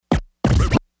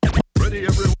We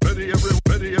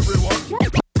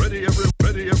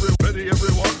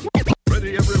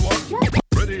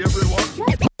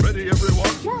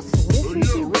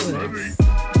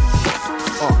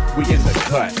in the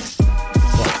cut.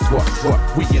 What?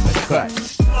 We in the cut.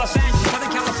 Los Angeles,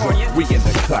 Southern California. We in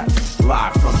the cut.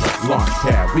 Live from the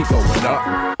Launchpad. We going up.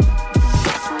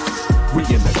 We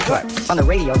in the cut. On the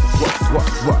radio.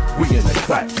 What? We in the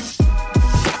cut.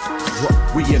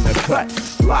 We in the cut.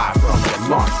 Live from the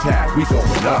Launchpad. We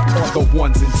going up. On the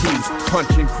ones and twos.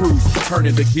 Punching crews.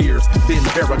 Turning the gears. Then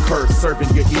Vera curves serving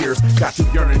your ears. Got you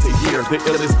yearning to hear the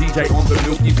illest DJ on the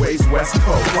Milky Way's West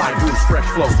Coast. Fly blues, fresh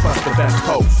flows, plus the best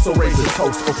host. So raise a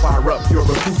toast or fire up your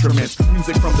accoutrements.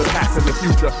 Music from the past and the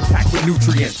future. Packed with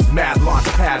nutrients. Mad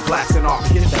Launchpad blasting off.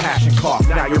 Hit the hash and cough.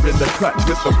 Now you're in the cut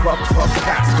with the puff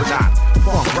astronauts.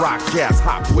 Funk, rock, jazz,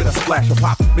 hop with a splash of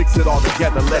pop. Mix it all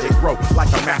together, let it grow like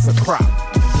a massive crop.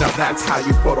 Now that's how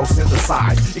you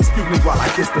photosynthesize. Excuse me while I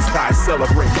kiss the sky,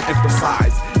 celebrate and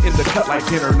emphasize. In the cut like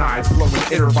dinner knives, blowing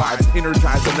inner vibes.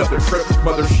 Energize another trip,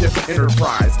 mothership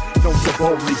enterprise. Known to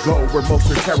boldly go where most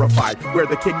are terrified. Where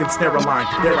the kick and snare line,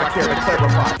 there I care to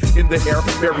clarify. In the air,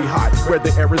 very high, where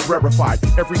the air is rarefied.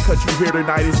 Every cut you hear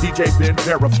tonight is DJ Ben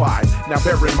verified. Now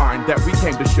bear in mind that we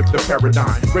came to shift the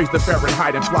paradigm. Raise the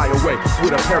Fahrenheit and fly away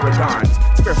with a paradigm.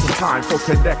 Spare some time for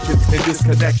connections and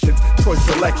disconnections. Choice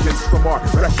selections from our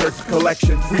record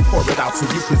collection. We pour it out so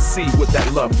you can see what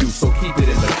that love do. So keep it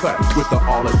in the cut with the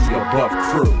all of the above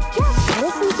crew.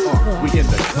 We in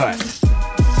the cut.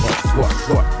 What?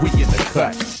 We in the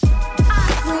cut.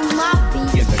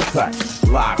 We in the cut.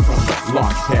 Live from the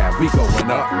Launchpad. We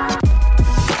going up.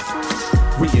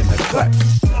 We in the cut.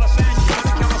 Los Angeles,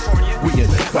 Southern California. We in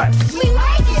the cut. We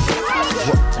like it.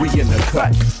 We in the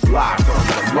cut. Live from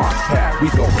the Launchpad. We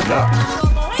going up.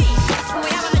 What we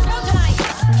have on the show tonight.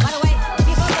 By the way, if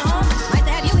you folks at home, nice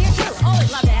to have you here too.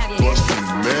 Always love to have you here. Busting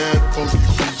mad funky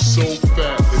beats so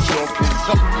fat that y'all can't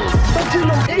help it. Don't you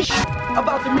know this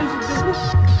about the music business?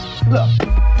 Look,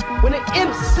 when an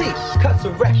MC cuts a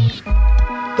record,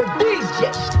 the DJ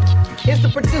is the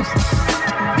producer.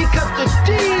 Because the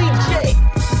DJ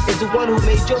is the one who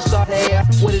made your song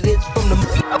what it is from the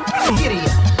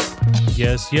idiot.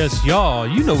 Yes, y'all.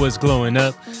 You know what's glowing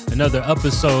up. Another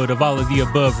episode of All of the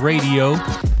Above Radio.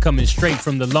 Coming straight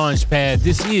from the Launchpad.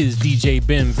 This is DJ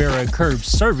Ben Vera Curbs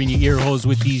serving your ear holes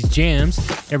with these jams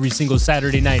every single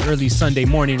Saturday night, early Sunday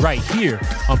morning, right here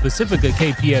on Pacifica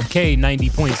Kpfk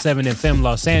 90.7 FM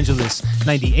Los Angeles,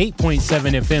 98.7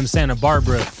 FM Santa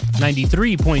Barbara,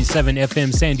 93.7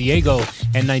 FM San Diego,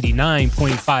 and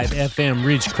 99.5 FM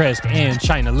Ridgecrest and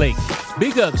China Lake.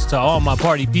 Big ups to all my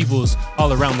party peoples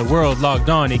all around the world logged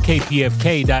on at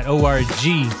kpfk.org.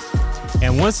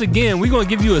 And once again, we're going to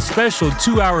give you a special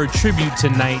 2-hour tribute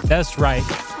tonight. That's right.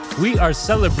 We are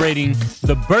celebrating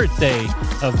the birthday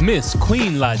of Miss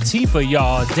Queen Latifah,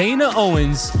 y'all. Dana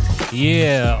Owens.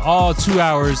 Yeah, all 2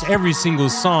 hours, every single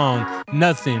song,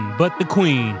 nothing but the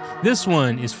Queen. This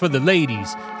one is for the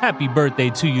ladies. Happy birthday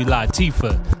to you,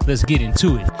 Latifah. Let's get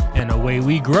into it. And away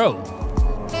we grow.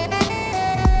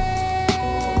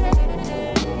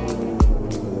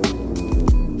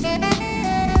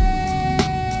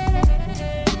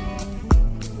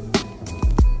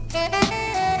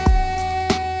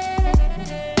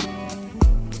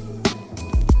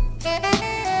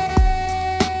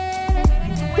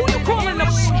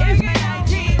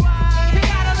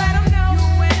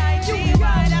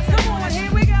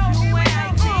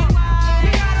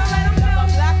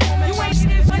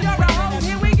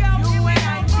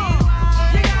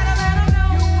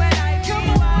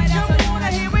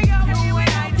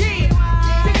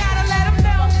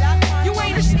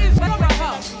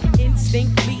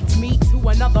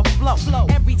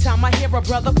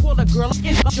 Brother, pull a girl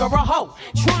in, you're a hoe.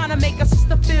 Trying to make a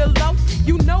sister feel low.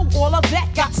 You know all of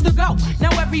that got to go. Now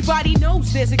everybody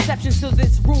knows there's exceptions to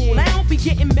this rule. I don't be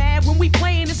getting mad when we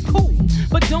playing, it's cool.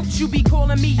 But don't you be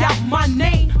calling me out my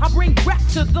name. I bring rap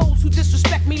to those who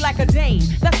disrespect me like a dame.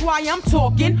 That's why I'm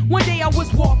talking. One day I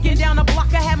was walking down the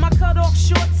block. I had my cut off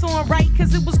shorts on, right?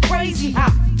 Cause it was crazy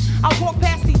hot. I walked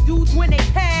past these dudes when they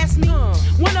passed me.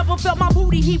 One of them felt my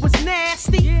booty, he was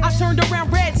nasty. I turned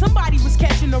around red, somebody was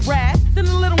catching a rat. Then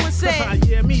the little one said,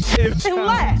 yeah, me too. And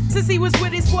laughed. Since he was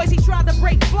with his boys, he tried to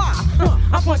break fly.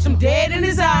 I punched him dead in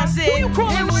his eyes. Said, who you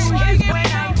calling you gotta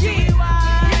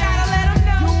let him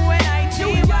know.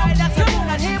 That's the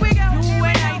one. Here we go. You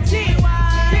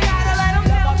gotta let him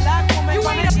know. You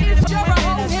ain't a shit, you're a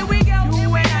hoe. Here we go. You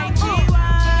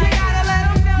gotta let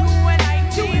him know.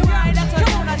 That's the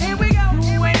one. Here we go.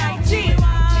 You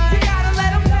gotta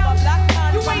let him know.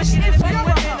 You ain't shit, you're a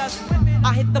hoe.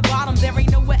 I hit the bottom, there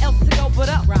ain't nowhere else to go but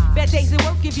up. Bet days at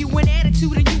work give you an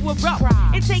attitude and you were rough.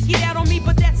 And take it out on me,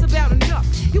 but that's about enough.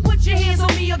 You put your hands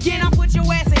on me again, I put your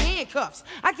ass in handcuffs.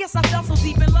 I guess I fell so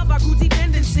deep in love, I grew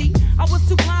dependency. I was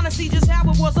too blind to see just how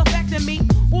it was affecting me.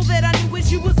 All that I knew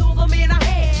is you was all the man I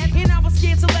had. And I was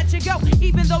scared to let you go,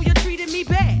 even though you treated me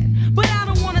bad. But I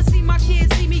don't wanna see my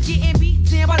kids see me getting beat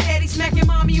down by daddy smacking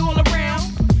mommy all around.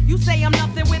 You say I'm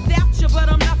nothing without you, but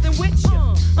I'm nothing with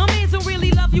you. A man don't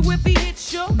really love you if he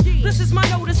hits you. This is my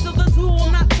notice to the tool.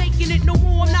 I'm not taking it no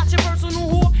more. I'm not your personal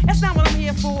whore. That's not what I'm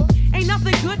here for. Ain't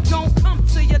nothing good gon' come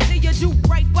to you till you do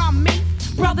right by me.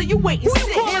 Brother, you wait and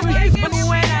sit here. When I see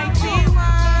you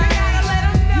gotta let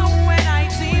 'em know. When I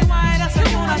see why, that's a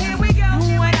corner. Here we go.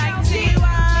 When I see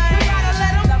why, you gotta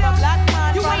let 'em know. Black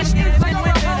man, you ain't shit with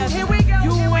us. Here we go.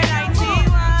 You when I see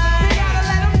why, you gotta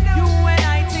let 'em know. You when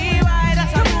I see why,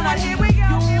 that's a corner. Here we go.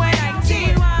 You when I see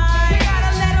why, you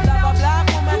gotta let 'em know. Black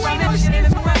woman, you ain't no shit in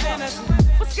the weapons.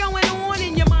 What's going on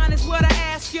in your mind is what I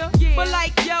ask you. But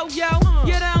like yo, you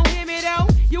don't hear me though.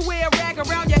 You wear a rag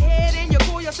around your head and you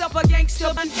call yourself a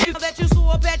gangster. Until that you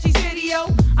saw Apache's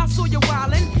video, I saw you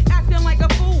wildin', acting like a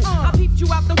fool. I peeped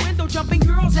you out the window, jumping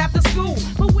girls after school.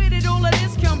 But where did all of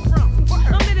this come from?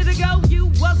 A minute ago you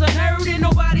was a nerd and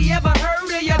nobody ever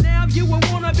heard of you. Now you a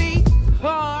wannabe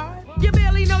hard. You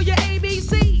barely know your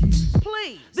ABCs.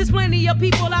 Please, there's plenty of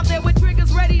people out there with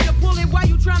triggers ready to pull it while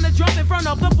you trying to jump in front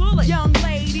of a bullet. Young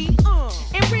lady,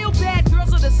 and real bad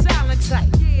girls are the silent type.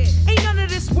 Ain't none of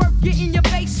this worth getting your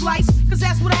face sliced, cause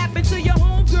that's what happened to your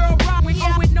homegirl Rob with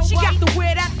nobody. She got to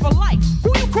wear that for life.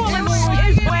 Who you calling on? When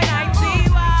I see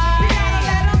why, you gotta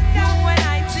let 'em know. When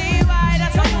I see why,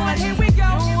 that's a woman. Here we go.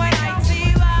 When I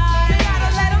see why, you gotta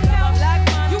let 'em know.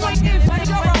 You ain't shit but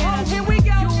you're a hoe. Here we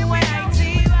go. When I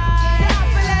see why, you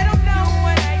gotta let 'em know.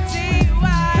 When I see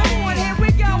why, come on, here we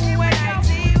go. When I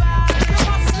see why, you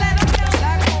must let 'em know.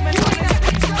 Black woman, you ain't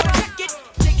check it,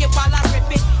 dig it while I rip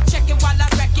it, check it while I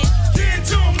wreck it.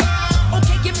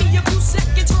 Okay, give me a few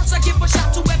seconds. First I give a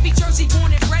shout to every Jersey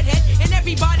born and redhead, and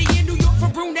everybody in New York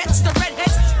from brunettes to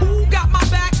redheads. Who got my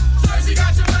back? Jersey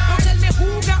got your back. Don't tell me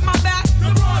who got my back.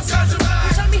 The Bronx got your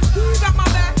back. Tell me who got my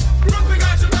back. Brooklyn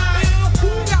got your back. Who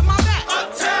got my back?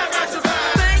 Uptown got your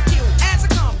back. Thank you. As I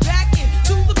come back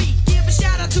into the beat, give a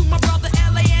shout out to my brother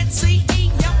LANC.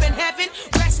 Up in heaven,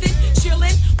 resting,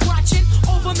 chilling, watching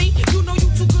over me. You know you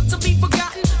too good to be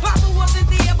forgotten. Papa wasn't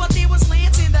there, but there was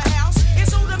Lance in the house. And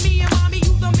so to me and mommy,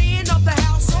 you the man of the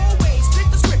house. Always flip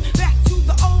the script back to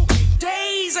the old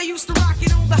days. I used to rock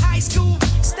it on the high school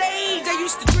stage. I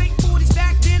used to drink 40s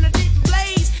back then. I didn't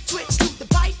blaze. Switch to the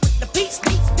pipe with the peace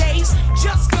these days.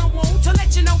 Just go on to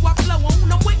let you know I flow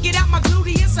on. I'm wicked out my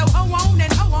gluteus, so ho on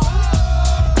and ho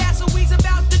on. That's what we's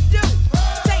about to do.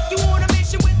 Take you on a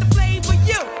mission with the flavor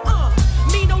you.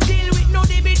 Me no deal with no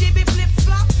dibby flip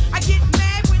flop. I get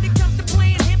mad when it comes to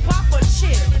playing hip hop, but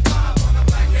chill.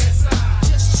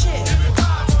 Just chill.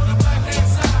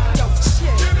 Yo,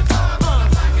 chill. Come on,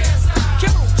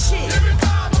 chill.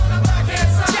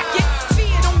 Check it.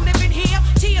 Fear don't live in here.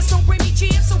 Tears don't bring me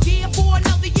cheers. So yeah, for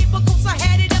another year because I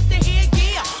had it up to here.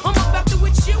 Yeah, I'm about to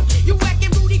with you. You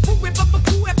acting Rudy Poo, rip up a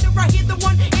poo after I hear the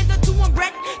one and the two. I'm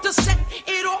wrecked to set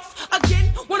it off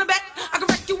again. Wanna bet I can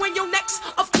wreck you in your next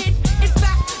of kin. In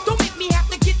fact, don't make me have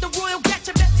to get the royal catch.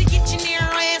 I best to get your near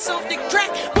ass off the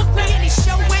crack. Book me any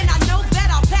show and I know that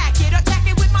I'll pack it. Attack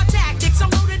it with my tactics. I'm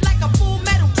loaded like a full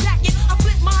metal jacket. I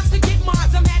flip mines to get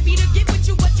mines. I'm happy to get with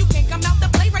you, but you can't come out to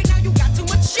play right now. You got too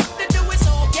much shit to do. It's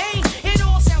all game. It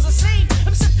all sounds the same.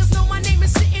 Them suckers know my name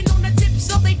is sitting on the tip,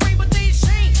 so they pray, but they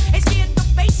ashamed. They scared to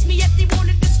face me, yet they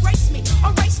wanna disgrace me,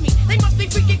 erase me. They must be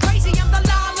freaking crazy. I'm the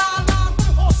la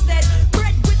from Halstead.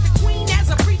 Bred with the queen as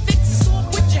a prefix. It's off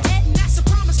with your head, and that's a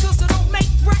promise, cause I don't make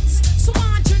threats. So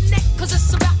mind your neck, cause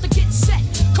it's about to get set.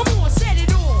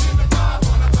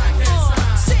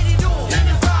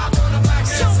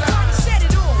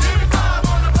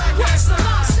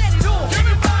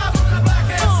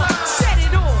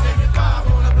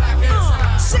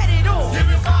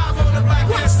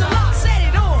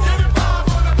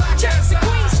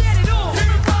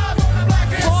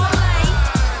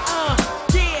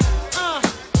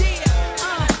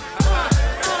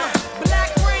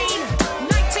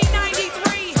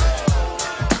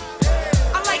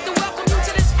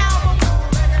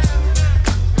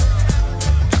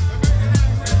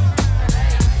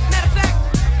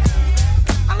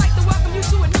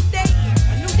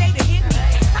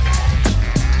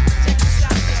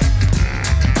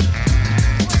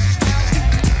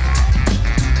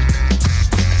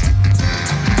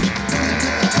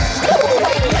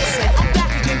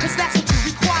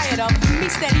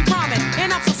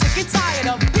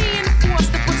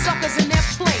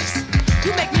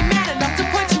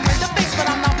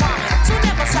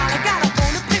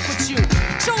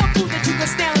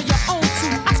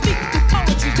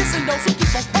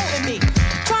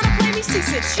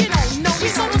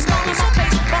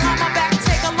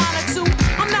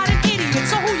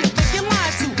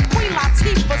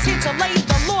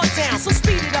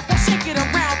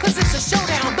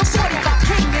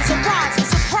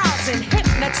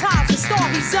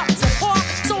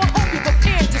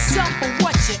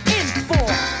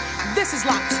 is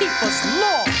Latifah's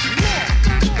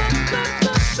Law.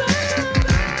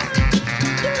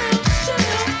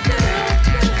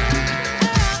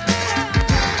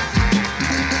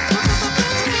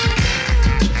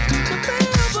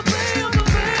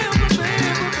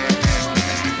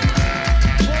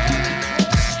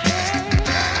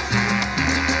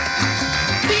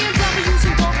 BMWs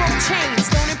and GoPro chains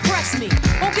don't impress me.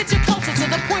 Won't get you closer to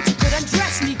the point you could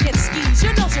undress me. Get skis,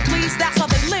 you know so please, that's how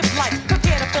they live life.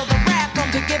 Prepare to feel the wrath from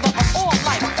the giver of all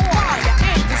life. Fire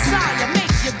and desire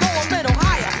make you go a little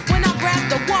higher. When I grab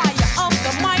the wire of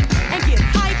the mic and get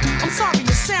hype, I'm sorry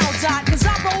your sound died, cause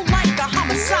I roll like a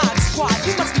homicide squad.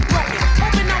 You must be broken,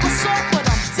 hoping I was soft, but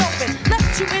I'm doping.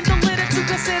 Left you in the litter to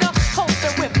consider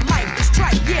coping with life is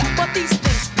trite, yeah, but these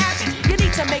things happen. You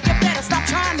need to make it better, stop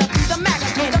trying to be the Mac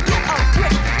and get a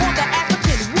grip on the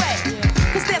African way.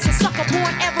 Cause there's a sucker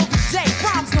born every day,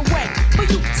 rhymes the way for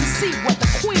you to see what the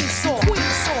queen saw.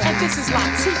 And this is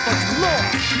Latifah's Law.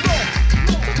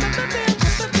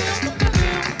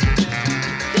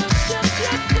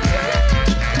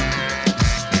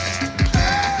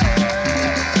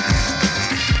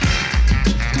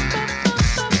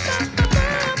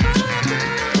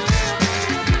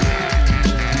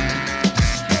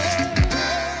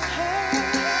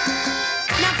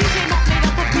 Now DJ Mark made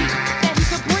up a beat that he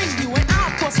could bring you, and I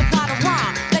of course applied a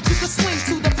rhyme that you could swing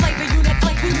to the flavor unit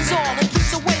like we was all. It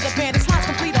keeps away the bandits, lines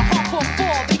complete a hardcore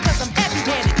fall because I'm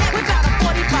heavy-handed. We got a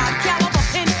 45 caliber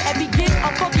pin and begin a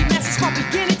funky message from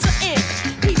beginning to end.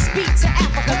 Peace be to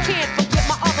Africa, can't forget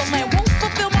my other land. Won't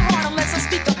fulfill my heart unless I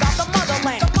speak about the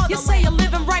motherland. You say you're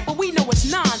living right, but we know it's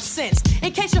nonsense.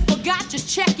 In case you forgot, just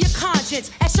check your conscience.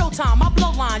 At showtime, I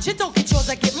blow lines. You don't get yours,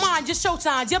 I get mine. Just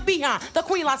showtime, you're behind the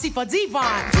Queen Latifah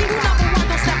divine. You number one,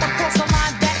 don't step across the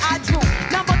line that I drew.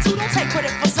 Number two, don't take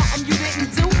credit for something you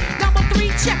didn't do. Number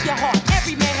three, check your heart.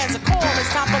 Every man has a call. It's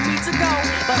time for me to go,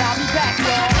 but I'll be back,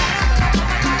 y'all.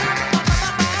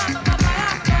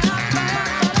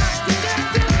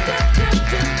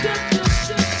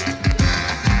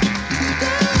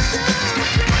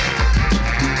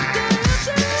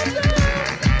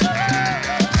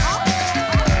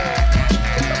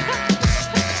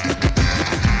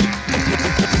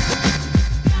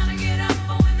 Gotta get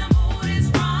up when the mood is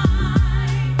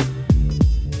right.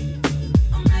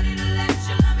 I'm ready to let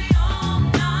you love me all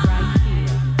night.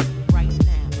 Right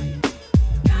now.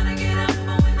 Gotta get up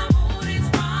when the mood is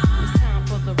right. It's time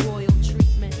for the royal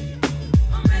treatment.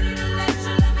 I'm ready to let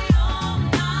you love me all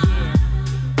night.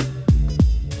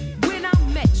 When I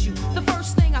met you, the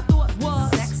first thing I thought was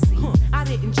sexy. I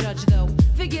didn't judge though.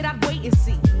 Figured I'd wait and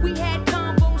see. We had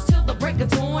combos till the break of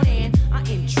dawn, and I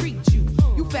intrigued you.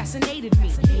 You fascinated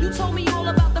me. You told me all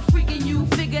about the freaking you.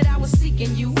 Figured I was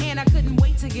seeking you, and I couldn't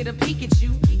wait to get a peek at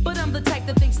you. But I'm the type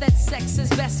that thinks that sex is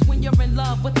best when you're in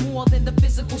love with more than the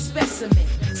physical specimen.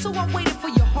 So I waited for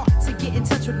your heart to get in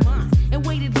touch with mine, and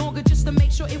waited longer just to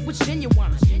make sure it was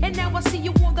genuine. And now I see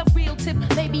you on the real tip,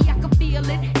 baby. I can feel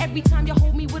it every time you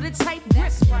hold me with a tight grip.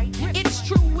 That's right. It's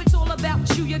true. It's all about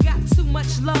you. You got too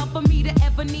much love for me to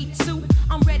ever need to.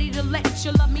 I'm ready to let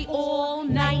you love me all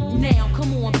night now.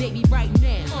 Come on, baby, right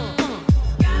now.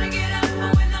 Gotta get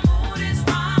up when the mood is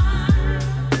right.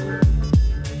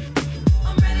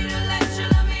 I'm ready to let you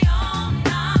love me all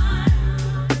night.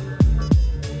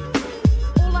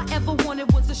 All I ever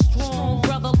wanted was a strong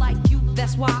brother like you.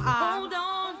 That's why I Hold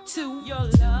on to your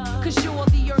love. Cause you're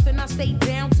the earth and I stay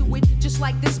down to it. Just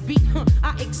like this beat,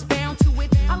 I expound to it.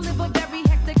 I live a very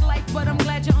hectic life, but I'm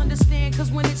glad you understand.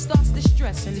 Cause when it starts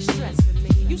distressing me,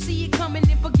 you see it coming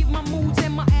and forgive my moods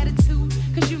and my attitudes.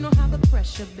 Cause you know how the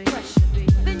pressure be.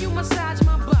 Then you massage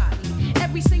my body,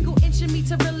 every single inch of me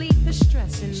to relieve the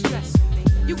stress in me.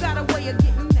 You got a way of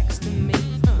getting next to me.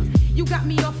 You got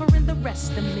me offering the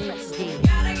rest of me. Yeah.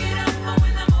 Gotta get up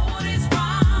when the mood is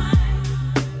right.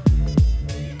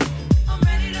 I'm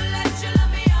ready to let you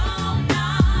love me all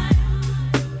night.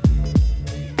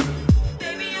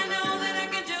 Baby, I know that I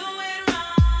can do it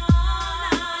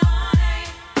right.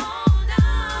 All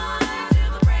night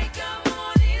till the break of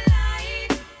morning light.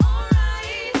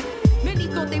 Alright. Many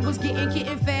thought they was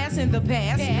getting fast in the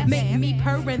past. Make me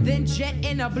purr and then jet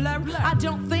in a blur. I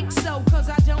don't think so, cause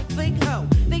I don't think ho.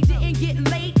 They didn't get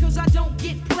laid, cause I don't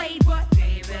get played. But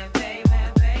Baby,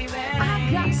 I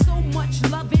got so much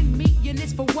love in me, and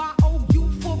it's for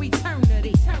Y-O-U for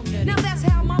eternity. Now that's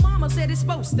how my mama said it's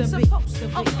supposed to be.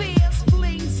 Affairs,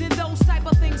 flings, and those type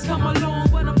of things come along.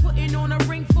 But I'm putting on a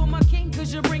ring for my king,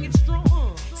 cause you bring it strong.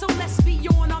 So let's be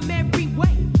on our merry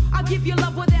way. I give you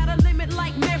love without a limit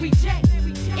like Mary J.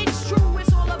 It's true,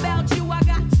 it's all about you. I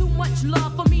got too much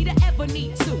love for me to ever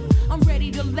need to. I'm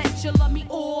ready to let you love me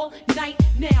all night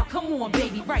now. Come on,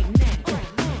 baby, right now.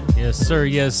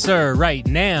 Yes, sir. Right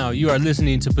now, you are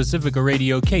listening to Pacifica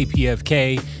Radio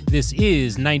KPFK. This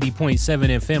is 90.7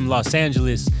 FM Los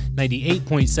Angeles, 98.7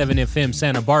 FM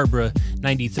Santa Barbara,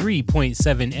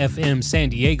 93.7 FM San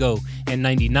Diego, and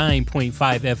 99.5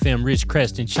 FM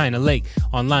Ridgecrest and China Lake.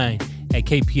 Online at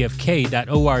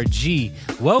kpfk.org.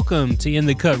 Welcome to In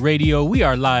the Cut Radio. We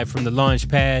are live from the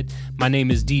Launchpad. My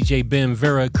name is DJ Ben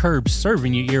Vera Curb,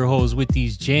 serving your ear holes with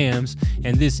these jams,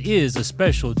 and this is a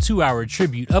special 2-hour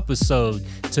tribute episode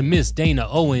to Miss Dana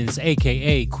Owens,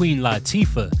 aka Queen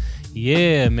Latifah.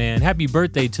 Yeah, man, happy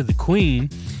birthday to the Queen.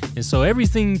 And so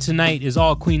everything tonight is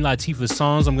all Queen Latifah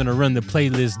songs. I'm gonna run the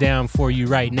playlist down for you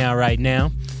right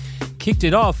now. Kicked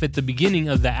it off at the beginning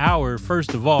of the hour.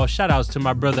 First of all, shout outs to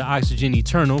my brother Oxygen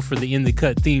Eternal for the In the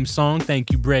Cut theme song.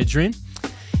 Thank you, brethren.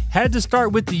 Had to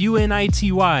start with the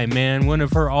UNITY, man. One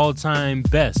of her all-time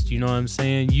best, you know what I'm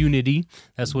saying? Unity,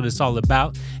 that's what it's all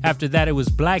about. After that, it was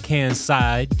Black Hand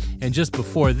Side. And just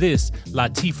before this,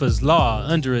 Latifah's Law,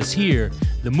 Under Us Here.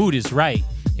 The mood is right.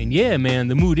 And yeah, man,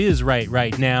 the mood is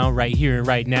right now, right here and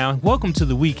right now. Welcome to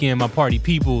the weekend, my party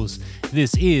peoples.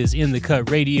 This is In the Cut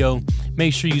Radio.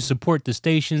 Make sure you support the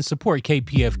station, support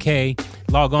KPFK.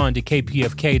 Log on to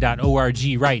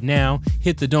kpfk.org right now.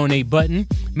 Hit the donate button,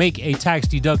 make a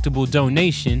tax-deductible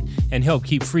donation, and help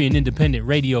keep free and independent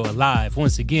radio alive.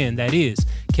 Once again, that is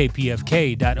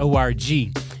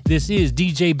kpfk.org. This is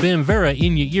DJ Ben Vera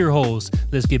in your ear holes.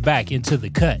 Let's get back into the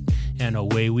cut, and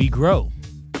away we grow.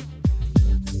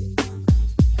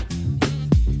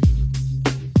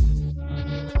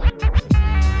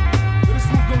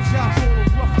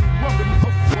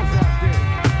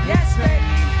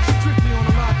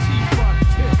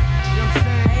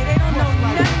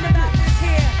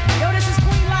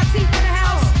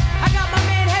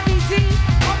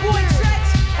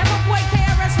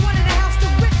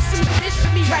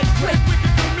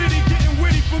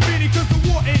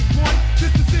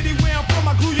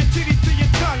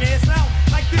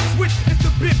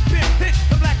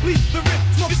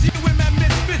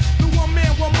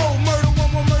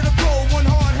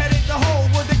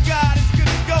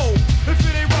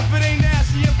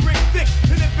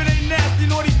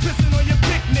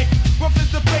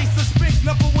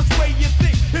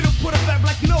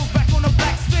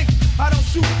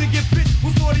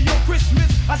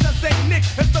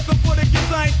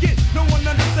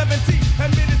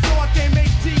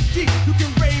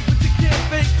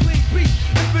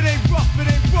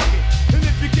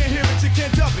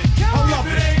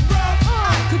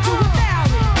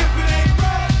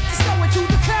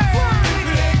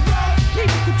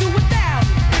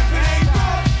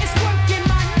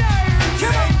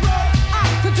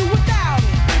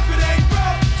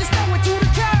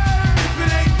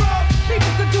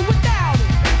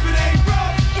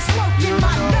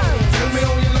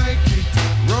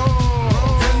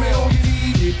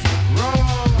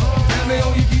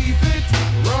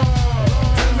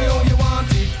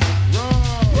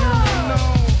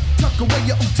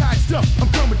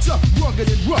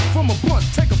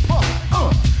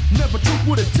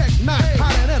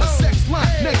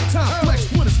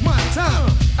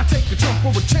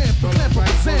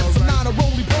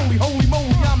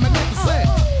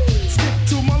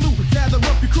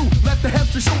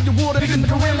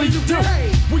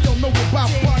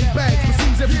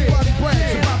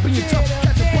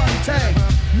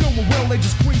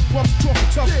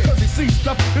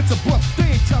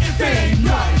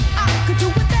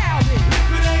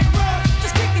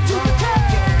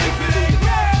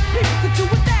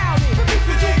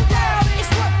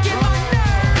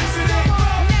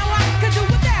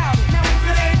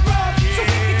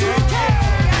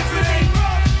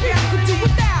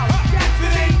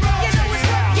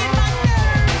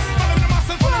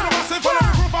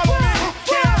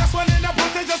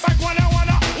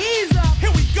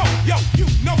 Here we go, yo, you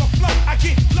know the flow. I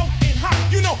get low and high.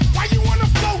 You know why you wanna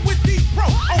flow with these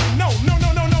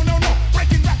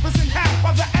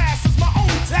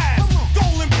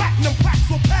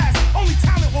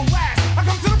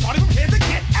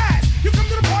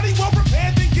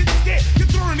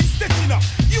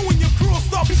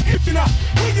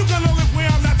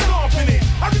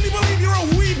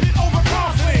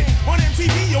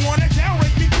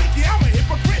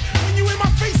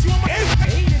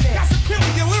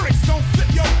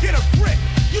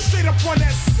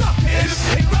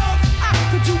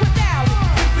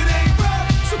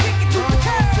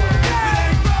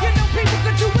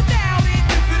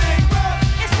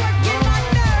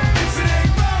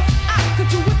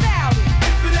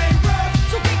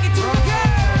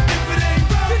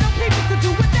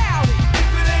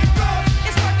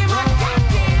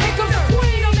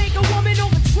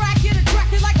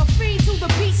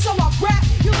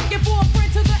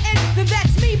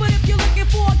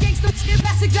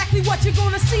you're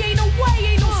gonna see. Ain't no way,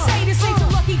 ain't no say. This ain't your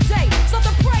lucky day.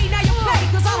 Something pray, now you pay,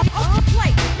 cause I don't up the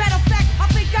play. Matter of fact, I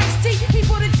think Ice-T, he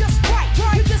put it just right.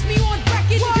 You just me on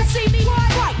record, you can see me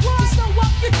right. Just throw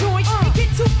up your joint and get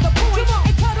to the point.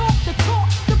 And cut off the talk,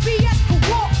 the BS can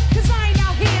walk. Cause I ain't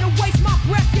out here to waste my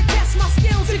breath. You test my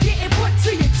skills and getting put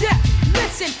to your death.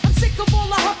 Listen, I'm sick of all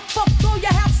the huff, throw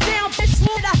your house down, bitch.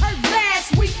 What I heard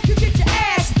last week, you get your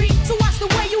ass beat. So watch the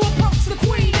way you approach the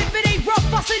queen. If it ain't rough,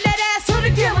 I'll send that ass to the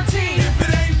guillotine. If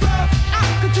it ain't rough, I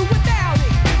could do without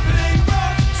it. if it ain't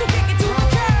rough, So kick it to the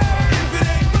curb. if it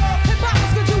ain't rough, Hip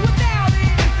hoppers could do without it.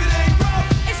 if it ain't rough,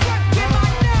 It's working my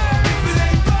nerves. if it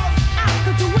ain't rough, I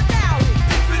could do without it.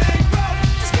 if it ain't rough,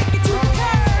 Just kick it to the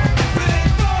curb. if it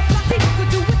ain't rough, Latifah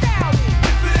could do without it.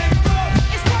 if it ain't rough,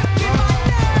 It's working my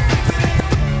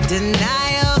nerves.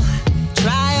 Denial,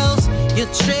 trials,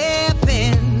 you're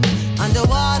tripping.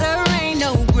 Underwater ain't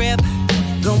no grip.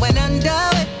 Going under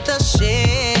with the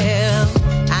ship.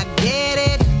 I get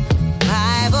it,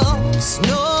 Bible,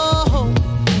 snow.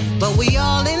 But we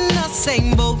all in the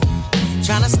same boat.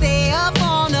 Trying to stay up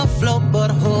on the float,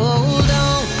 but hold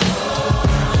on.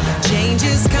 Change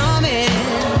is coming.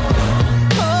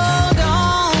 Hold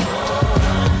on.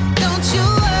 Don't you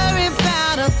worry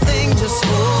about a thing, just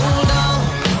hold on.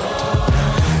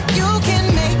 You can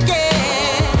make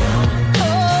it.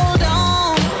 Hold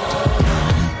on.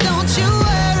 Don't you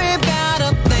worry about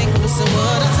a thing. Listen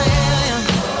what I tell you.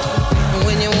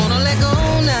 When you wanna let go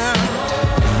now,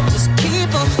 just keep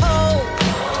a hold.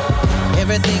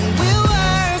 Everything will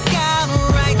work out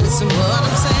right. Listen what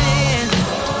I'm saying.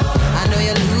 I know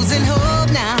you're losing hope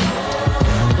now,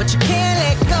 but you can't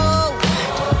let go.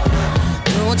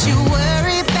 Don't you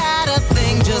worry about a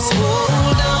thing, just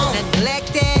hold on.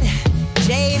 Neglected,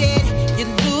 jaded,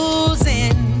 you're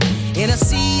losing in a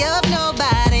sea of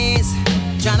nobodies,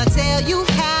 trying to tell you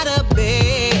how to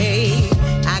be.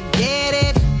 I get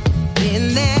it,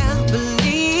 been there,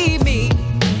 believe me.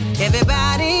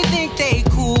 Everybody think they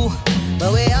cool,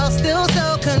 but we all still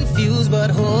so confused. But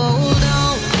hold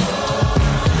on,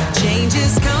 change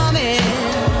is coming.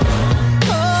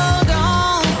 Hold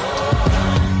on,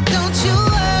 don't you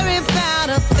worry about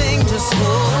a thing, just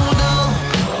hold on.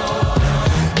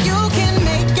 You can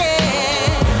make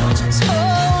it, just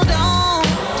hold on.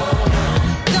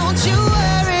 Don't you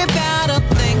worry about a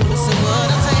thing. Listen what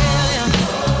I tell you.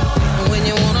 When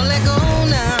you wanna let go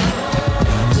now,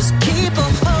 just keep a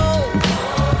hold.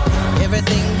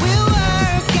 Everything will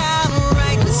work out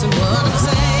right. Listen what I'm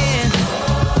saying.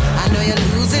 I know you're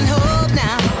losing hope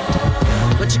now,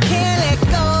 but you can't let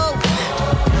go.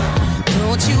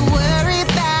 Don't you worry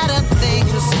about a thing,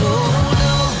 just hold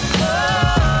on.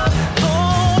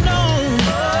 Hold on.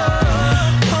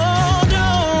 Hold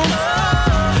on.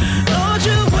 Don't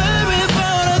you worry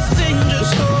about a thing,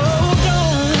 just hold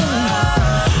on.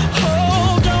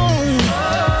 Hold on.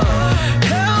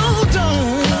 Hold on,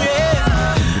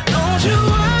 yeah. Don't you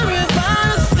worry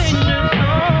about a thing, just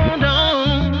hold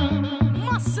on.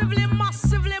 Massively,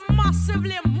 massively,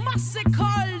 massively,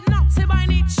 massacre, not by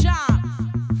nature.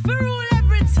 For rule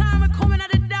every time we come in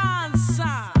at the dance.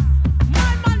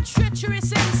 My man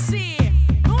treacherous MC.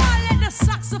 Why let the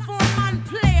saxophone man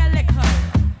play a liquor?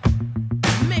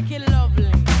 Make it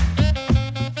lovely.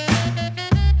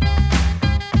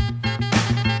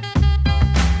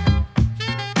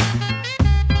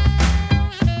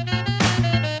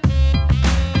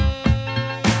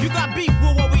 You got beef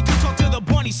with what we do, talk to the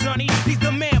bunny, sonny. He's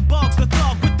the man, Bugs, the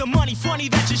thug with the money. Funny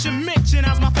that you should mention,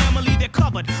 how's my family, they're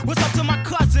covered. What's up to my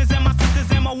cousins and my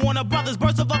sisters and my Warner brothers?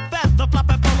 Birds of a feather, flop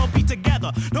and follow, be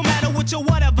together. No matter what your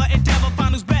whatever endeavor,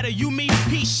 find who's better. You, me,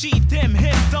 he, she, them,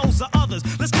 him, those are others.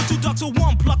 Let's get two ducks with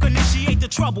one pluck, initiate the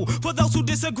trouble. For those who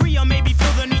disagree or maybe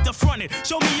feel the need to front it,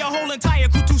 show me your whole entire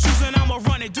crew, two shoes and I'ma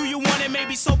run it. Do you want it?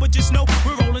 Maybe so, but just know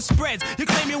we're rolling spreads. You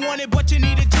claim you want it, but you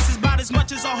need it just about as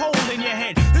much as a hole in your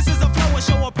head. This is a flow, a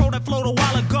show, a pro that flowed a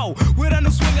while ago. With a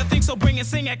new swing of things, so bring and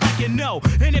sing, act like you know.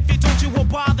 And if you don't, you will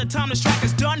bother. Time this track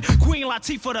is done. Queen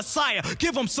Latifah the sire,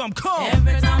 give them some come.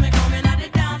 Every time we come in at the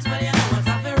dance, well, you know what's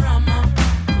up for rum.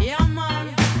 Yeah,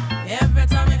 man. Every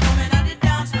time we come in at the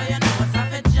dance, well, you know what's up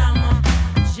for jam.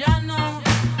 Jam.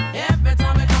 Every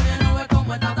time we come, you know we come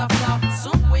without a flop.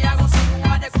 Soon we are gonna see who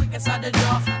are the quickest at the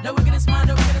door. The wickedest man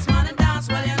in dance,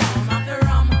 well, you know I'm up for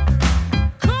rum.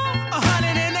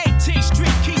 118th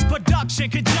Street, Keys Production,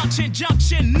 conjunction,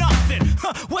 junction, nothing.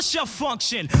 Huh, what's your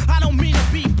function? I don't mean to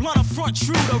be blunt or front,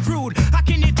 shrewd or rude. How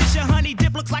can you dish a honey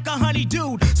dip? Looks like a honey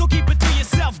dude. So keep it to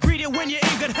yourself, greet it when you're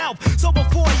in good health. So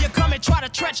before you come and try to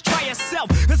stretch, try yourself.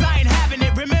 Cause I ain't having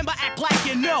it, remember, act like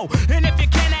you know. And if you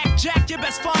can't act jack, you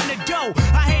best find the dough.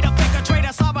 I hate a faker,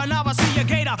 traitor, sorry, but now I see a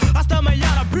gator. Hasta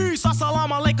mañana, peace,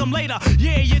 assalamu alaikum later.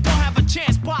 Yeah, you don't have a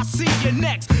chance, boss, see you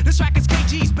next. This track is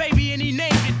KG's baby and he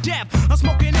named it Death. I'm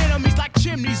smoking enemies like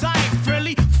chimneys, I ain't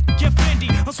friendly. Get Fendi,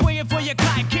 I'm swinging for your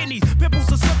cotton kidneys.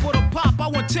 Pimples are simple to pop, I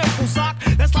want temple sock.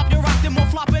 Let's slap your rock, them more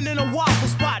flopping in a waffle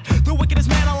spot. The wickedest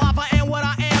man alive, I am what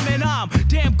I am, and I'm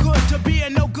damn good to be a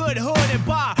no good hood and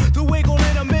bar. The wiggle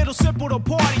in the middle, simple to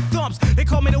party thumps. They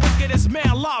call me the wickedest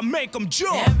man, law make them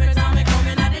jump. Every time they come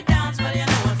in at the dance, well, you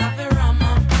know it's a fi rum.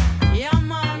 Yeah,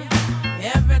 man.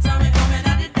 Every time they come in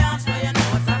at the dance, well, you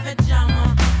know it's a fi jam.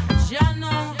 Jam.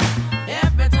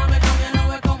 Every time they come, you know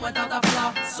we come without a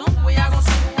flaw. Soon we are gonna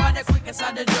see who are the quickest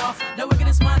at the draw. The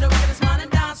wickedest man in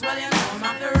dance, well, you know I'm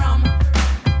a fi rum.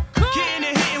 Getting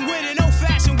and hitting with an old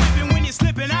fashioned whipping when you're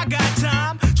slipping. I got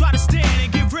time. Try to stand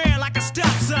and get ran like a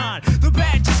stop sign. The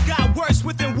bad just got worse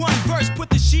within one verse. Put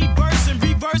the sheet verse and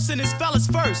reverse in his fellas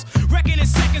first. Reckon in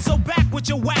seconds, so back with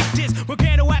your whack disc. We're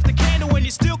candle after candle and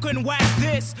you still couldn't whack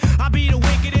this. I be the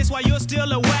wickedest while you're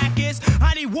still a wackest.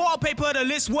 I need wallpaper to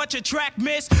list what your track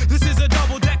miss. This is a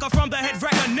double decker from the head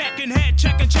wrecker, neck and head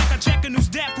checking who's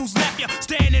deaf, who's left you.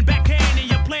 Standing backhand and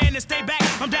you're playing to stay back.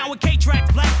 I'm down with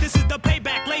K-Track Black. This is the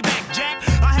payback, layback, Jack.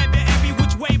 I have you every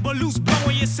which way but loose,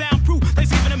 blowing your soundproof.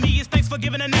 Thanksgiving to me is thanks for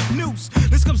giving a neck noose.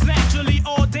 This comes naturally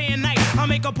all day and night. I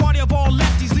make a party of all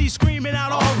lefties, leave screaming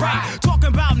out all right. Talking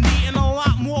about needing a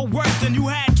lot more work than you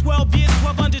had 12 years,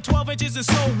 12 under 12 inches and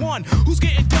so on. Who's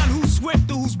getting done, who's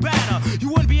swifter, who's better? You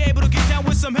wouldn't be able to get down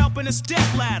with some help in a step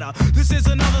ladder. This is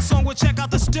another song, we'll check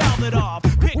out the style it off.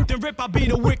 Pick and rip, I be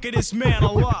the wickedest man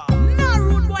alive. Now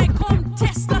rude boy come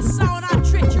test the sound of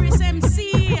treacherous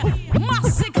MC.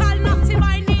 Massical naughty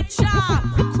by nature.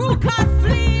 Crew cut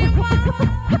flavor.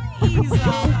 He's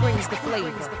who brings the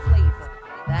flavor?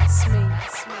 That's me.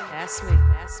 That's me.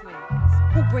 That's me.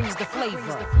 Who brings the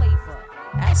flavor?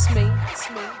 That's me.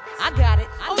 I got it.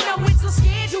 Oh no, it's a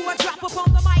schedule. I drop up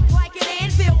on the mic like an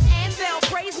anvil. And they'll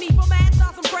praise me for mad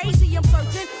thoughts. I'm crazy. I'm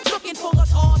searching, looking for a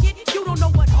target. You don't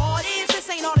know what hard is. This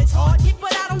ain't all it's hard yet,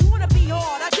 but I don't wanna be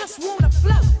hard. I just wanna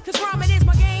flow. Cause rhyming is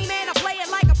my game and I play it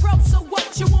like a pro. So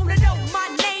what you wanna know? My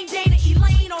name, Dana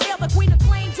Elaine, or hell the queen of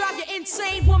claim. Drive your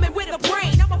insane woman with a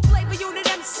brain. I'm a flavor unit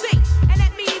MC. And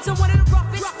that means I'm one of the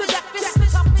roughest, the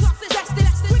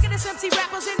toughest, wickedest MC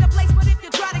rappers in the place. But if you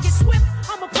try to get swift,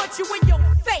 I'ma punch you in your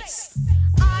face.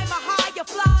 I'm a higher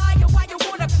flyer. Why you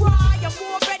wanna cry? I'm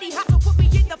already hot, so put me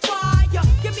in the fire.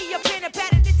 Give me a pen and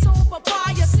pad and it's all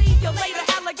papaya. See you later,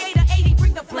 alligator.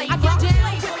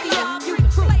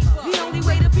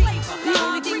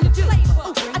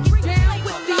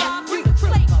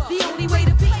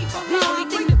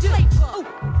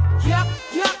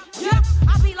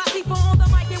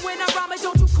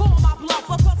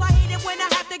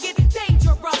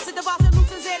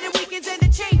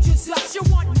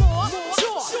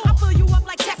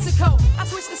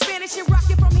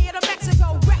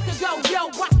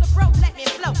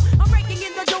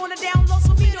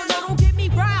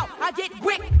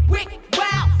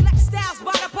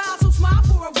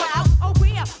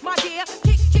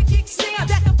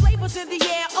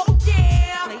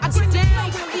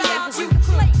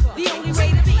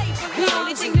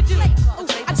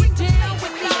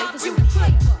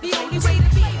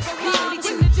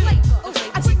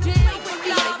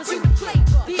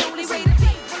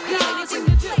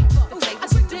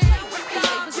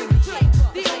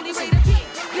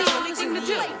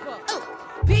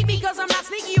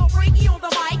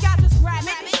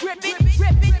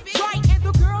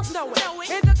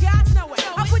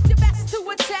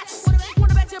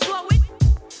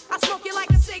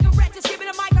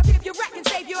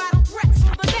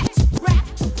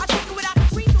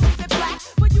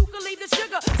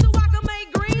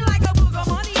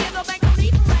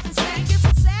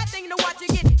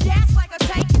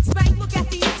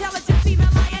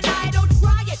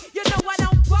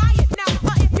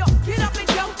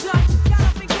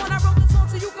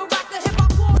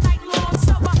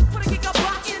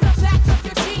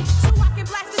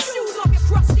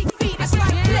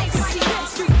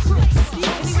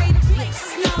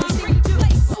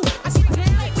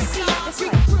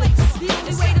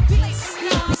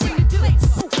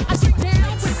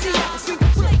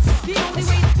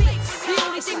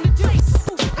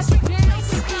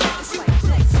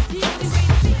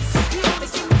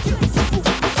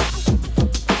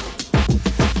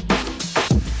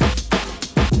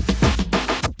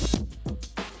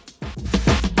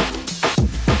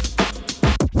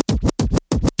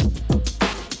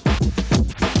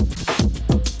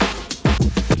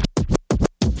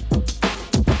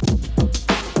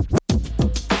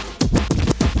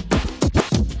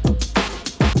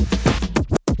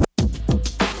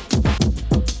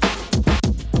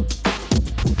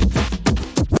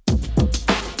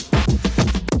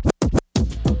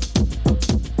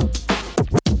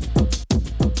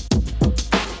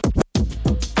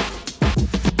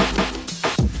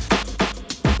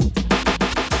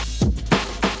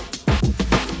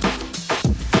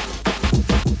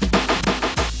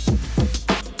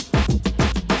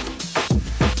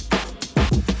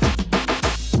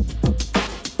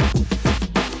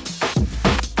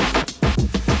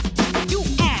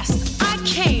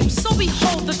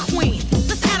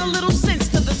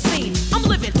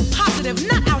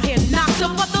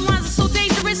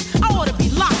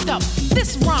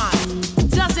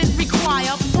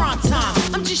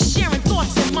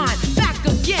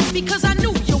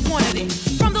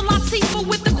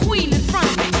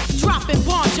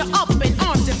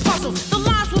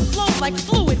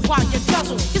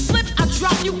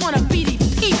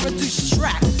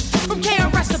 track. From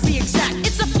KRS to be exact,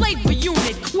 it's a flavor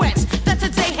unit quest that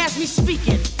today has me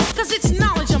speaking. Cause it's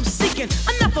knowledge I'm seeking.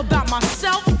 Enough about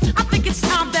myself, I think it's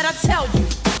time that I tell you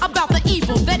about the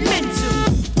evil that men do.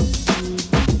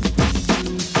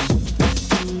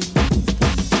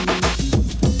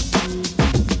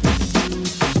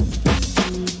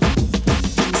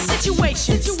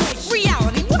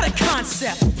 Reality, what a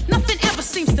concept. Nothing ever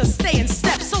seems to stay in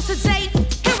step. So today,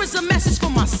 here is a message for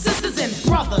my sisters and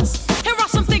brothers. Here are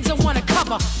some things I want to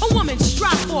cover. A woman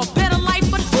strives for a better life,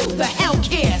 but who the hell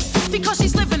cares? Because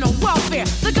she's living on welfare.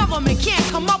 The government can't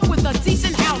come up with a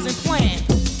decent housing plan.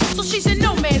 So she's in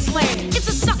no man's land. It's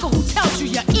a sucker who tells you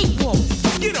you're equal.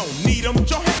 You don't need them.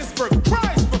 Johannesburg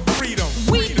cries for freedom.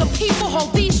 We, the people,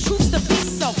 hold these truths to be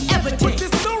self-evident. But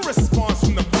there's no response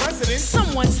from the president.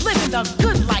 Someone's living the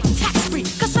good life tax-free.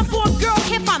 Cause some poor girl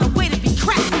can't find a way to be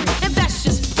crafty. And that's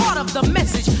just part of the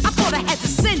message I thought I had to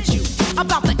send you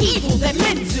about the evil that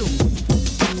men do.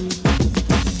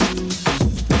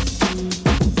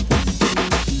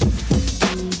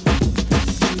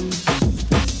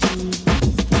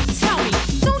 Tell me,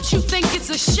 don't you think it's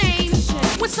a shame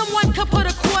when someone could put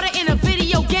a quarter in a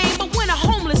video game, but when a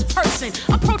homeless person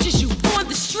approaches you on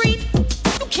the street,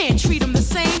 you can't treat them the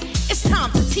same? It's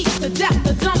time to teach the deaf,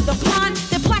 the dumb, the blind.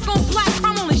 That black on black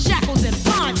crime only shackles and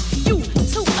bonds you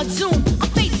to a doom, a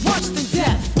fate worse than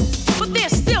death. But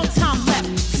there's still time left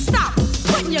to stop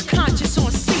putting your conscience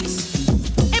on cease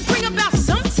and bring about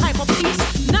some type of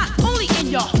peace, not only in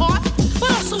your heart,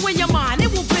 but also in your mind.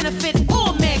 It will benefit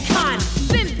all mankind.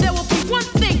 Then there will be one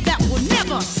thing that will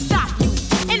never stop you,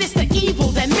 and it's the evil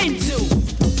that men do.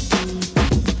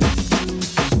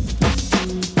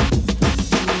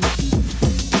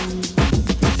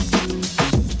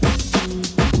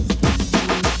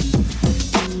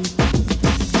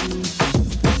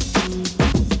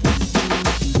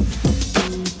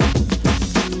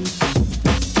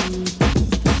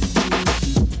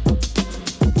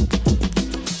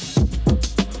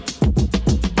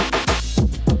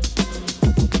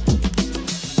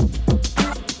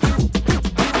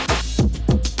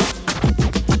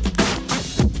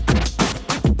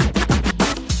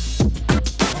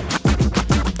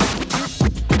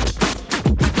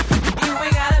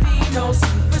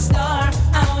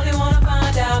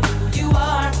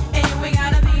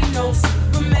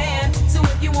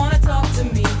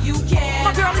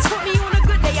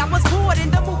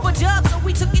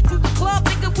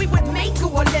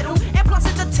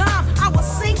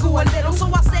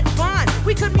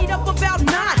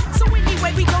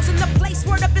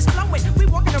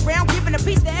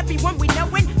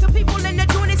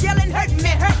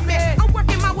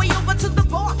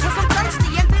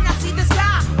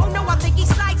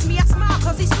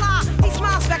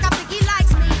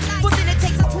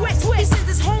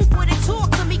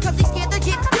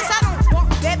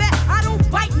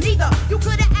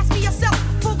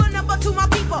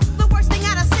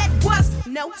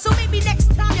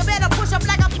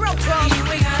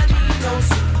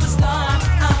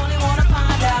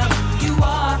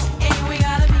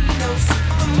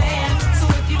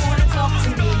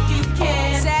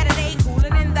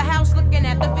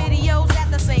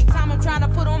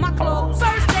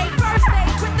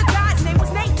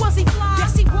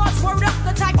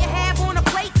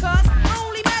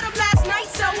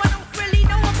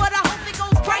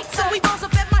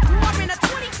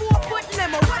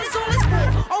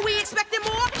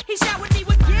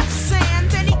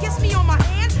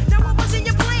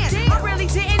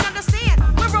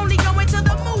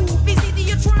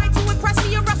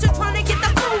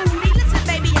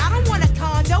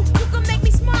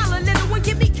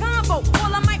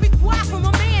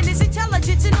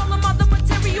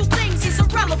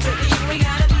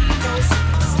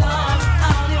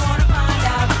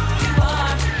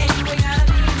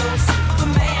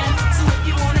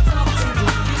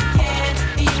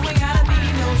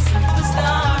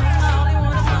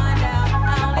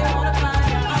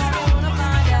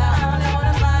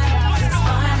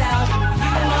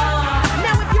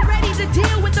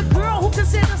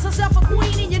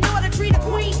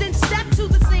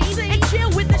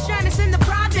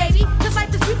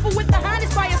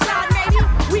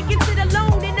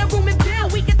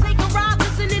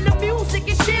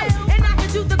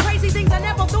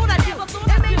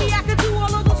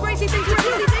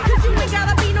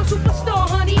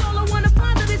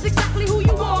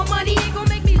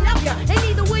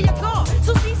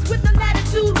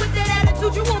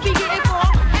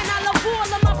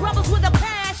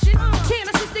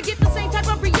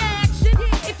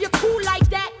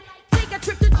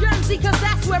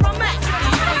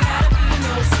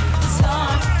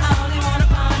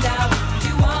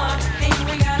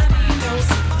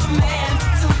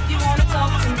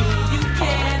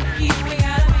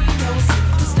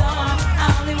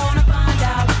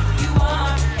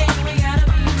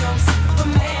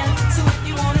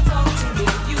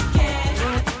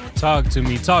 Talk to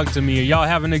me. Are y'all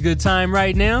having a good time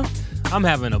right now? I'm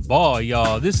having a ball,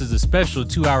 y'all. This is a special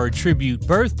 2-hour tribute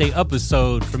birthday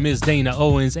episode for Miss Dana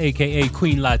Owens, aka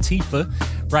Queen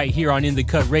Latifah, right here on In the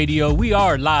Cut Radio. We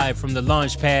are live from the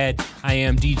Launchpad. I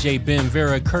am DJ Ben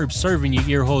Vera Kerp, serving your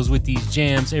ear holes with these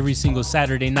jams every single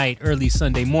Saturday night, early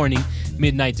Sunday morning,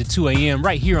 midnight to 2 a.m.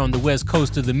 right here on the west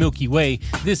coast of the Milky Way.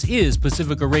 This is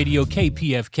Pacifica Radio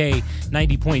Kpfk,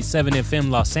 90.7 FM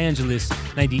Los Angeles,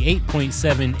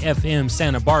 98.7 FM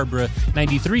Santa Barbara,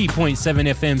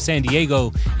 93.7 FM San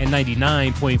Diego, and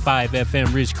 99.5 FM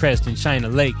Ridgecrest and China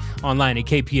Lake. Online at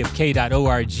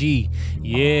kpfk.org.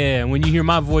 Yeah, when you hear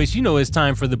my voice, you know it's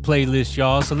time for the playlist,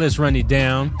 y'all. So let's run it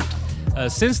down.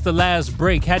 Since the last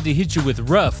break, had to hit you with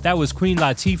Rough. That was Queen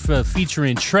Latifah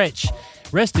featuring Tretch.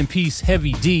 Rest in peace,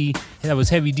 Heavy D. That was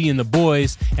Heavy D and the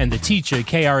Boys, and The Teacher,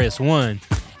 KRS-One.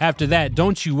 After that,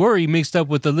 Don't You Worry mixed up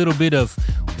with a little bit of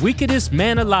Wickedest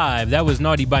Man Alive. That was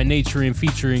Naughty by Nature and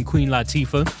featuring Queen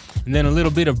Latifah. And then a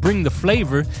little bit of Bring the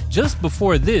Flavor. Just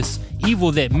before this,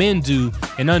 Evil That Men Do,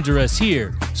 and Under Us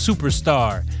Here,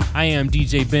 Superstar. I am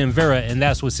DJ Ben Vera, and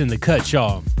that's what's in the cut,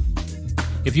 y'all.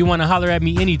 If you want to holler at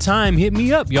me anytime, hit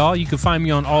me up, y'all. You can find me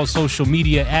on all social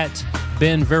media at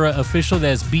Ben Vera Official.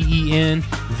 That's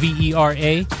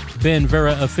BenVera.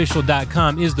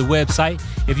 BenVeraOfficial.com is the website.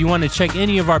 If you want to check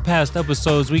any of our past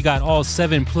episodes, we got all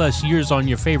 7+ years on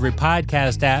your favorite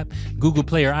podcast app, Google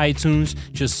Play or iTunes.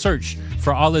 Just search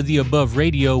for All of the Above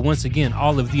Radio. Once again,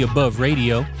 All of the Above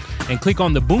Radio. And click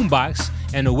on the boombox,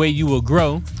 and away you will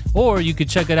grow. Or you could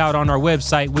check it out on our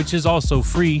website, which is also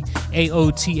free,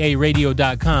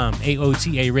 AOTARadio.com,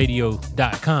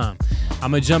 AOTARadio.com.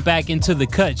 I'm going to jump back into the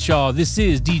cut, y'all. This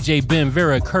is DJ Ben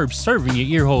Vera Kerp, serving your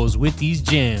ear holes with these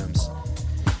jams.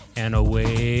 And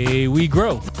away we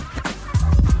grow. Think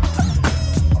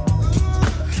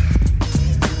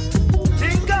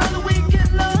on the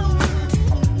weekend love.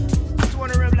 To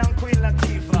one rebel and Queen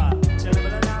Latifah.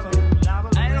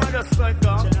 I know the circle.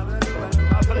 I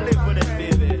have to live with it,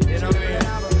 baby. You know what I mean?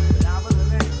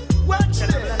 Watch it.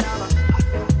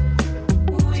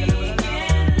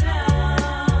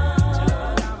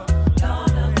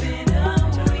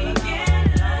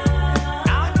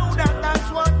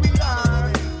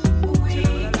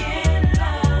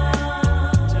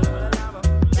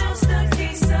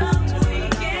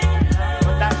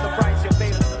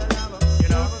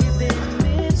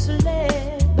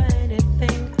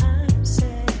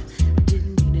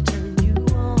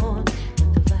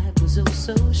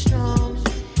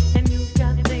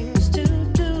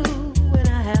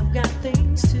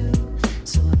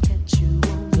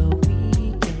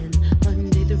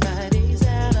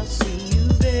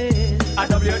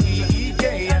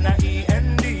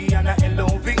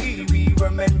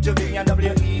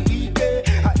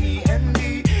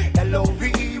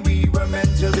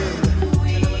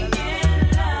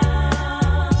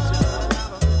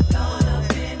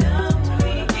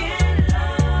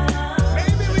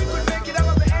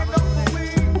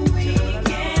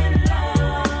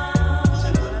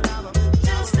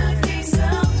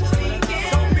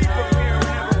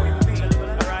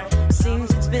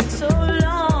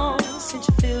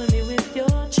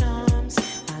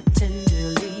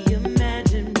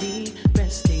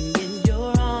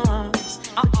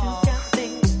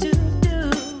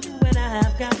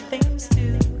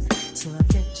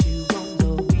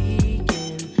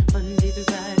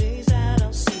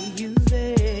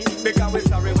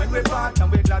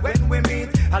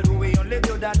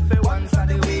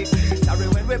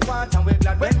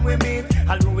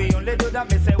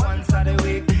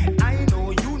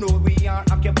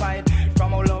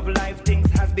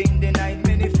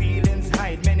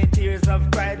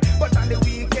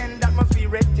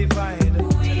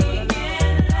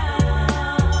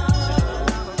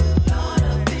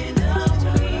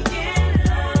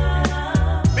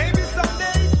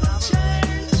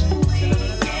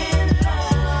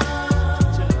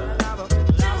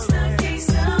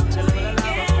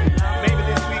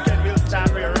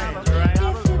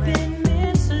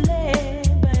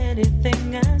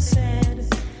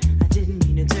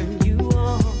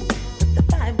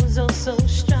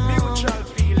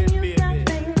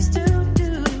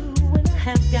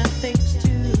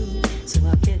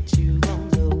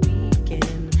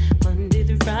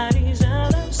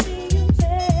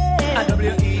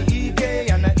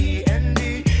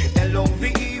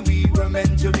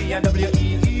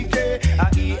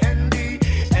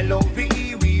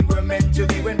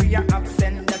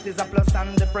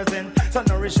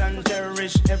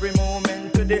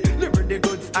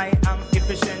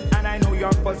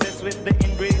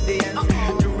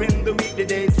 During the week the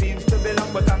day seems to be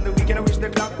long, but on the weekend I wish the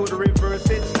clock could reverse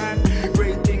its time.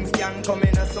 Great things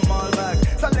a small bag.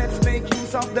 So let's make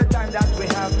use of the time that we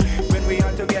have. When we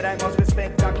are together, it must be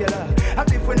spectacular.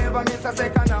 As if we never miss a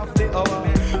second of the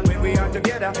hour. When we are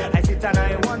together, I sit and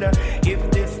I wonder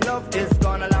if this love is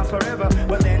gonna last forever.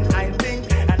 Well then I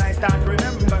think and I start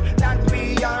remember that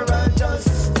we are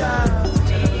just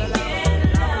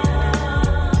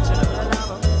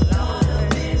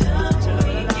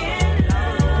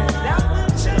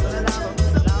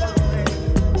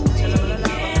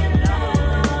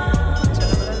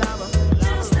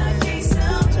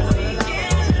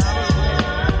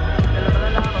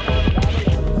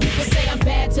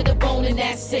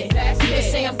That's it. You can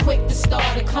say I'm quick to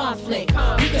start a conflict.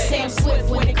 You can say I'm swift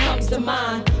when it comes to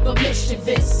mine, but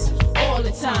mischievous all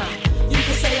the time. You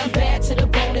can say I'm bad to the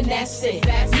bone and that's it. You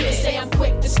can say I'm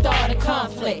quick to start a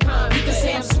conflict. You can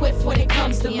say I'm swift when it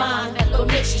comes to mine, but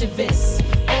mischievous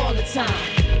all the time.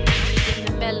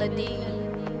 The melody.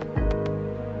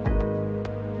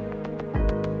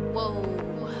 Whoa.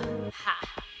 Ha.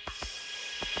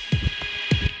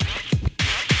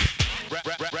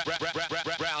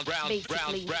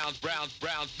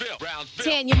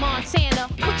 Tanya Montana,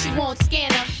 put you on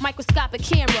scanner, microscopic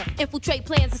camera, infiltrate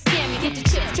plans and scam me, get your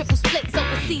chips, triple splits,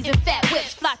 overseas and fat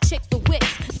whips, fly chicks with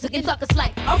whips, sucking suckers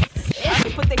like,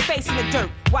 put their face in the dirt,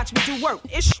 watch me do work,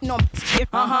 ish, no,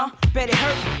 bet it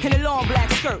hurt, in a long black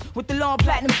skirt, with the long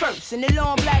platinum first, and the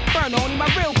long black burner, only my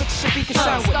real bitch should be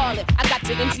concerned with. Scarlet, I got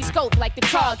the MC scope like the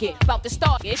target, about to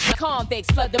start ish, convicts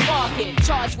flood the market,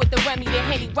 charged with the Remy, the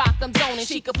Henny Rock, I'm zoning,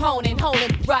 she Capone,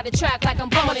 holding, ride the track like I'm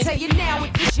boning. I'ma tell you now,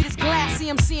 if this shit is glassy,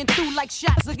 I'm seeing through like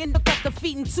shots. Again, look up the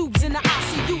feeding tubes in the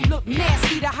ICU. Look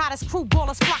nasty, the hottest crew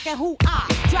ballers flocking who I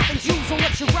dropping jewels on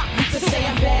what you rock. You can say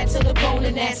I'm bad to the bone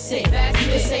and that's it.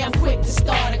 You can say I'm quick to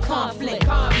start a conflict.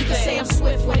 You can say I'm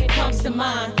swift when it comes to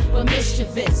mine, but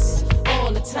mischievous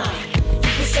all the time. You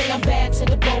can say I'm bad to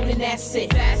the bone and that's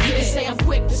it. You can say I'm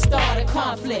quick to start a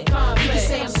conflict. You can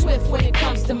say I'm swift when it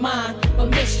comes to mine, but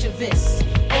mischievous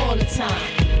all the time.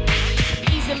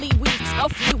 Easily weak,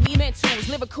 we mentals,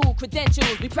 lyrical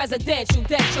credentials, we presidential,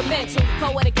 detrimental,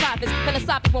 poetic prophets,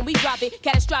 philosophic when we drop it,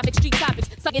 catastrophic street topics,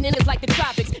 sucking in us like the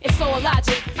tropics, it's so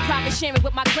illogic, profit sharing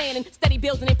with my clan and steady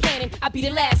building and planning, I be the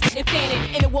last in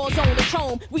fanning, in the war zone of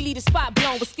chrome, we lead a spot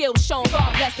blown with skills shown,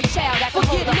 God bless the child that can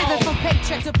hold Forget the living home. from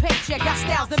paycheck to paycheck, got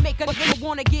styles that make a nigga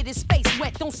wanna get his face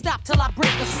wet, don't stop till I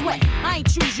break a sweat, I ain't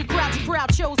choose your crowd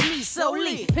chose me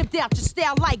solely, pimped out your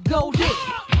style like gold dick.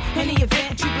 In the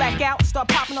event you black out, start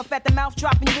popping off at the mouth,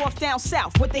 dropping you off down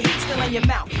south with the heat still in your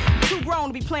mouth. I'm too grown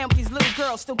to be playing with these little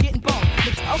girls, still getting boned.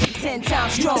 It's 10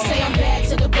 times You strong. can say I'm bad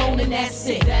to the bone and that's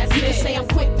it. You can say I'm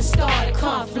quick to start a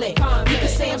conflict. You can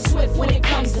say I'm swift when it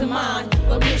comes to mine,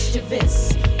 but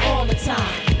mischievous all the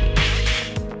time.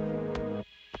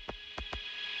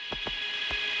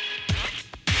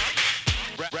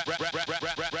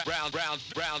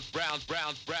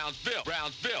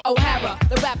 O'Hara,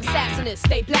 the rap assassinist,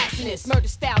 stay blasting this. Murder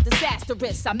style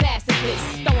disastrous, I master this.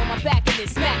 Throwing my back in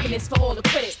this, smacking this for all the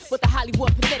critics. With the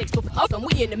Hollywood phonetics, but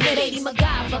we in the middle. Lady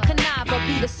MacGyver, conniver,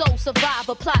 be the sole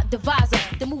survivor, plot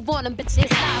deviser. To move on them bitches,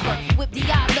 lava. Whip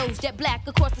Diablos, jet black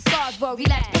across the Scarsboro.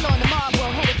 Relax, pull on the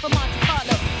Marlboro, headed for Monte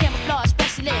Carlo. Camouflage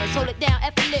specialist, hold it down,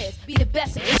 effortless. Be the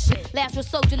best of this shit. Last real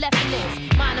soldier left in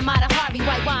this. Mine and Mata Harvey,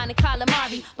 white wine and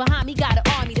calamari. Behind me got an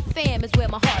army, the fam is where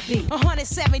my heart beat.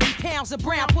 170 pounds of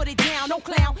brown, put it down, no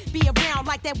clown. Be around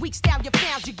like that weak style you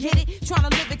found, you get it? Trying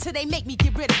to live it till they make me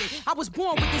get rid of it. I was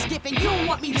born with this gift and you don't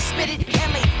want me to spit it.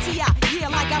 L-A-T-I, yeah,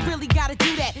 like I really gotta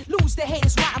do that. Lose the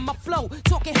haters, riding my flow.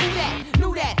 Talking who that?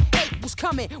 Knew that. Hate was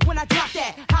coming when I dropped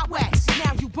that. Hot wax,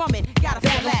 now you bumming. Gotta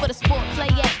feel that. For the sport play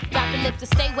yet, got the lips to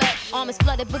stay wet. Arms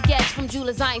flooded baguettes from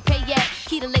jewelers I ain't pay yet.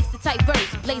 Key to lace the tight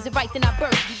verse, blaze it right then I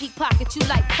burst. You deep pocket you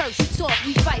like purse, you talk,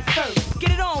 we fight first.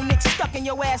 Get it on, niggas stuck in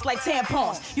your ass like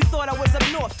tampons. You thought I was up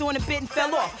north, doing a bit and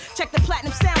fell off. Check the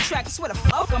platinum soundtrack, that's where the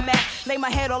fuck I'm at. Lay my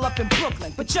head all up in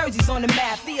Brooklyn, but Jersey's on the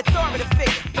map. The authoritative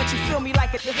figure, but you feel me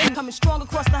like a coming strong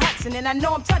across the Hudson, and I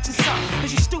know I'm touching something.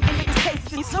 Cause you stupid niggas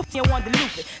tasting something you want to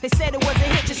loop it. They said it was a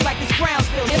hit just like this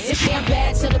Brownsville. You can say I'm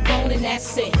bad to the bone and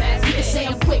that's it. You can say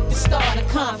I'm quick to start a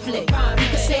conflict. You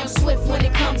can say I'm swift when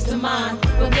it comes to mine,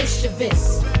 but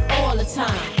mischievous all the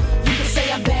time. You can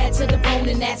say I'm bad to the bone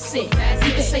and that's it.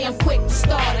 You can say I'm quick to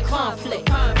start a conflict.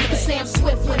 You can say I'm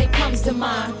swift when it comes to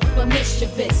mine, but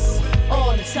mischievous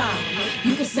all the time.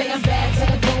 You can say I'm bad to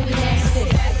the bone and that's it.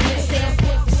 You can say I'm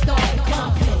quick to start a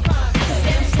conflict. You can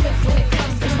say I'm swift when it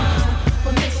comes to mine,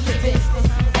 but mischievous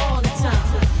all the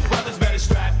time. Brothers better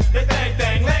strap they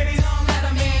thing, ladies. Don't let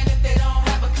 'em in if they don't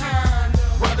have a kern.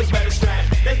 Brothers better strap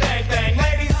they thing,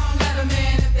 ladies. Don't let 'em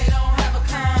in if they don't have a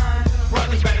kern.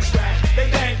 Brothers better strap they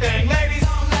thing, ladies.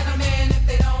 Don't let 'em in if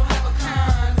they don't have a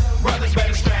kern.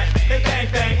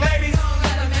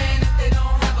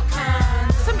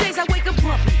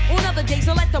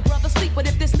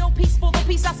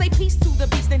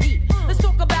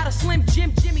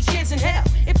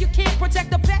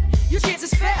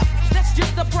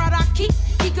 keep.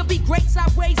 He could be great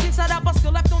sideways, inside out, but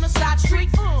still left on the side street.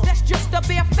 That's just a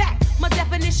bare fact. My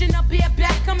definition of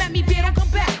bareback. Come at me, bear, don't come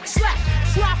back. Slap,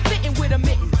 try fitting with a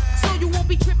mitten. So you won't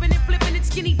be tripping and flipping and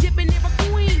skinny dipping near a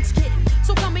queen's kitten.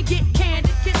 So come and get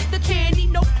candid, kiss the candy.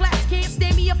 No claps, can't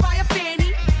stand me if I a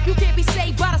fanny. You can't be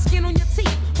saved by the skin on your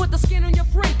teeth. Put the skin on your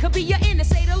friend, could be your inner,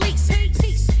 say the least.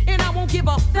 Peace, and I won't give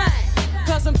a thing.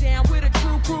 Cause I'm down with a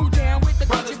true crew, down with the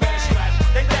brothers better strap.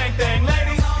 They thing,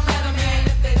 ladies. Don't let them in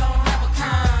if they don't have a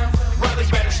kind. Brothers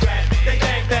better strap. They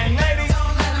thing, ladies.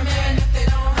 Don't let them in if they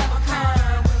don't have a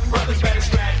kind. Brothers better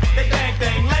strap. They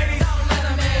thing, ladies. Don't let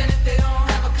them in if they don't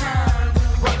have a kind.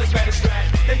 Brothers better strap.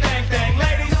 They thing,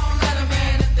 ladies. Don't let them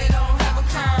in if they don't have a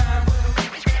kind.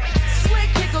 Slick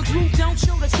kick a groove, don't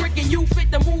show the trick and you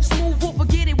fit the move smooth or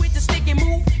forget it with the stick and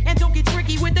move. And don't get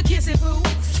tricky with the kissing boo.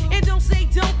 And don't say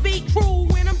don't be cruel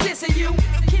when I'm dissing you.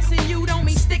 Kissing you don't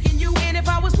mean sticking you. And if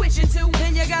I was wishing to,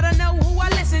 then you gotta know who I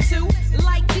listen to.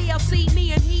 Like TLC,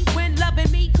 me and he, when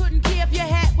loving me, couldn't care if your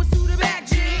hat was to the back,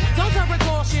 G. Don't turn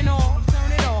precaution off,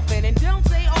 turn it off. And don't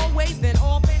say always, then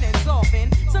often and soften.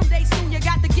 Someday soon you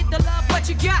got to get the love what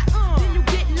you got. Then you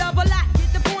get love a lot,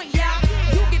 get the point, yeah.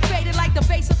 You get faded like the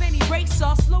face of any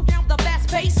racer. Slow down the fast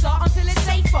pacer until it's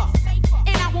safer.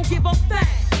 And I won't give a thing.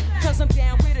 Cause I'm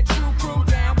down with a true crew,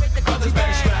 down with the brothers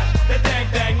better strap. They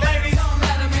thing, ladies. Don't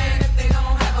let them in if they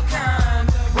don't have a kind.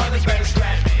 Brothers better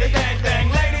strap. They thing,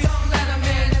 ladies. Don't let them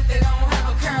in if they don't have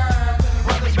a kind.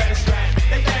 Brothers better strap.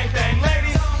 They thing,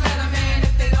 ladies. Don't let them in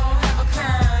if they don't have a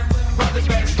kind. Brothers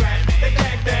better strap. They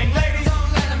thing, ladies.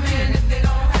 Don't let them in if they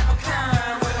don't have a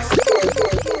kind.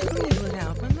 Pull it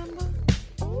out, remember?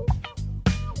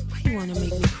 Why you wanna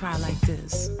make me cry like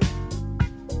this?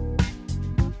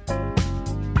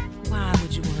 Why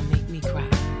would you wanna make me cry?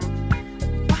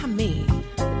 Why me?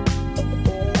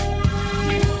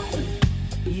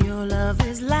 Your love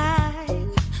is like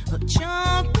a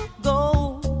chunk of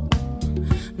gold.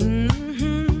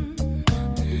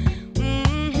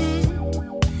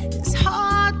 It's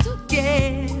hard to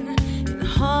get and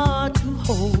hard to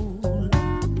hold.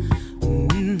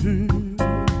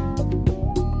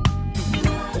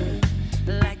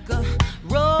 Like a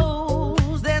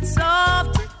rose that's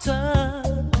soft to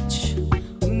touch.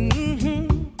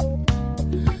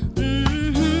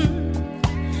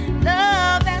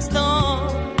 Love has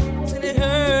thorns and it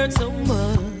hurts so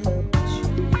much.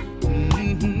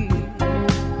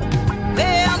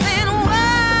 Well, then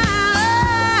why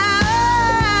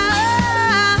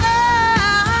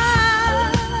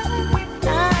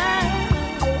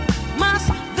must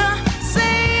the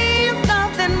same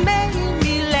love that made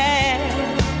me laugh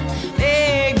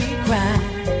make me cry?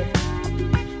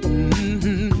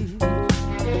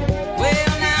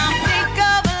 Well, now think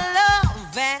of a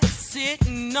love that's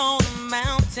sitting on a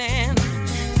mountain.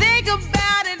 Think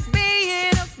about it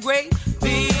being a great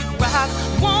big rock.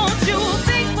 Won't you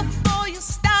think before you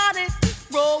started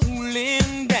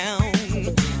rolling down?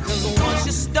 Cause once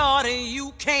you started,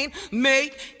 you can't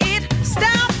make it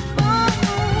stop.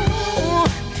 Oh,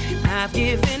 I've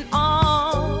given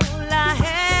all I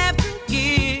have to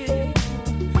give.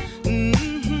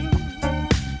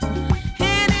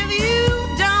 And if you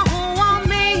don't want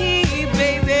me,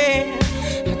 baby,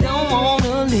 I don't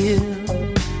wanna live.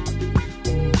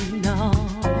 No.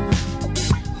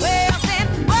 Well, then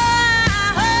why,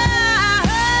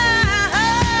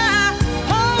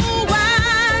 oh, why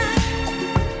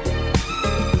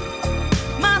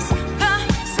must the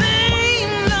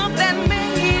same love that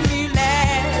made me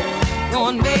laugh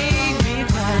don't make me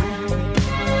cry?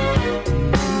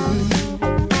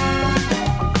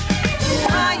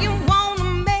 Why you wanna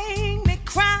make me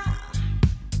cry?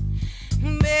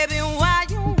 Baby, why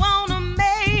you wanna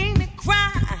make me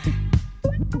cry?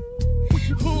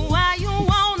 Why you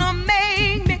wanna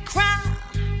make me cry?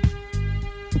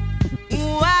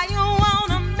 Why you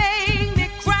wanna make me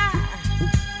cry?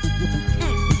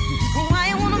 Why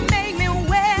you wanna make me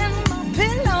wet my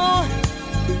pillow?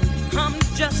 I'm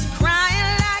just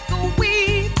crying like a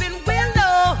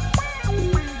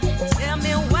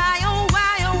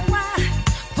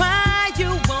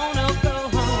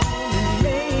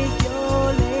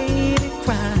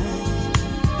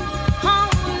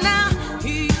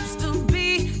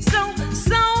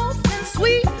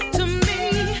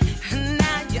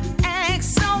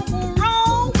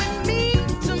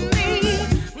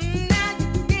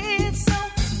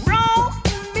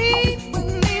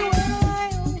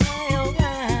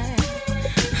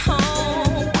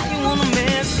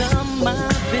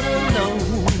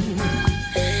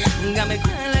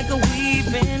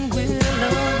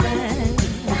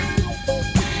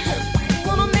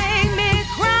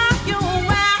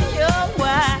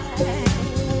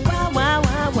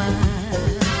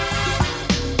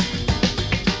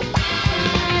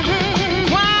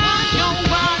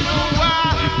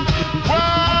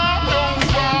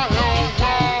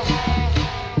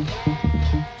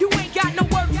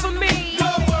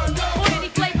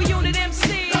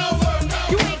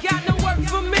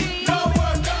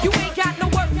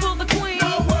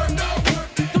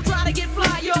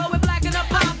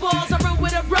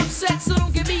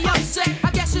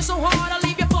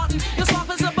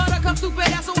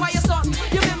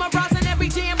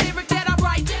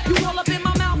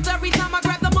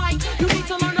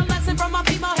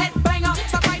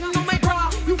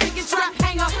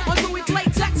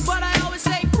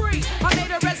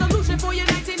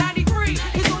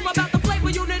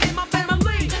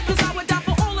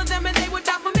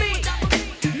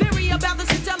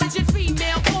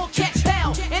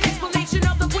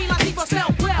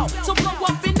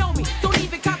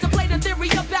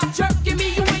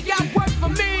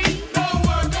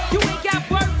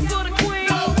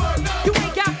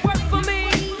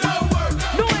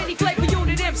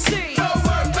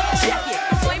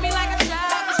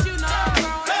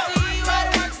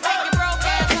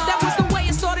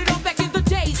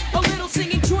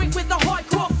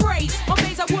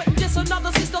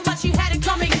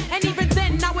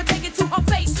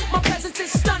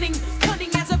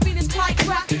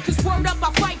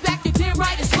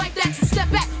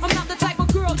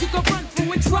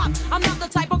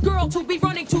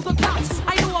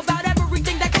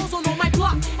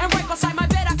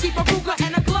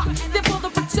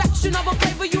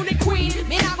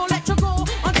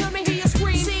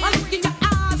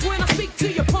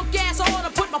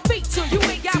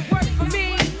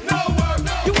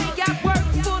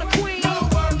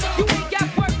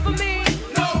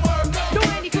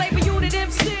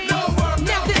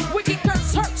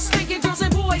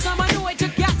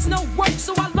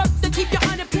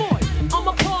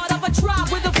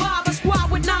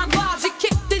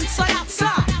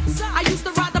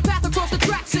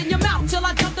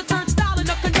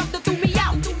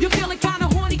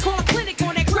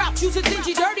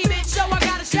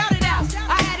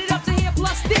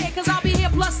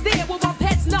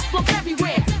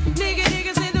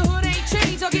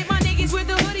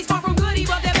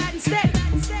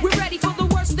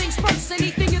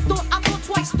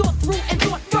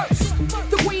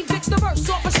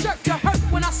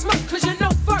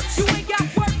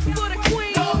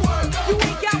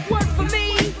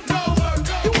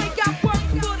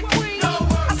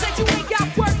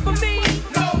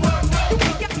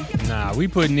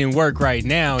putting in work right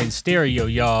now in stereo,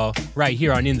 y'all, right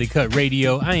here on In The Cut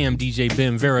Radio. I am DJ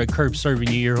Ben Vera, Kerp, serving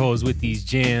your ear holes with these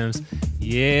jams.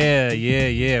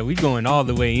 Yeah. We going all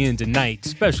the way in tonight.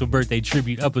 Special birthday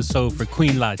tribute episode for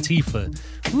Queen Latifah.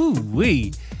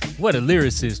 Woo-wee. What a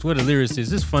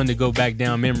lyricist. It's fun to go back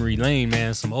down memory lane,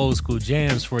 man. Some old school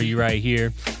jams for you right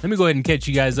here. Let me go ahead and catch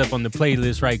you guys up on the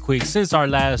playlist right quick. Since our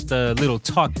last little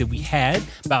talk that we had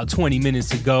about 20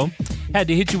 minutes ago, had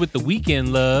to hit you with The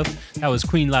Weekend Love. That was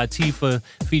Queen Latifah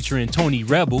featuring Tony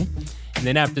Rebel. And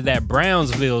then after that,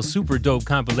 Brownsville, super dope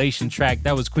compilation track.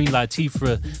 That was Queen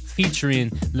Latifah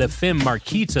featuring La Femme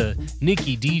Marquita,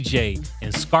 Nicki DJ,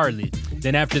 and Scarlett.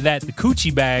 Then after that, The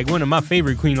Coochie Bag, one of my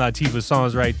favorite Queen Latifah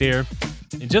songs right there.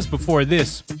 And just before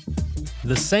this,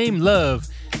 The Same Love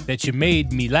That You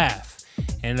Made Me Laugh.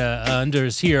 And under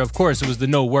us here, of course, it was the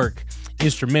No Work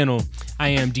instrumental. I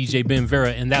am DJ Ben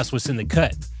Vera, and that's what's in the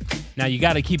cut. Now, you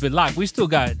got to keep it locked. We still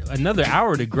got another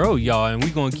hour to grow, y'all, and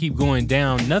we're going to keep going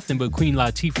down nothing but Queen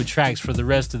Latifah tracks for the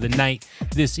rest of the night.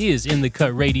 This is In The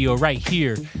Cut Radio right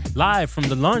here, live from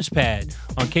the Launchpad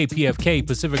on Kpfk,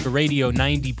 Pacifica Radio,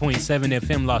 90.7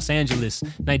 FM Los Angeles,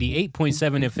 98.7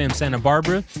 FM Santa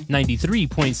Barbara,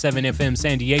 93.7 FM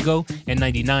San Diego, and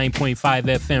 99.5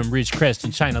 FM Ridgecrest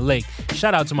and China Lake.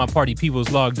 Shout out to my party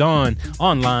peoples logged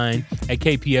online at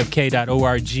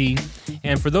kpfk.org.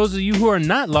 And for those of you who are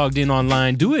not logged in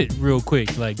online, do it real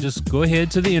quick. Like, just go ahead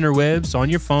to the interwebs on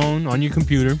your phone, on your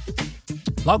computer.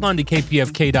 Log on to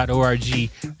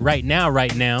kpfk.org right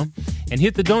now, and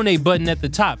hit the donate button at the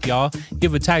top, y'all.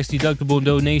 Give a tax-deductible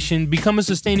donation. Become a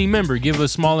sustaining member. Give a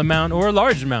small amount or a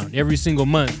large amount every single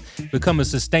month. Become a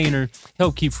sustainer.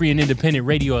 Help keep free and independent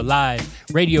radio alive.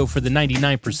 Radio for the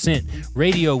 99%.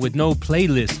 Radio with no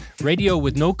playlist. Radio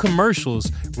with no commercials.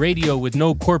 Radio with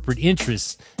no corporate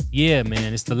interests. Yeah,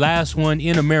 man, it's the last one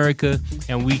in America,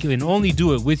 and we can only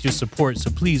do it with your support. So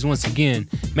please, once again,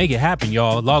 make it happen,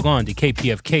 y'all. Log on to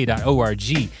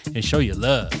kpfk.org and show your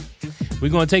love. We're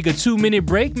going to take a 2-minute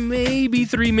break, maybe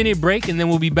 3-minute break, and then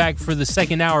we'll be back for the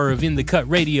second hour of In The Cut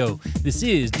Radio. This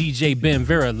is DJ Ben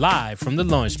Vera live from the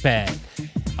Launchpad.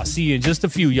 I'll see you in just a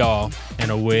few, y'all,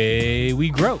 and away we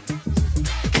grow.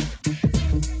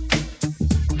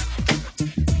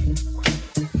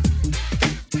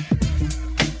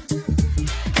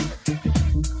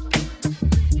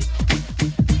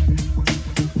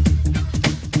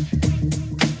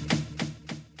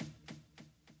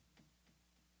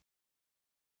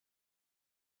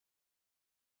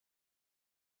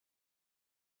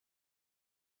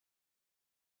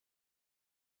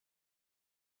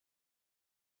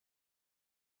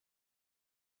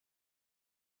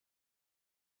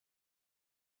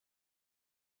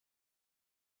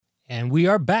 And we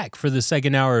are back for the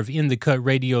second hour of In The Cut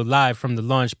Radio live from the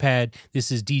Launchpad.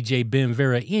 This is DJ Ben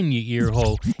Vera in your ear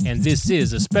hole, and this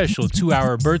is a special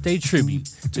 2-hour birthday tribute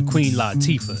to Queen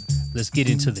Latifah. Let's get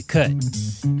into the cut,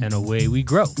 and away we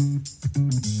grow.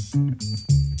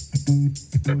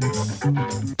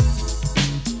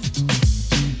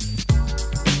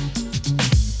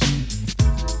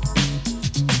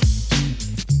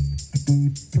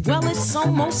 Well, it's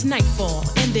almost nightfall,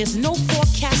 and there's no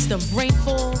forecast of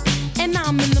rainfall. And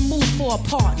I'm in the mood for a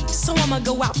party, so I'ma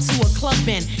go out to a club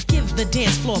and give the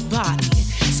dance floor body.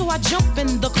 So I jump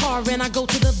in the car and I go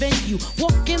to the venue.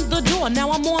 Walk in the door, now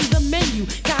I'm on the menu.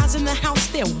 Guys in the house,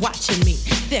 they're watching me.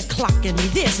 They're clocking me,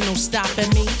 there's no stopping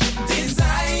me.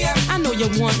 Desire, I know you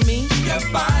want me. You're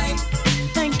fine.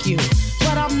 Thank you.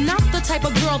 But I'm not the type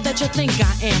of girl that you think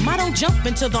I am. I don't jump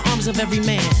into the arms of every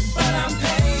man. But I'm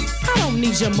paid. I don't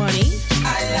need your money.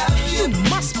 I love you. You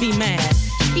must be mad.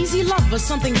 Easy love was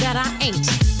something that I ain't.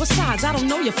 Besides, I don't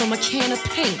know you from a can of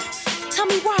paint. Tell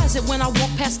me, why is it when I walk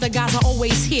past the guys I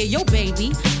always hear, yo,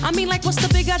 baby? I mean, like, what's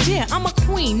the big idea? I'm a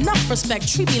queen, enough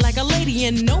respect, treat me like a lady.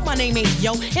 And no, my name ain't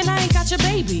yo, and I ain't got your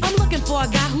baby. I'm looking for a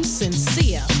guy who's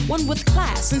sincere, one with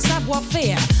class and savoir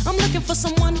faire. I'm looking for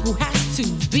someone who has to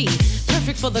be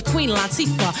perfect for the Queen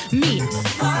Latifah, me.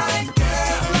 My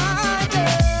girl, my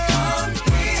girl.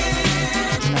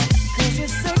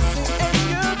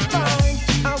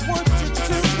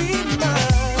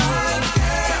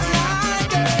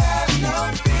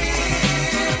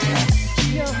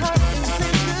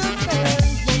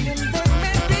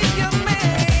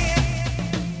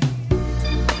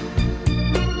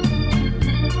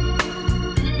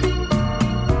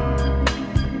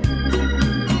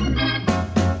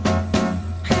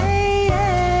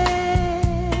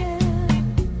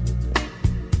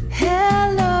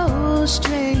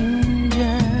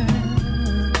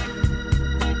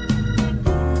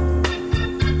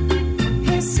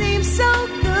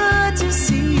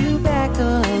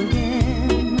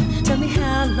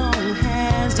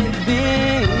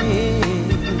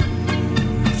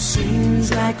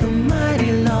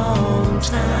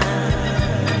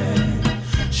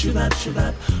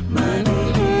 shabab, my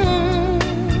baby.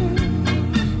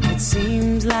 It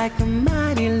seems like a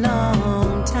mighty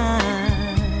long time.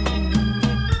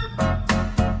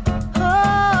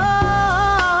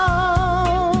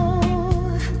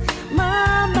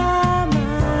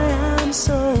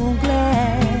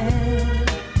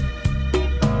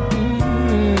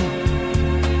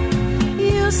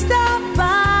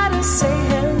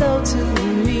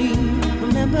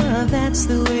 That's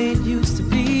the way it used to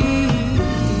be.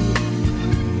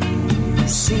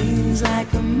 Seems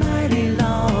like a mighty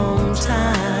long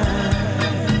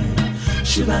time.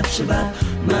 Shabab, shabab,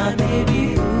 my baby.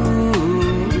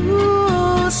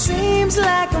 Ooh, seems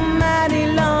like a mighty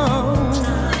long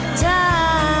time.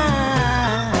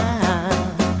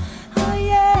 Oh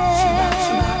yeah. Shabab,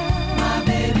 shabab, my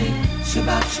baby.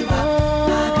 Shabab, shabab.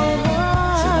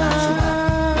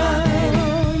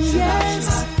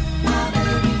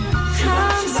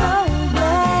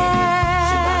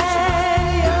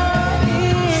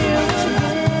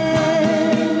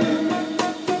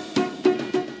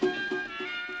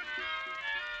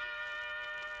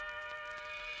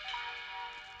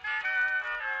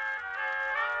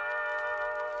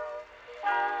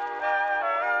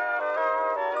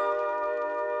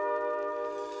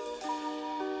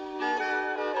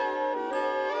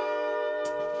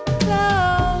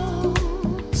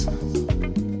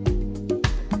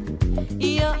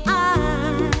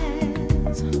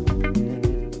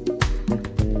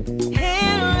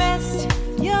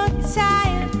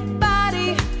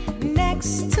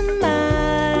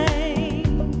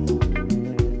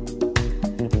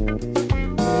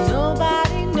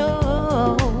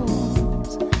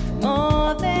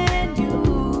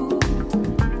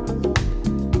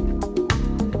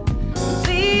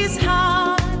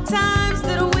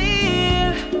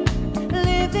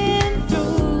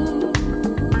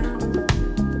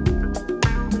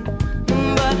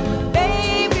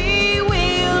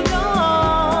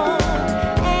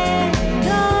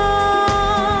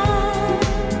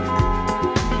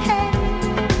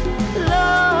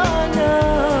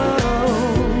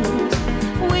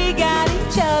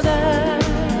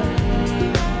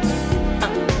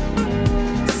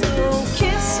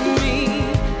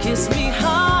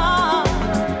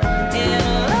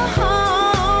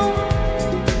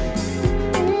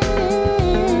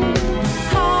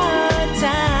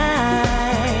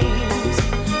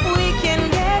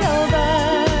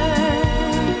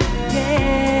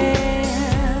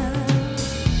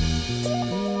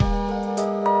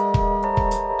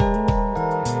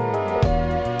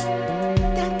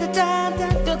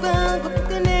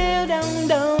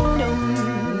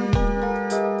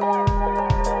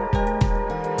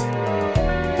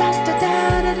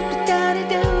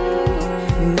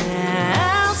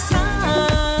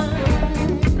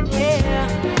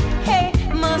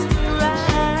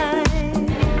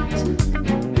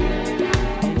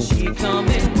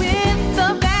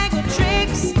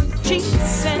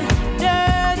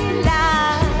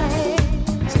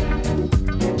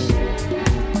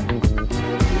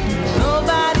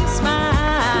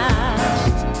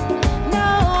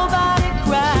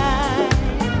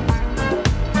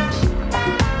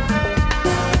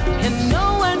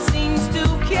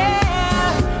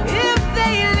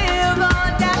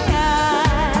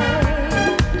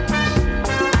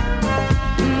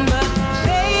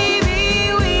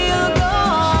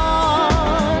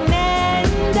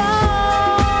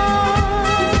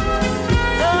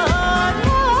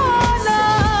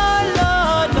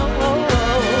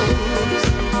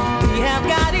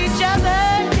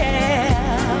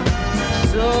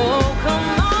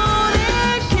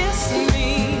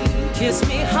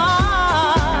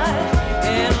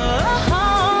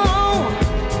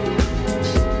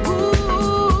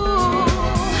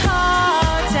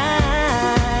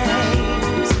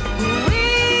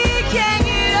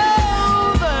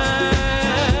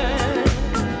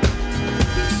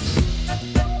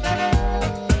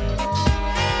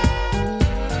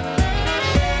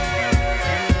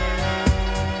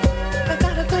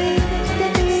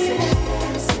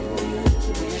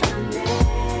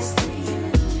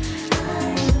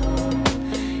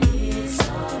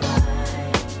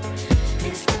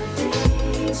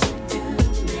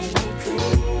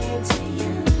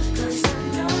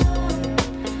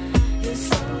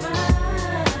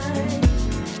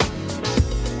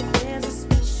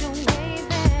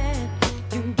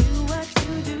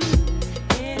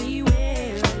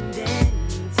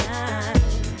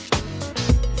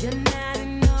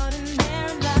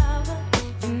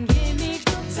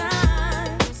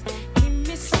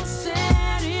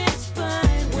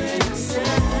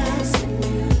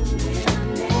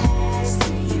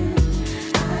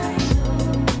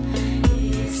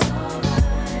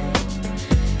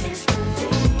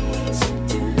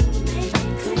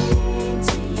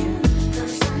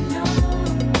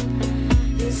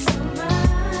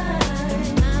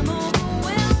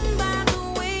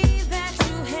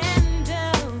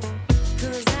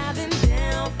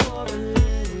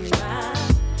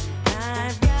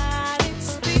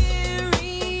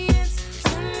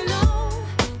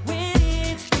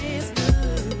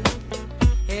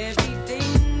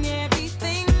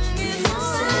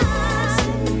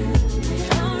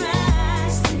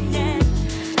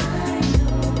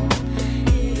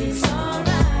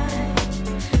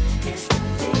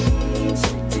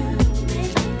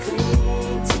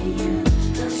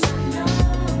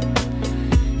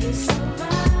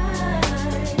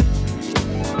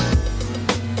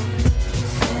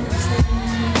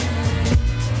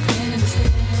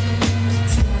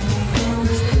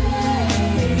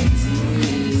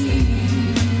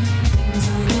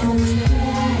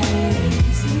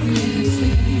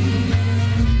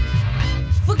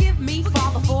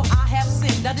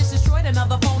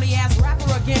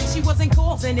 she wasn't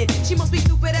causing it. She must be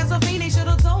stupid as a fiend. They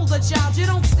should've told the child you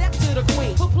don't step to the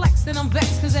queen. Perplexed and I'm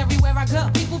vexed, cause everywhere I go,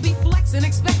 people be flexing,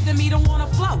 expecting me to wanna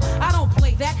flow. I don't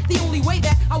play that. The only way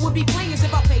that I would be playing is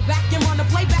if I pay back and run the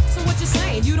playback. So what you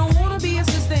saying? You don't wanna be a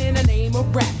sister in the name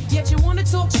of rap, yet you wanna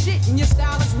talk shit and your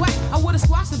style is whack. I would've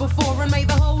squashed it before and made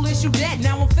the whole issue dead.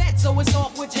 Now I'm fed, so it's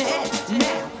off with your head.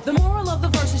 Now, the moral of the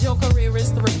verse is your career is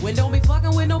through. And don't be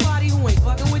fucking with nobody who ain't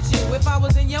fucking with you. If I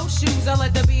was in your shoes, I'll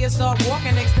let the beer start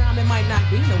walking. Next time it might not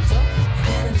be no talk.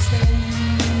 Can't understand.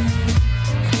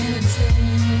 Can't understand.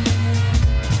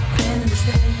 Can't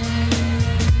understand.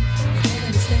 Can't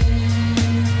understand.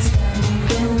 Tell me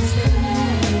those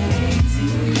days.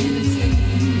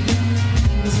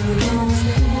 Things are those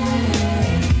days.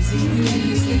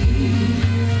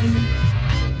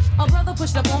 A brother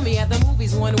pushed up on me at the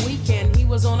movies one weekend. He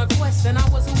was on a quest and I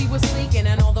was who he was seeking.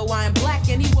 And although I am black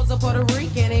and he was a Puerto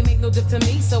Rican, ain't make no diff to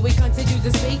me, so we continued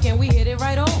to speak and we hit it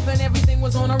right off and everything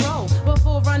was on a roll.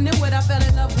 Before I knew it, I fell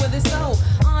in love with his soul.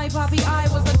 I, Poppy, I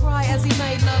was the cry as he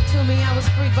made love to me. I was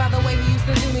freaked by the way he used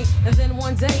to do me. And then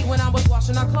one day when I was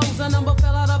washing our clothes, a number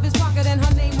fell out of his pocket and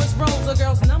her name was Rose, a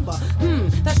girl's number.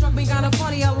 That struck me kinda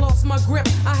funny, I lost my grip.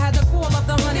 I had to call up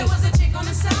the honey. There was a chick on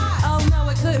the side. Oh no,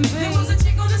 it couldn't be. There was a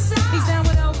chick on the side. He's down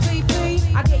with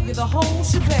LPP. I gave you the whole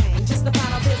shebang just to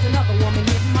find out there's another woman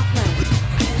hitting my flame.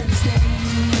 Can't understand.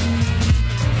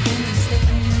 Can't understand.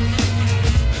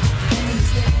 Can't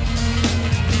understand.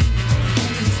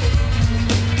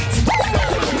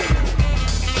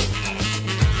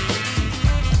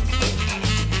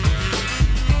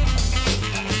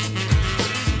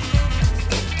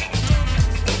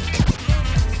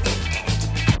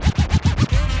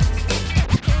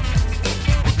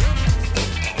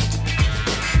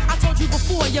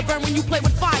 You burn when you play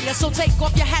with fire, so take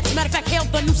off your hats. Matter of fact, hail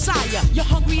the new sire. You're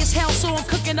hungry as hell, so I'm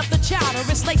cooking up the chowder.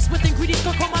 It's laced with ingredients,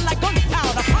 cook on my like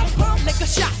gunpowder. Pump, pump, lick a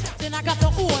shot. Then I got the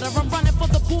order. I'm running for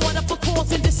the border for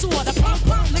causing disorder. Pump,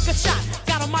 pump, lick a shot.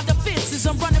 Got on my defenses.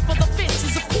 I'm running for the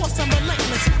fences. Of course, I'm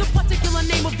relentless. The particular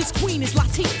name of this queen is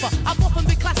Latifah. I've often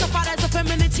been classified as a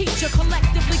feminine teacher.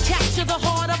 Collectively capture the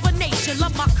heart of a nation.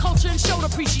 Love my culture and show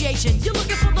appreciation. You're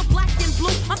looking for the black and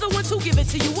blue. I'm the ones who give it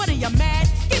to you. What are you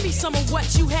mad? Give me some of what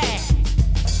you had.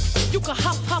 You can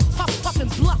huff, huff, huff, huff and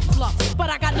bluff, bluff, but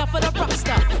I got enough of the rough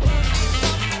stuff.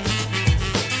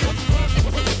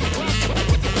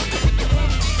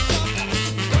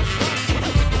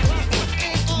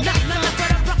 Enough of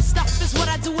the rough stuff is what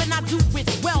I do and I do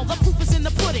it well. The proof is in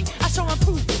the pudding. I show and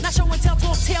prove, not show and tell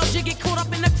tall tales. You get caught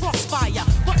up in the crossfire.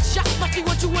 Buckshot must be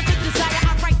what you want to desire.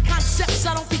 I write concepts,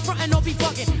 I don't be frontin' or be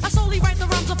bugging. I solely write the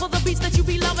rhymes for the beats that you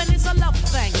be loving. It's a love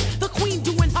thing. The queen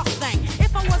doing her thing.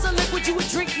 If I was a liquid, you would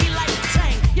drink me like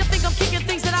Tang. You think I'm kicking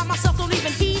things that I myself don't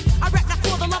even heed? I rap not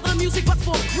for the love of the music, but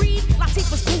for greed.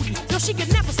 Latifah's booty, no, she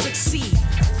could never succeed.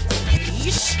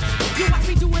 Yeesh. You watch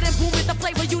me do it and boom it, the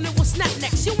flavor unit will snap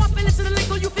next. You want to listen to the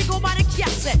lingo, you figure about a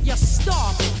cassette. You're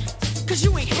starving, cause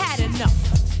you ain't had enough.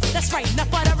 That's right,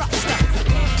 enough of the rough stuff.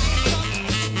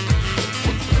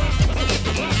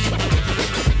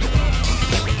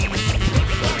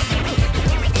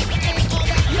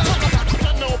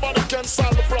 Can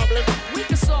solve the problem. We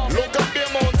can solve Look at the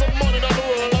amount of money that the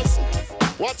world has.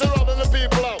 What's robbing the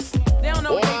people of? They don't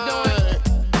know what they're doing.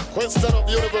 Question of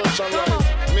universal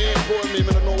rights. Me and poor me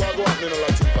don't know what go happening in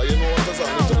Latifah. You know what has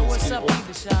happened to these people?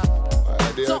 What's up,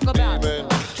 either, Talk about it.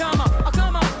 Come on,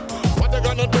 come on. What they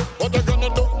gonna do? What they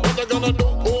gonna do? What they gonna do?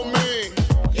 Oh me.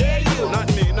 Yeah, you. Not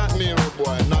me, rude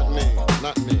boy. Not me.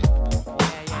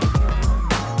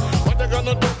 What they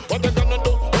gonna do? What they gonna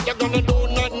do? What they gonna do?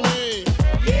 Not me.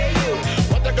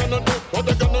 What they gonna do? What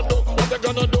they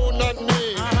gonna do? Not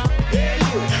me. Yeah,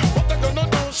 you. What they gonna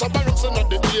do? Shabba Roots in the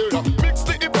era. Mix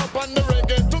the hip hop and the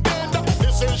reggae together.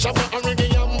 This is Shabba and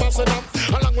reggae ambassador.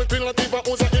 Along with Queen Latifah,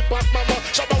 who's a hip hop mama.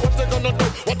 Shabba, what they gonna do?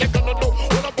 What they gonna do?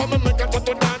 Hold up on me, make a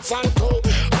tattoo dance and go.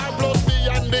 I blows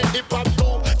beyond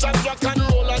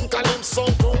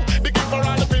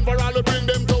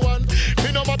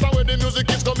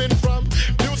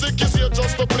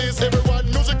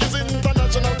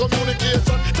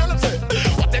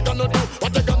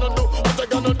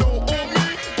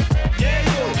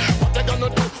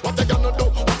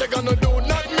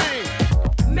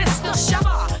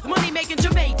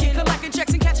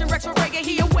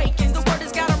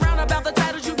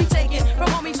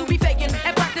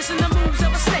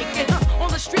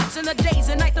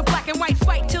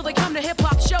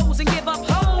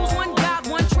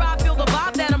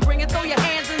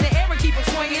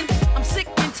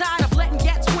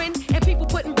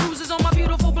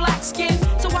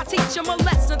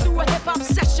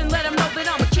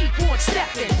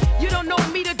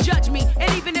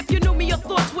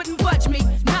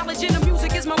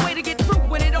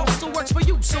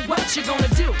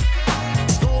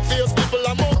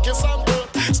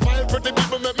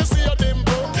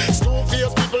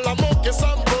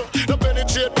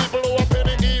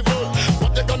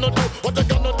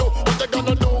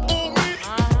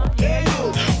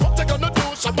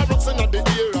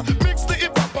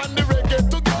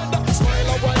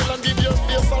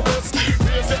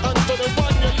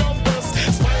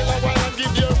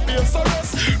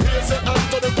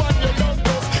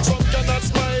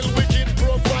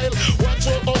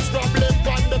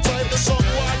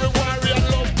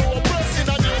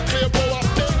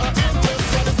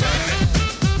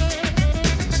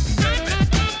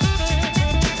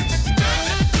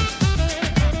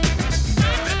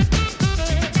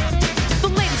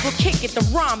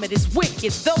vomit is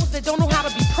wicked. Those that don't know how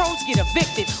to be pros get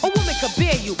evicted. A woman could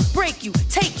bear you, break you,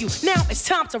 take you. Now it's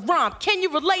time to rhyme. Can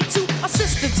you relate to a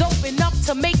sister dope enough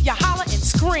to make you holler and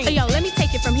scream? Hey, yo, let me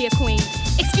take it from here, queen.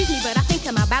 Excuse me, but I think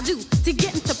I'm about due to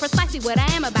get into precisely what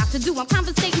I am about to do. I'm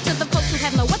conversating to the folks who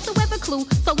have no whatsoever clue.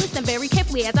 So listen very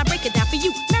carefully as I break it down for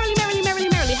you. Merrily, merrily, merrily,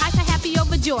 merrily, hyper, happy,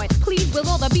 overjoyed. Please, with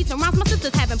all the beats and rhymes my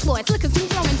sisters have employed. Slick as you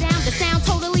throwing down the sound,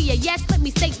 totally a yes. Let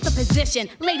me state the position.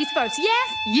 Ladies first, yes?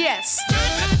 Yes.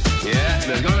 Yeah,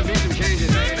 there's gonna be some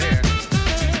changes made here.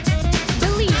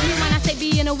 Believe me when I say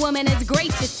being a woman is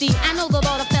great, you see. I know that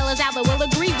all the fellas out there will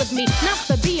agree with me. Not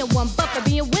for being one, but for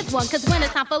being with one. Cause when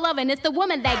it's time for loving, it's the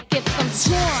woman that gets them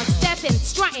strong. Stepping,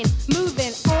 strutting,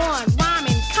 moving on,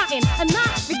 rhyming, cutting, and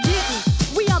not forgetting.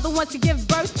 We are the ones to give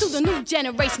birth to the new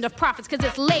generation of prophets, cause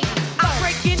it's ladies. I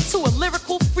break into a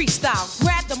lyrical freestyle.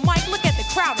 Grab the mic, look at the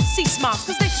crowd and see smiles.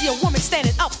 Cause they see a woman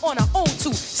standing up on her own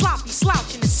too. Sloppy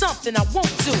slouching is something I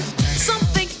won't do. Some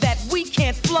think that we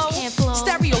can't flow.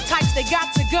 Stereotypes, they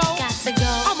got to go.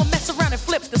 I'ma mess around and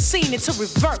flip the scene into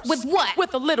reverse. With what?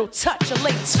 With a little touch of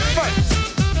ladies first.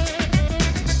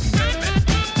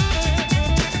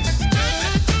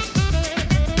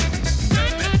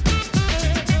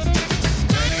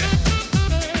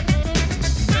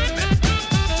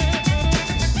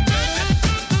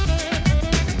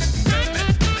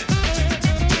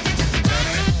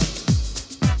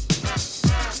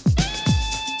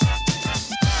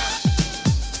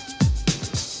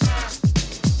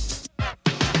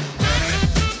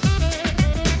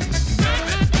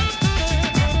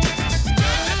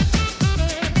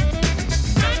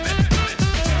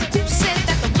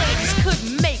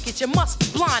 You must be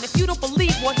blind if you don't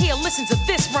believe what here. Listen to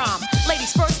this rhyme.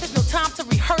 Ladies first, there's no time to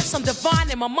rehearse. I'm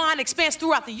divine and my mind expands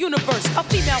throughout the universe. A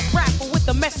female rapper with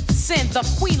a message to send. The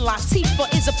Queen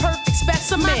Latifah is a perfect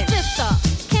specimen. My sister,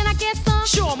 can I get some?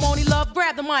 Sure, Moni Love,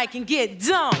 grab the mic and get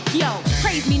dumb. Yo,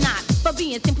 praise me not for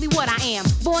being simply what I am.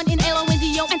 Born in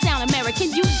L-O-N-D-O and sound American.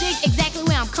 You dig exactly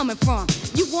where I'm coming from.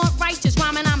 You want righteous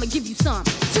rhyming, I'ma give you some.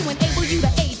 To enable you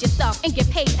to age yourself and get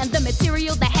paid. And the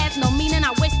material that has no meaning, I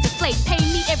wish to slay. Pay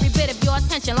me every bit of your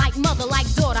attention, like mother, like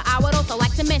daughter. I would also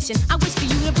like to mention, I wish for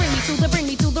you to bring me to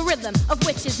the rhythm of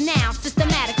which is now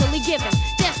systematically given.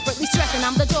 Desperately stressing,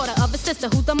 I'm the daughter of a sister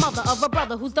who's the mother of a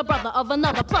brother who's the brother of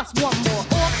another. Plus one more,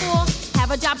 all four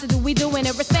have a job to do. We doing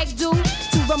it respect due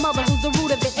to the mother who's the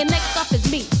root of it. And next up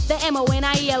is me, the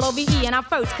MONIELOVE, and I'm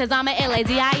first cause I'm a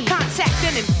LADIE. Contact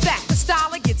and in fact, the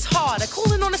style it gets harder.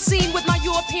 Cooling on the scene with my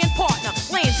European partner,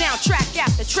 laying down track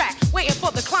after track, waiting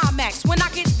for the climax. When I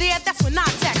get there, that's when I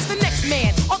tax the next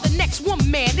man or the next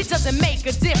woman. It doesn't make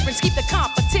a difference. Keep the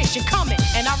competition coming,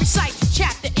 and I recite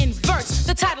chapter in verse.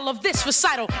 The title of this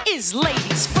recital is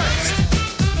Ladies First.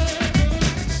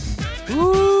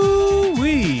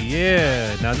 Ooh-wee,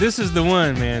 yeah. Now this is the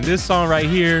one, man. This song right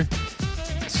here,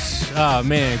 oh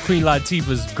man, Queen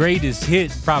Latifah's greatest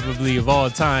hit probably of all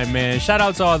time, man. Shout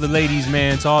out to all the ladies,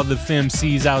 man, to all the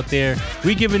femcs out there.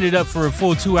 We giving it up for a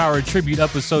full 2-hour tribute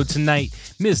episode tonight.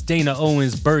 Miss Dana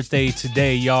Owens' birthday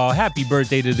today, y'all. Happy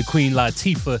birthday to the Queen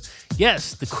Latifah.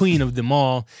 Yes, the queen of them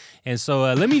all. And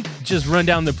so let me just run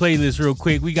down the playlist real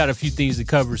quick. We got a few things to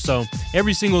cover. So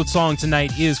every single song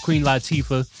tonight is Queen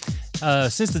Latifah.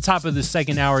 Since the top of the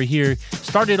second hour here,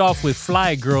 started off with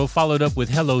Fly Girl, followed up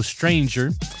with Hello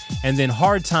Stranger, and then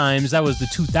Hard Times, that was the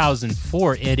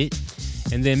 2004 edit,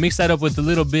 and then mixed that up with a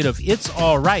little bit of It's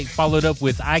Alright, followed up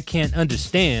with I Can't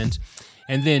Understand,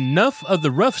 and then Enough of the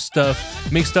Rough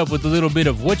Stuff mixed up with a little bit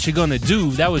of What You Gonna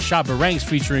Do, that was Shabba Ranks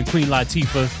featuring Queen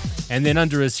Latifah, and then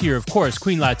under us here, of course,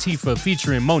 Queen Latifah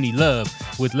featuring Moni Love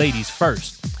with Ladies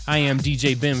First. I am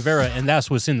DJ Ben Vera, and that's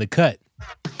what's in the cut.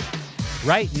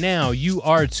 Right now, you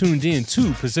are tuned in to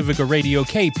Kpfk Radio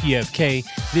Kpfk.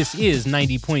 This is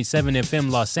 90.7 FM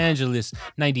Los Angeles,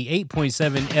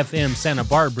 98.7 FM Santa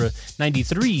Barbara,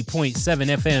 93.7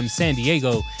 FM San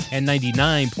Diego, and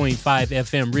 99.5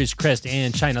 FM Ridgecrest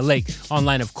and China Lake.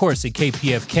 Online, of course, at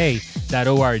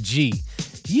kpfk.org.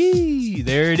 Yee,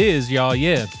 there it is, y'all,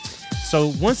 yeah.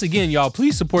 So once again, y'all,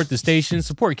 please support the station,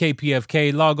 support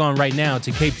KPFK. Log on right now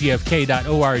to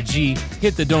kpfk.org,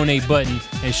 hit the donate button,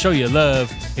 and show your love.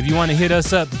 If you want to hit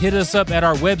us up at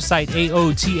our website,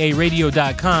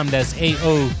 aotaradio.com. That's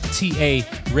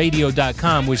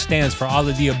aotaradio.com, which stands for All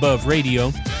of the Above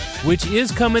Radio, which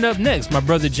is coming up next. My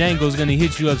brother Django's going to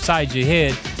hit you upside your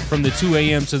head from the 2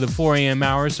 a.m. to the 4 a.m.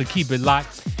 hour, so keep it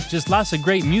locked. Just lots of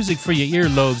great music for your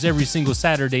earlobes every single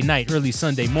Saturday night, early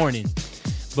Sunday morning.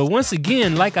 But once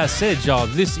again, like I said, y'all,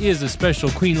 this is a special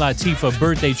Queen Latifah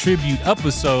birthday tribute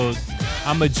episode.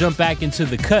 I'ma jump back into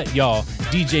the cut, y'all.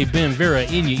 DJ Ben Vera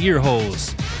in your ear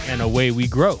holes, and away we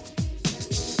grow.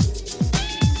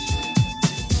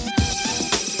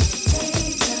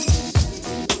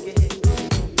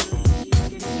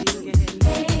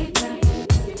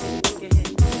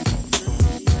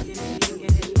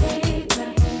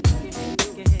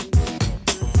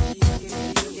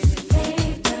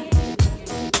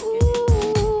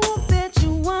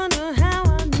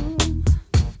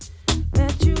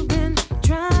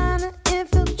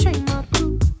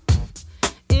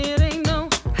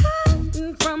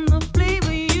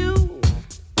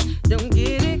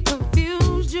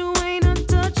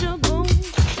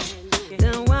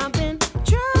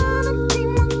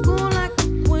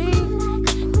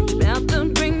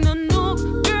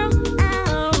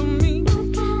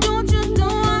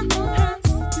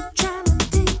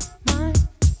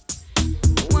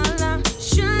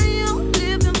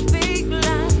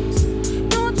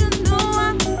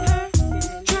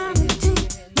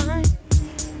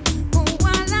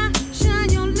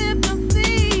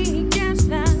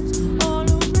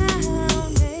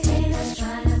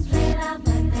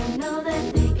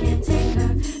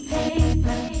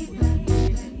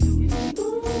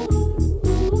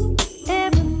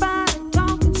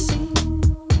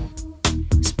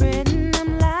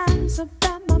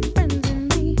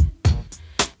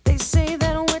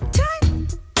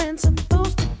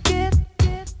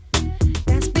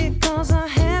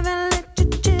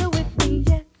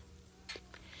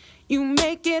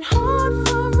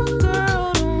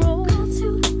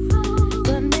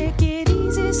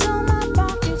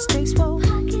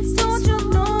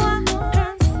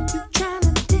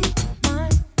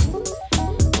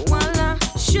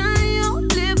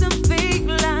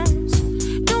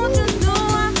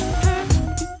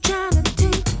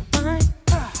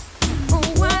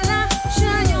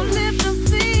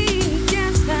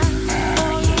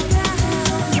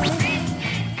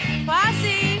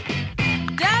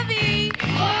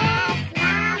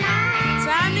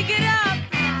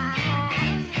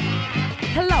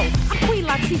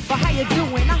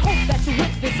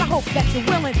 that you're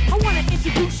willing. I wanna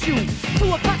introduce you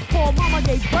to a cut called Mama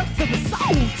Gave Birth to the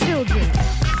Soul Children.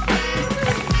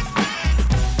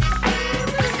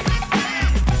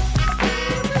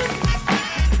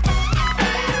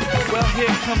 Well,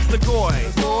 here comes the goy.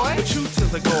 The truth to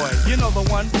the goy. You know the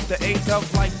one, the A-dub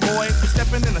like boy.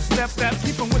 Stepping in a step,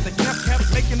 keeping with the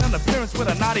kept, making an appearance with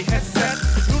a naughty headset.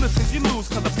 Lunatics, you lose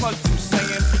cause the plug's too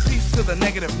saying. Peace to the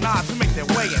negative nods who make their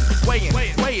way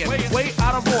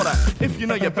out of order. If you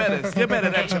know your betters, you're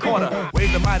better at your quarter.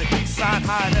 Wave the mighty peace sign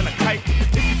higher than a kite.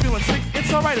 If you're feeling sick,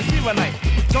 it's alright, it's fever night.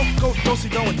 Don't go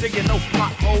do-si-do and dig in no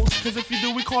potholes, cause if you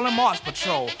do, we call him Mars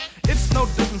Patrol. It's no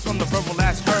difference from the verbal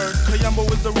last heard.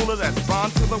 Kayumbo is the ruler that's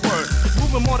bond to the word.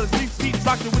 Moving more than 3 feet,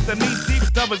 rocking with the knee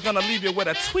deep. Dub is gonna leave you with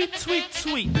a tweet, tweet,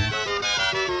 tweet.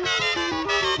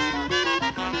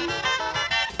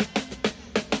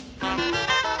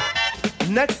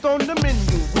 Next on the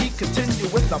menu, we continue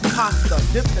with the pasta,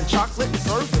 dipped in chocolate,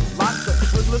 served with lots of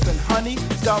twizzlers and honey.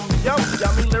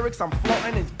 Yummy lyrics I'm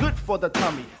flaunting is good for the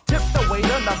tummy. Tip the waiter,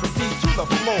 now proceed to the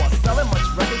floor. Selling much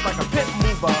records like a pit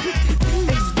mover.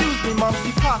 Excuse me, Mom,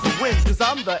 see Posse wins, cause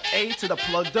I'm the A to the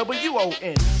plug,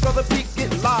 W-O-N. Brother Pete,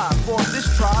 get live for this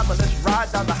tribe, and let's ride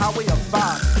down the highway of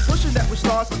vibe. Pushing that which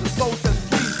starts with the soul says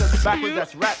please, cause backwards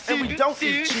that's rap, and we don't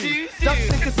eat cheese. Ducks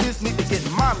and consists need to get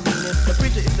my meaning. The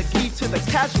preacher is the key to the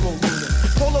casual meaning.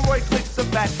 Polaroid clicks the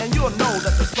back, and you'll know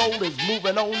that the soul is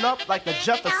moving on up like the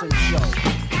Jefferson Show.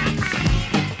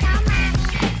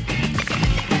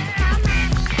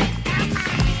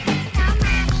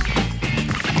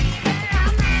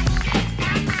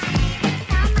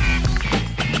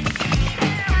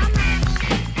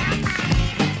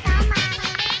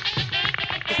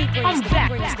 I'm back.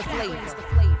 The flavor.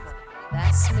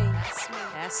 That's me.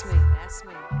 That's me. That's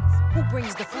me. Who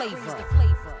brings the flavor?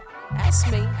 That's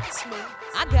me.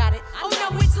 I got it. Oh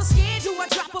no, it's so scared. Do I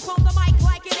drop up on the mic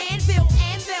like an anvil?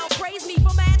 And they'll praise me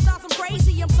for mad thoughts. I'm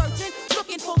crazy. I'm searching,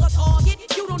 looking for a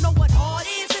target. You don't know what hard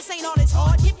is. This ain't all it's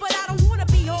hard yet, but I don't wanna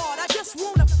be hard. I just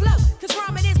wanna flow. Cause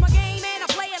rhyming is my game and I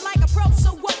play it like a pro.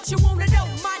 So what you wanna know?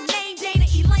 My name, Dana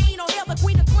Elaine, or hell the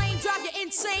queen of claim. Drive you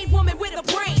insane, woman with a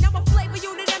brain. I'm a flavor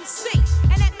unit MC,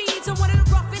 and that means I'm one of the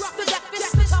roughest, the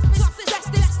deafest, the toughest,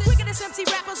 bestest, wickedest MC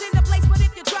rappers in the place. But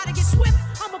if you try to get swift,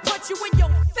 I'ma punch you in your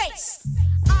face.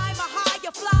 I'm a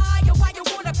higher flyer, why you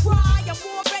wanna cry? I'm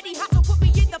already hot, so put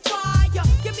me in the fire.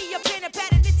 Give me a pen and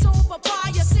pad and it's over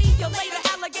fire. See you later,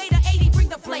 alligator 80, bring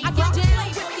the flavor. I get down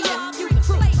with the you the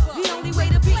flavor. The only way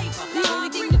to be, the only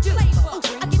thing to do. I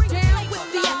get down with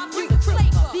the you the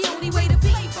flavor. The only way to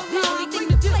be, the only thing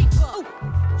to do.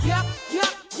 Yep.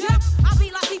 I'll be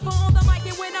Latifah on the mic,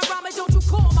 and when I rhyme it, don't you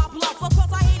call my bluff. Of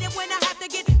course I hate it when I have to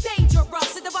get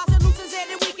dangerous. It divides and loosens and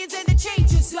it weakens and it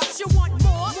changes us. You want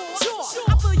more? Sure.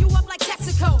 I fill you up like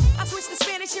Texaco. I switch to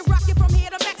Spanish and rock you from here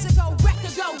to Mexico. Wreck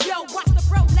to go, yo, watch the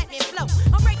pro, let it flow.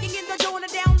 I'm breaking in the door and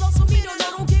the down low, so me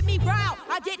don't get me riled.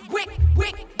 I get wick,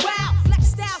 wow.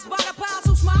 Flex styles by the pound,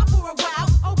 so smile for a while.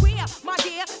 Oh yeah, my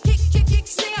dear, kick,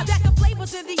 snare. That the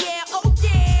flavor's in the air, oh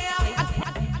yeah.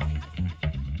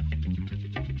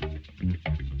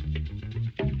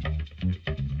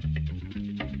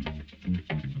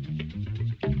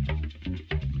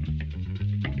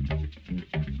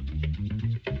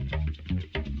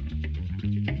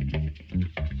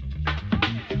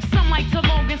 Some like to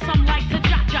vogue and some like to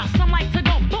cha-cha. Some like to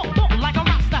go boom like a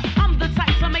roster. I'm the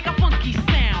type to make a funky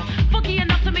sound, funky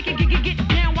enough to make it get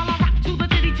down while I rock to the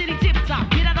titty tip top.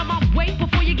 Get out of my way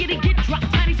before you get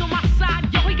dropped. Tiny's on my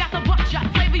side, yo, he got the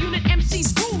buckshot. Flavor unit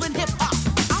MC's ruling hip hop.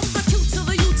 I'm the Q to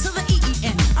the U to the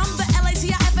EEN. I'm the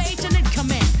LATIFAH and in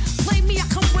command. Play me, I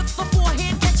come with the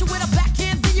forehand. Catch you with a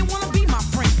backhand, then you wanna be my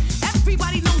friend.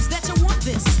 Everybody knows that you want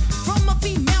this from a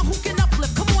female who can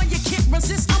uplift. Come on, you can't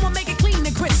resist. I'ma make it clean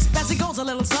and crisp as it goes a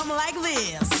little something like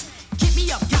this. Get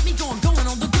me up, got me going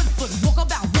on the good foot. Walk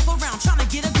around, trying to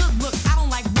get a good look. I don't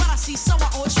like what I see, so I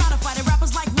always try to fight it.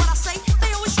 Rappers like what I say,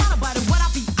 they always try to bite it. What I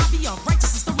be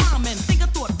righteous is the rhyming. Think a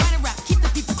thought, write a rap, keep the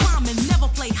people climbing. Never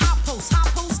play high post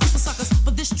is for suckers,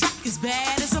 but this track is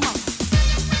bad as a mother.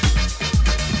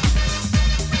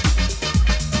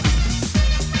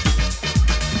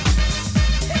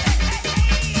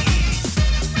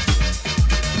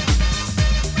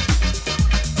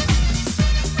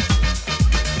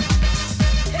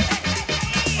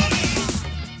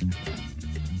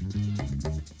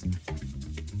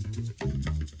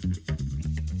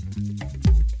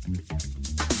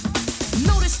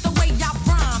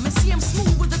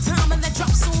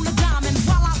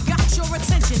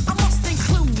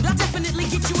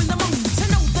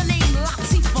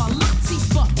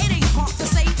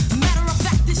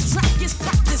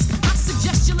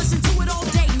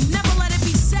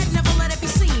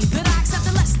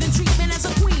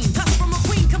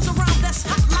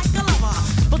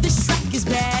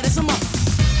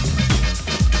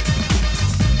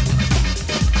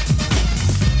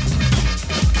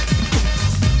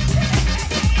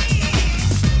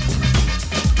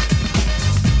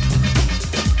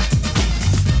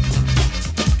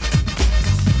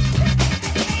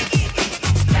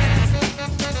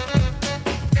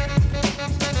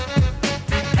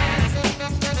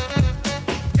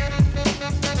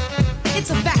 It's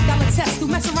a fact I'll attest to.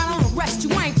 Mess around, I'll arrest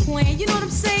you. I ain't playing. You know what I'm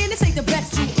saying? This ain't the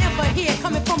best you ever hear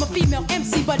coming from a female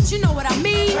MC, but you know what I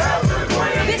mean.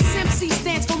 This MC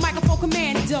stands for microphone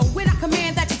commando. When I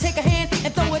command that you take a hand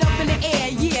and throw it up in the air,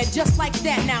 yeah, just like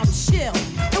that. Now chill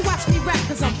and watch me rap,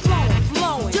 cause I'm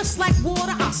flowing. Just like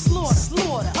water, I'll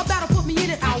slaughter. A battle put me in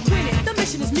it, I'll win it. The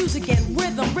mission is music and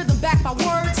rhythm backed by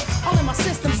words. All in my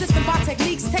system by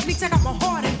techniques. I got my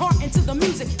heart into the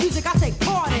music I take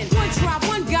part in. One tribe,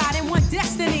 one God, and one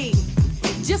destiny.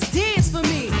 Just dance for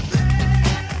me.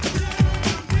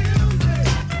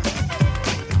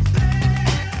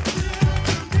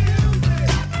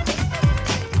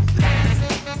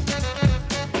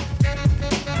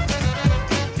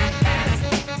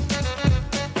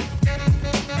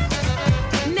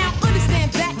 Now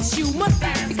understand that you must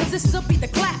be, because this is a beat the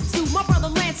clap to. My brother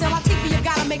Lance and Latifah, you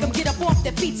gotta make them get up off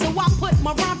their feet. So I put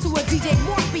my rhyme to a DJ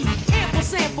Morphe. Ample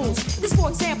samples. This, for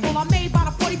example, I made by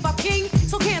the 45 King.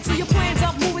 So cancel your plans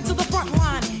up, moving to the front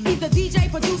line. Either DJ,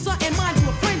 producer, and mind you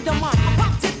a friend of mine. I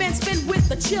pop, tip, and spin with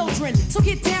the children. So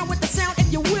get down with the sound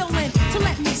if you're willing to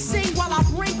let me sing while I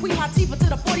bring Queen Latifah to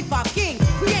the 45 King.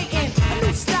 Creating a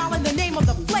new style in the name of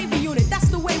the flavor unit. That's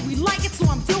the way we like it, so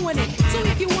I'm doing it. So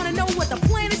if you want to know what the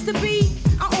plan is to be,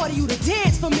 I order you to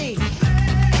dance for me.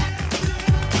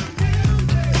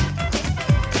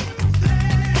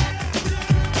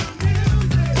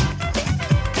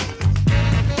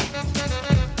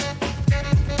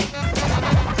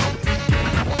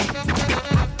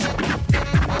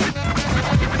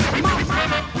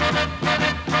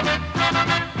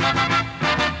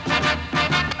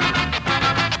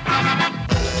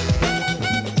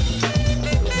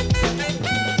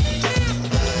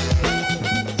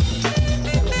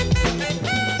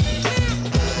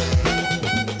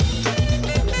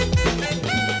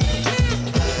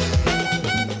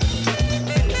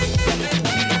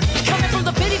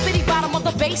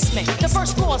 The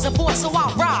first floor's a boy, so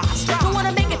I rise. Don't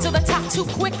wanna make it to the top too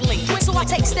quickly, so I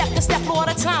take step to step floor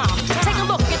at a time. Take a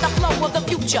look at the flow of the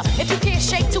future. If you can't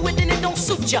shake to it, then it don't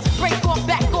suit ya. Break off,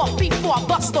 back off, before I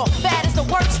bust off. Bad is the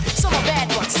worst, some are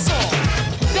bad ones. So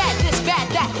bad this, bad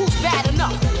that, who's bad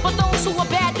enough? But those who are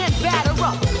bad, then batter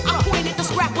up. I pointed the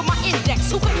scrap with my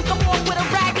index. Who couldn't come off with a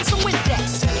rag and some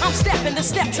Windex? I'm stepping the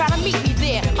step, try to meet me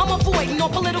there. I'm avoiding all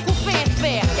political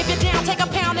fanfare. If you're down, take a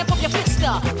pound and pump your fist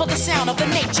up for the sound of the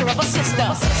nature of a sister.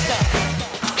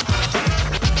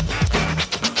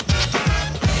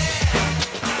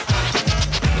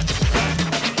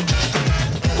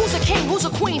 Who's a king, who's a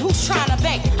queen, who's trying to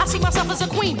bank? I see myself as a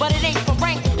queen, but it ain't for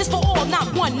rank. It's for all,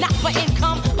 not one, not for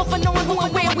income, but for knowing who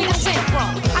and where we descend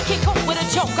from. I can't cope with a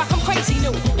joke, I come crazy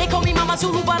new. They call me Mama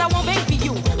Zulu, but I won't baby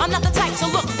you. I'm not the type to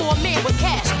look for a man with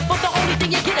cash, but the only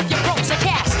thing you get if you're broke's a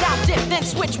cash. Stop, dip, then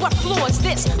switch, what floor is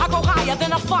this? I go higher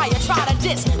than a fire, try to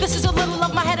diss. This is a little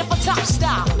of my headed for top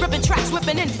style. Ripping tracks,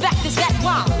 whipping, in fact, is that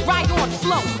wild? Ride on,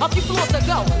 flow, a few floors to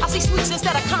go. I see sweets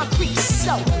instead of concrete,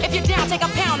 so if you're down, take a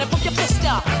pound and pump your fist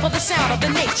up for the sound of the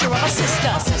nature of a sister.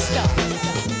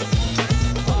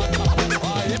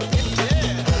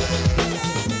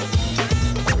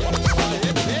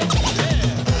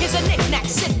 Here's a knick-knack,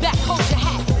 sit back, hold your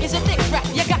hat. Here's a thick rap,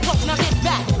 you got close, now get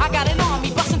back. I got an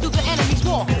army busting through the enemy's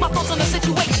wall. My thoughts on the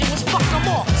situation was fuck them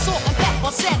all. Salt and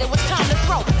pepper said it was time to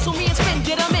throw. So me and Spin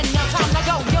did them in, now time to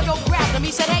go. Yo, grabbed him,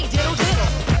 he said, hey, diddle.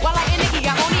 While I and Nicky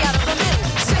got only out of the middle.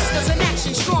 Sisters in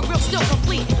action, strong, real, still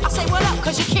complete. I say what up,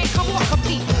 cause you can't come or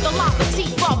compete. The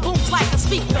Latifah booms like a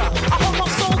speaker. I hold my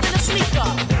soul in a sneaker.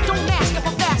 Don't ask if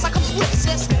I'm fast, I come swift,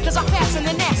 sis. Cause I'm passing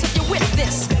the ass if you're with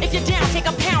this. If you're down, take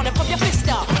a pound and pump your fist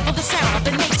up for the sound of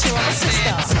the nature of a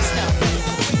sister.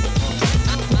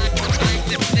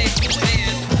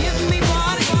 Give me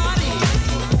body.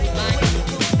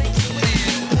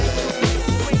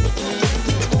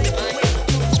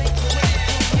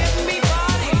 Give me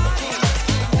body.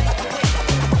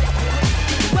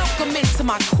 Welcome into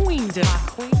my queendom.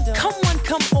 Come one,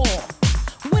 come all.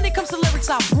 When it comes to lyrics,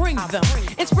 I bring them.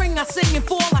 In spring, I sing and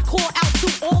fall. I call out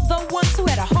to all the ones who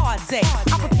had a hard day.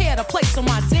 I prepared a place on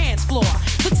my dance floor.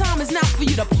 The time is now for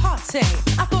you to party.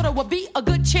 I thought it would be a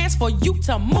good chance for you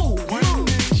to move.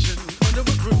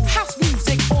 House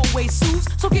music always soothes,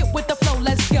 so get with the flow,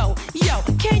 let's go. Yo,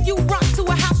 can you rock to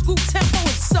a house group tempo?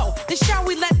 If so, then shall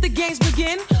we let the games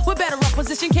begin? We're better up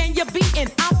position, can you be in?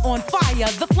 I'm on fire,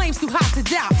 the flame's too hot to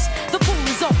douse. The pool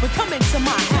is open, come into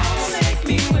my house. Don't make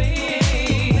me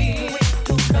wait,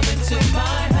 come into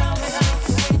my house.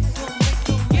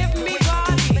 Give me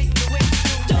body,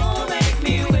 don't make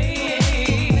me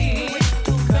wait,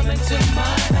 come into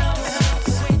my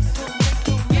house.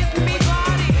 Give me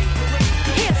body.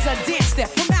 Here's a dance step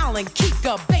from Alan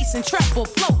Kpfk, bass and treble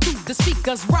flow through the speaker.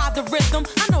 niggas ride the rhythm.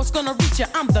 I know it's gonna reach you.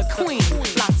 I'm the queen,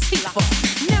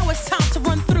 Latifah. Now it's time to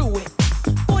run through it.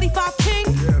 45 King?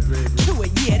 Yeah, baby. Do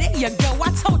it, yeah, there you go.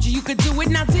 I told you you could do it.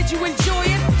 Now did you enjoy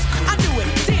it? I do it.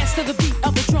 Dance to the beat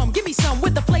of the drum. Give me some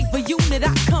with the flavor unit.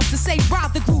 I come to say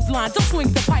ride the groove line. Don't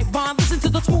swing the pipe line. Listen to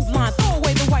the smooth line. Throw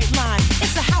away the white line.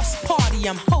 It's a house party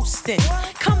I'm hosting.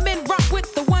 Come and rock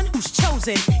with the one who's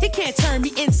chosen. He can't turn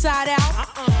me inside out.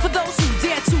 For those who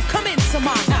dare to come into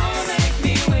my house. Don't make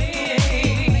me wait.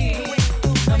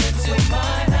 Come into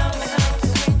my house.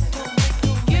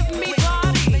 Give me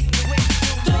body.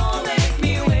 Don't make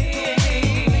me wait.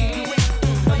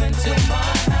 Come into my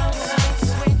house.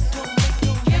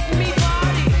 Give me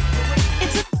body.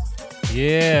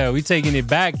 Yeah, we taking it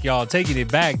back, y'all. Taking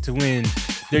it back to when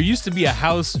there used to be a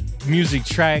house music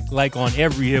track like on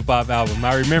every hip-hop album.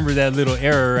 I remember that little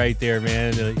era right there,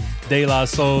 man. De La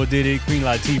Soul did it. Queen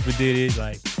Latifah did it.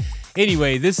 Like,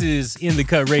 anyway, this is In The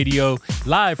Cut Radio,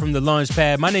 live from the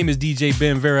Launchpad. My name is DJ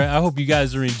Ben Vera. I hope you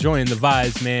guys are enjoying the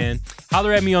vibes, man.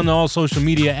 Holler at me on all social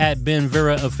media at Ben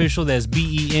Vera Official. That's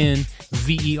BenVera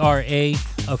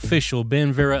Official.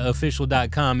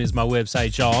 BenVeraOfficial.com is my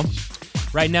website, y'all.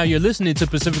 Right now, you're listening to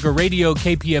Kpfk Radio,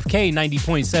 Kpfk,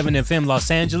 90.7 FM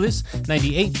Los Angeles,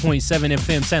 98.7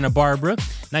 FM Santa Barbara,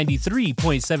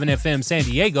 93.7 FM San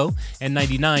Diego, and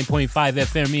 99.5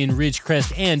 FM in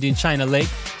Ridgecrest and in China Lake.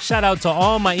 Shout out to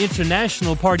all my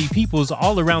international party peoples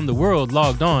all around the world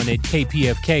logged on at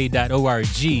kpfk.org.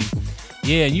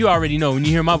 Yeah, and you already know, when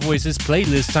you hear my voice, it's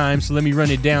playlist time, so let me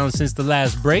run it down since the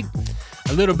last break.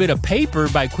 A little bit of Paper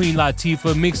by Queen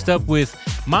Latifah mixed up with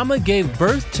Mama Gave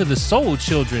Birth to the Soul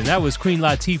Children. That was Queen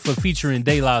Latifah featuring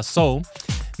De La Soul.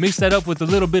 Mixed that up with a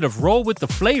little bit of Roll with the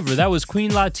Flavor. That was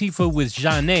Queen Latifah with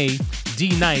Janae,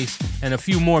 D Nice, and a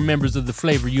few more members of the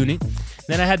Flavor unit.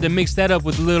 Then I had to mix that up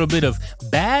with a little bit of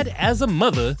Bad as a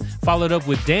Mother, followed up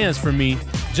with Dance for Me.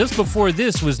 Just before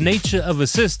this was Nature of a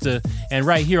Sister, and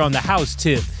right here on the house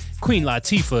tip, Queen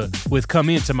Latifah with Come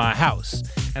Into My House.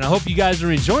 And I hope you guys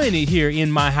are enjoying it here in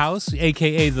my house,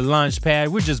 aka the Launchpad.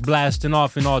 We're just blasting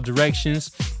off in all directions.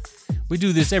 We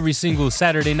do this every single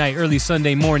Saturday night, early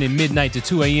Sunday morning, midnight to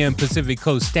 2 a.m. Pacific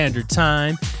Coast Standard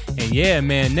Time. And yeah,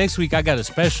 man, next week I got a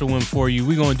special one for you.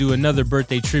 We're going to do another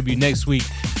birthday tribute next week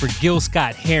for Gil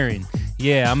Scott-Heron.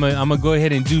 Yeah, I'm gonna go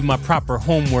ahead and do my proper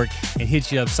homework and hit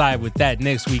you upside with that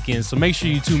next weekend. So make sure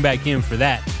you tune back in for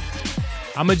that.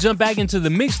 I'm going to jump back into the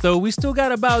mix, though. We still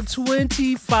got about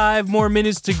 25 more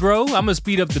minutes to grow. I'm going to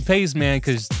speed up the pace, man,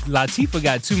 because Latifah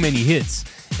got too many hits,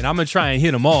 and I'm going to try and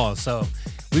hit them all. So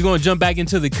we're going to jump back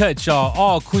into the cut, y'all.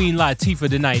 All Queen Latifah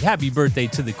tonight. Happy birthday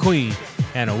to the Queen,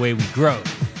 and away we grow.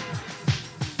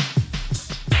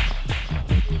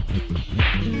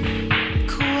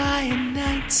 Quiet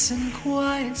nights and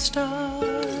quiet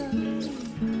stars,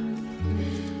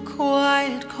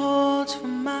 quiet chords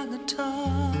from my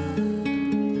guitar,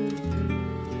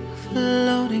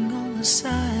 floating on the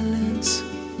silence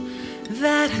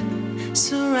that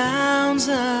surrounds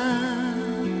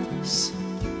us.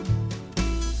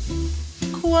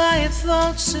 Quiet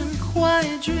thoughts and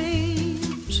quiet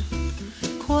dreams,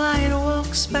 quiet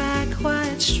walks by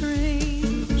quiet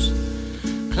streams,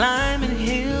 climbing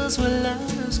hills where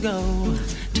lovers go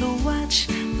to watch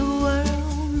the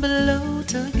world below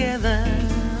together.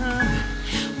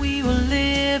 We will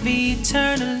live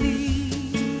eternally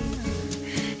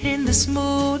in this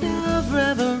mood of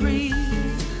reverie,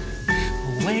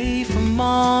 away from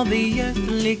all the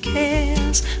earthly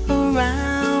cares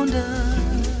around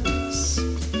us.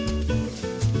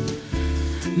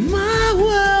 My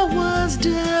world was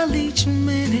dull each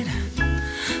minute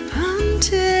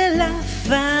until I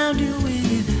found you in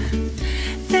it.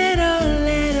 Then all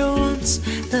at once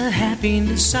the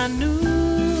happiness I knew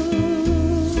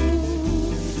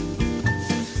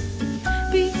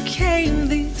became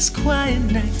these quiet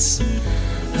nights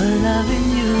of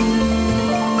loving you.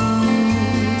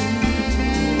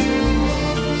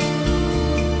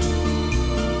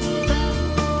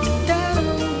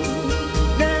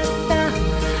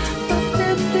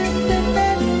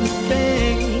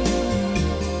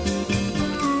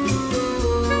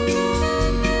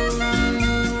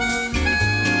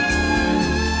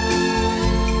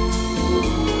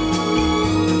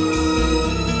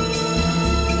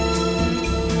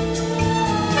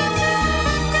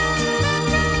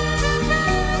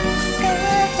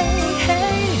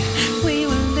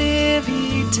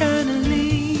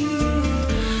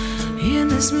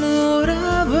 This mood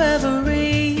of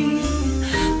reverie,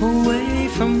 away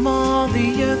from all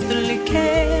the earthly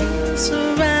cares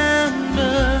around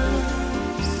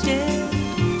us. Yeah,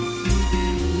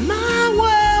 my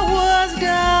world was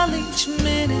dull each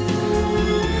minute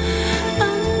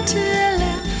until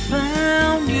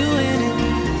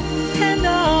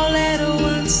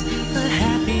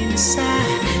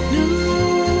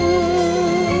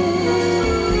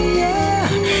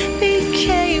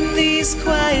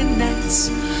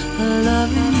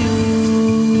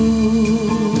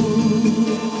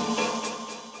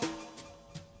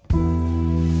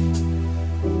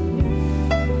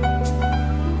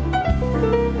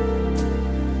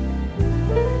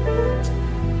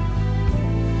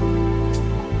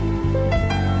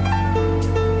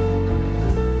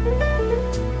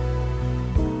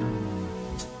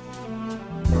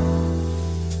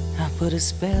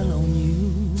spell on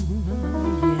you,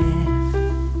 yeah.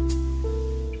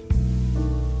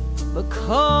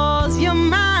 Because you're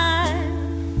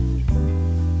mine.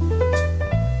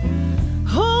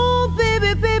 Oh,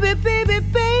 baby, baby, baby,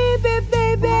 baby,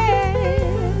 baby.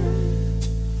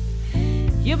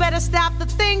 You better stop the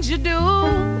things you do.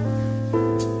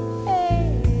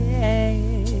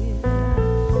 Hey,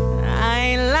 I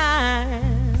ain't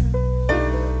lying.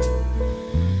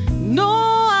 No,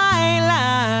 I ain't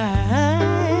lying.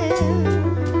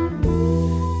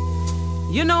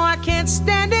 You know I can't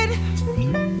stand it.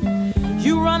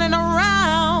 You running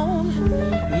around.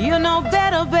 You know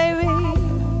better, baby.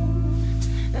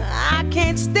 I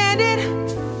can't stand it.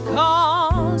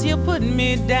 'Cause you're putting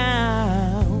me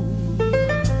down.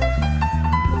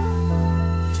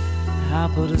 I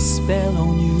put a spell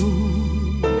on you.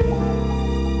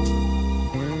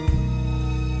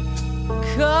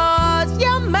 'Cause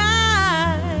you're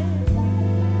mine.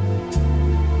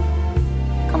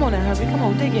 Come on now, hurry. Come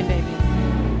on, dig in, baby.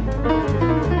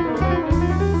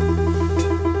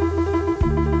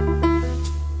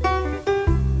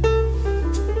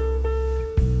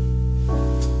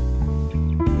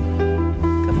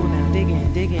 Come on now, dig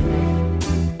in, baby.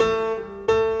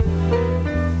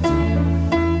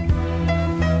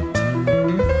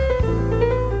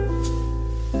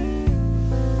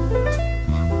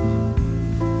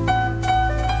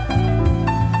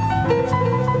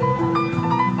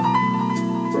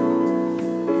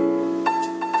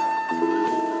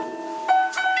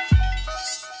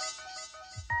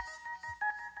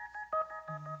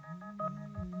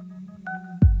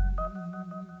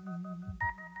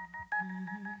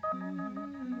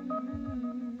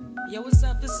 Yo, what's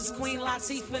up? This is Queen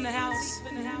Latifah in the house.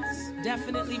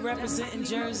 Definitely representing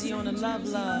Jersey on the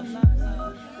love.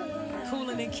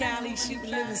 Coolin' in Cali,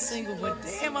 shooting, living single, but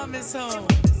damn, I miss home.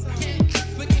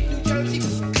 Forget New Jersey.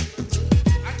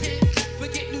 I can't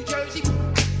forget New Jersey.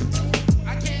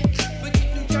 I can't forget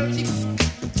New Jersey.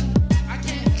 I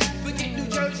can't forget New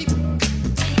Jersey.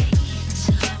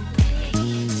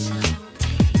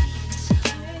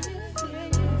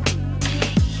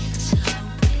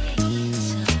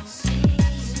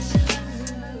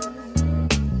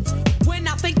 When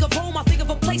I think of home, I think of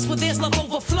a place where there's love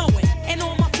overflowing. And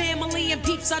all my family and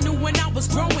peeps I knew when I was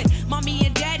growing. Mommy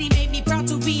and daddy made me proud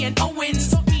to be an Owens.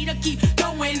 Taught me to keep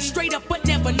going, straight up but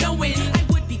never knowing I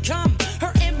would become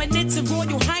her eminence and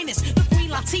royal highness, the Queen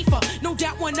Latifah, no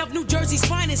doubt one of New Jersey's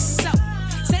finest. So,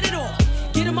 said it all,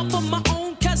 get them up on my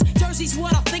own, 'cause Jersey's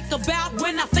what I think about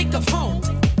when I think of home.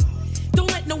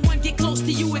 Don't let no one get close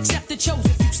to you except the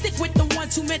chosen. Stick with the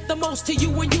ones who meant the most to you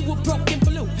when you were broken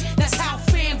blue. That's how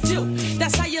fam do.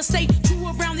 That's how you stay true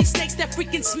around these snakes that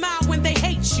freaking smile when they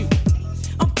hate you.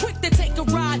 I'm quick to take a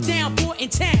ride down Boynton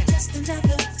Town. Just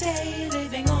another day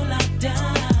living on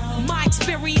lockdown. My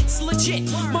experience legit.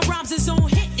 My rhymes is on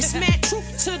hit. It's mad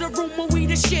truth to the rumor we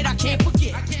the shit I can't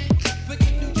forget. I can't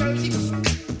forget New Jersey.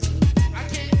 I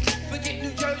can't forget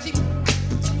New Jersey.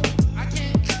 I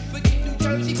can't forget New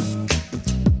Jersey.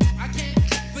 I can't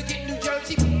forget New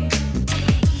Jersey.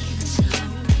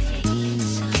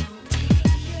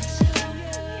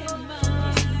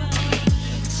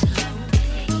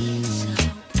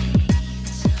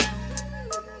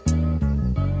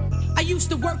 I used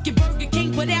to work at Burger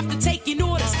King, but after taking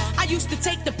orders, I used to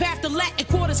take the path to Latin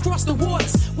quarters, cross the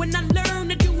waters. When I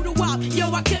learned to do the wop,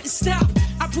 yo, I couldn't stop.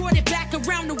 I brought it back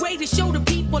around the way to show the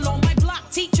people on my block.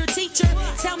 Teacher,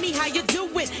 tell me how you do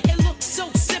it. It looks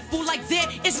so simple, like there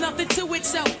is nothing to it.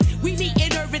 So we meet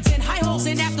in Irvington, high halls,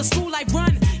 and after school I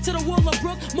run to the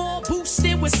Willowbrook Mall,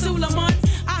 boosting with Suleiman.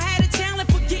 I had a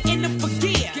talent for getting to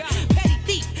forgive. Petty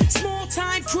thief, small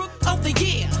time crook of the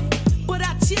year. But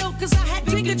I chill 'cause I had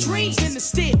bigger dreams than the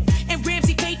steal. And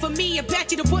Ramsey paid for me and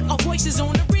Patchy to put our voices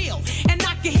on the reel. And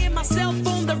I can hear myself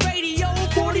on the radio.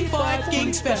 45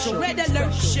 King Special Red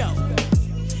Alert Show.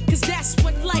 'Cause that's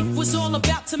what life was all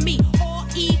about to me. All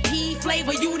EP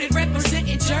flavor unit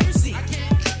representing Jersey. I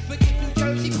can't forget New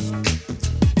Jersey.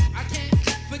 I can't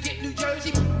forget New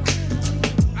Jersey.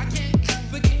 I can't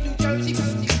forget New Jersey.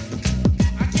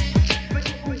 I can't forget.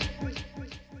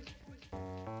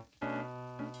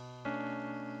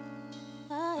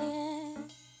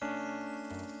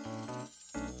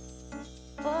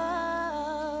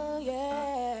 Oh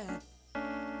yeah.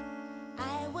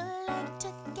 I would like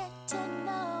to get to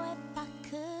know if I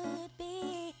could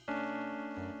be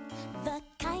the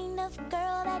kind of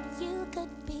girl that you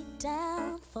could be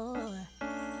down for.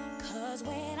 'Cause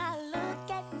when I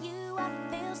look at you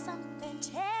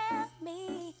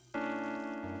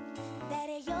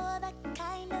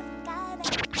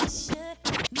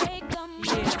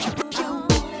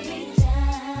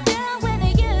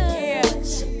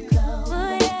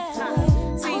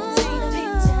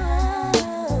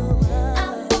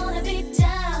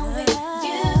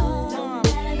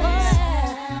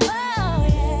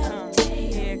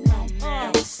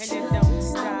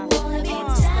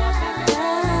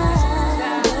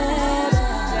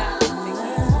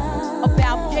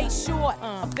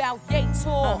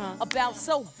About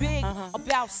so big,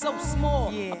 about so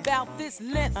small, about this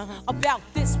length, about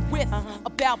this width,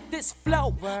 about this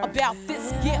flow, about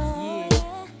this gift.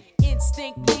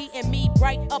 Instinctly and me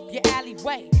right up your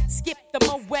alleyway. Skip the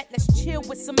Moet, let's chill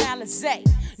with some Alizé.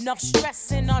 Enough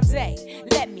stressing all day.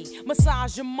 Let me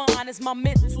massage your mind as my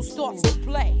mental starts to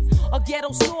play. A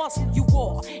ghetto source who you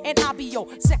are, and I'll be your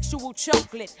sexual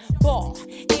chocolate bar.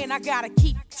 And I gotta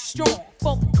keep strong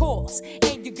for the cause,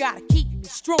 and you gotta keep me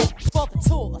strong for the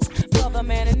tours. Brother,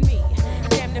 man, and me,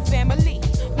 damn the family.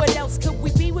 What else could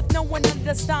we be with no one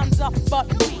understands us but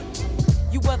we?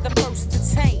 You were the first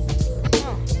to tame.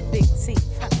 Big T,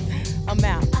 I'm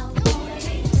out.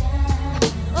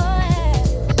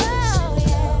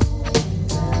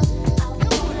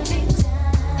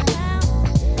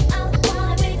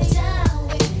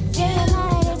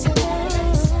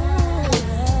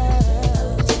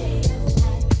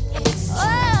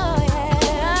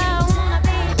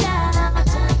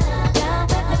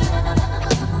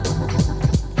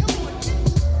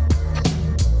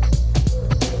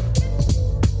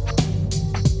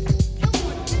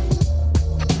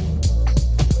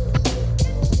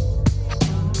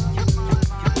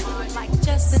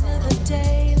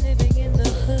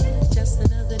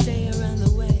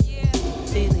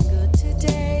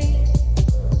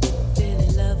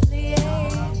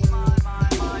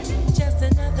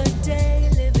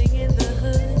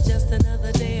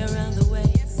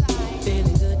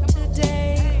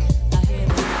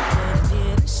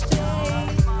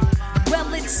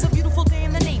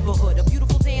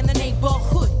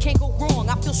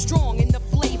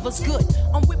 Good.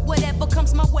 I'm with whatever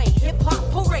comes my way. Hip hop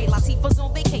parade, Latifah's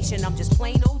on vacation. I'm just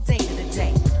plain old Dana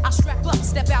today. I strap up,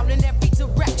 step out in every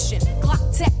direction. Clock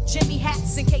tech, Jimmy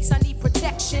hats in case I need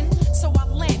protection. So I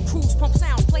land, cruise, pump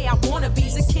sounds, play out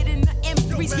wannabes. A kid in the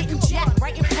M3's getting jacked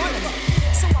right in front of me.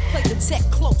 So I play the tech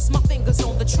close, my fingers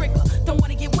on the trigger. Don't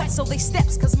wanna get wet, so they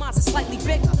steps, cause mine's is slightly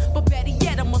bigger. But better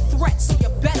yet, I'm a threat, so you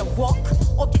better walk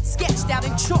or get sketched out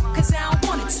in chalk, cause I don't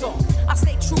wanna talk. I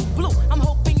stay true blue, I'm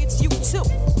hoping it's you too.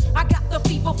 I got the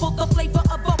fever for the flavor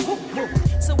of a woo-woo.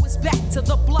 So it's back to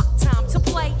the block, time to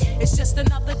play. It's just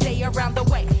another day around the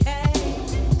way. Hey,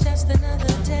 just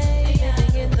another day,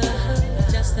 living in the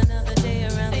hood. Just another day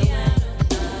around the way.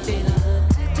 Feeling good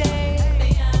today,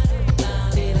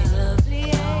 feeling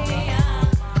lovely, yeah.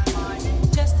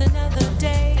 Just another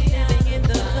day, living in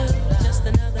the hood. Just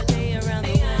another day around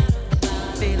the way.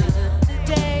 Feeling good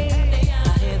today,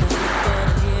 I hear the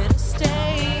people here to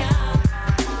stay.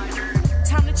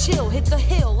 Time to chill, hit the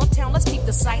hill, uptown, let's keep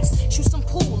the sights. Shoot some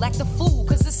pool, act a fool,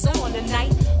 cause it's on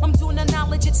tonight. I'm doing the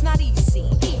knowledge, it's not easy.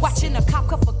 Watching a cop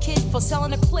cuff a kid for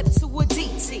selling a clip to a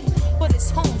DT. But it's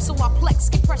home, so I flex,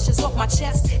 get pressures off my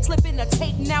chest. Slipping a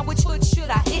tape, now which hood should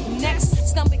I hit next?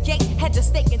 Stomach ache, head to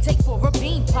steak and take for a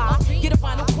bean pie. Get a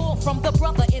final call from the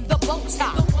brother in the bow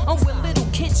tie. I'm with little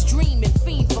kids dreaming,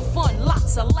 fiend for fun.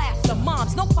 Lots of laughter,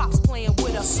 moms, no pops playing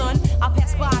with her son. I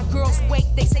pass by a girl's wake,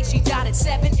 they say she died at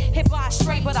 7. Hit by a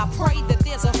stray, but I pray that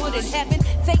there's a hood in heaven.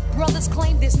 Fake brothers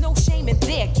claim there's no shame in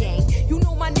their game. You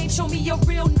know my name, show me a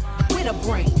real with a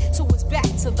brain. So it's back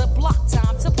to the block,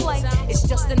 time to play. It's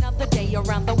just another day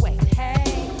around the way.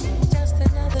 Hey, just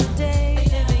another day,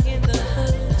 living in the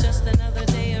hood. Just another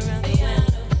day around the way.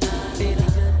 Feeling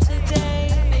good today,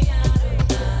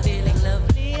 feeling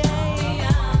lovely,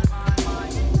 yeah.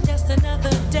 Just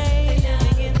another day,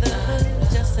 living in the hood.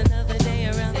 Just another day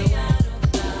around the way.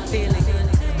 Feeling good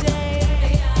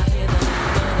today, I hear the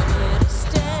people here to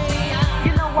stay.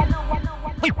 You know what?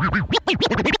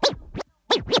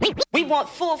 We want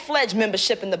full-fledged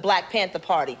membership in the Black Panther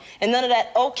Party. And none of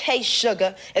that okay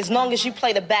sugar, as long as you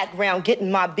play the background,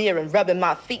 getting my beer and rubbing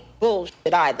my feet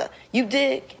bullshit either. You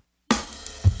dig?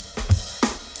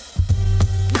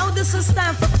 Now this is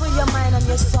time for free your mind and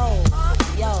your soul.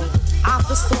 Yo, half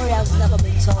the story has never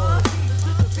been told.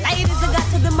 Ladies, you got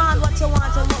to demand what you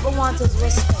want, and what we want is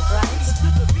respect, right?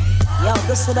 Yo,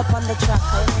 this is up on the track,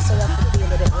 I know so you have to deal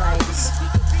with it right.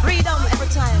 Freedom every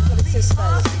time for the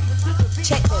sisters.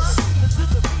 Check this.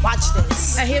 Watch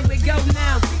this. Here we go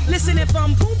now. Listen, if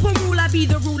I'm boom boom rule, I be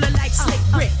the ruler like Slick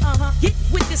Rick. Get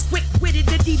with this quick witted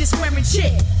Adidas wearing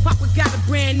shit. Papa got a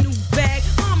brand new bag.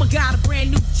 Mama got a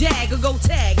brand new Jag. Or go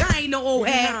tag. I ain't no old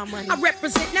hag. I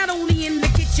represent not only in the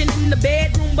kitchen, in the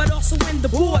bedroom, but also in the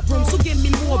boardroom. So give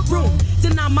me more room.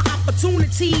 Deny my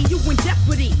opportunity, you in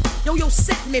jeopardy. Yo,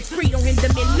 set me free. Don't hinder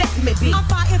me, let me be. I'm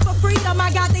fighting for freedom.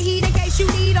 I got the heat in case you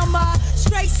need them.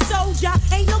 Straight soldier.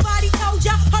 Ain't nobody told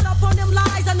ya. Hold up on them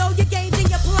lies. I know your games and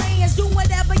your plans. Do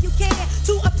whatever you can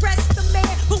to oppress the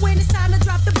man. But when it's time to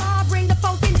drop the ball, bring the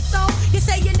funk in the song. You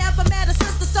say you never met a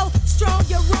sister so strong,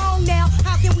 you're wrong now.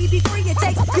 How can we be free? It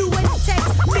takes you and it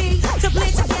takes me.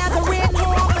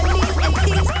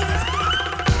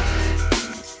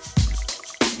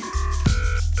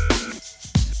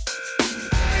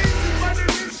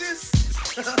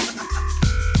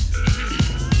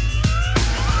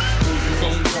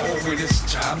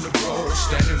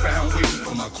 standing around waiting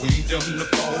for my queendom to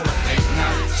fall. I think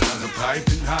not, stars are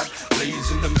piping hot,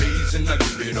 blazing amazing, I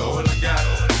give it all I got.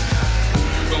 Who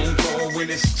you gon' call when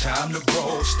it's time to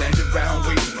brawl? Standing around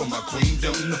waiting for my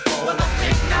queendom to fall. I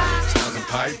think not, stars are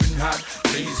piping hot,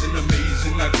 blazing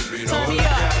amazing, I give it all I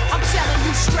got. I'm telling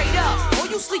you straight up, all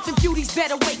you sleeping beauties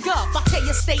better wake up. I tell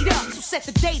you stayed up, so set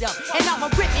the date up, and I'ma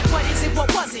rip it. What is it?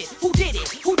 What was it? Who did it?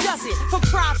 Who does it? From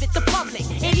private to public,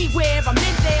 anywhere I'm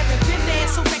in there and been there,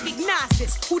 so recognize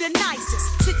this. Who the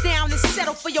nicest? Sit down and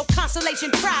settle for your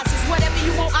consolation prizes. Whatever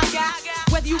you want, I got.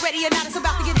 Whether you ready or not, it's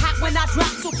about to get hot when I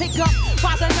drop. So pick up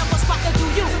by the number spot to do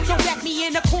you. Don't back me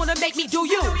in the corner, make me do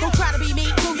you. Don't try to be me,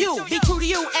 do you. Be true to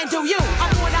you and do you.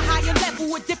 I'm on a higher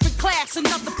level, a different class,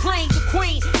 another plane. The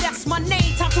queen, that's my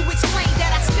name. Time to explain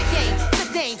that I spit game,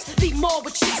 flip names, leave more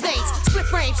with shit stains. Split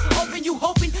frames, open you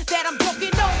hoping that I'm broken.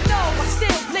 No, I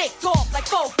still lick off like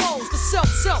fofos. The so,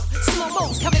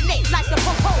 slow-mos coming late like the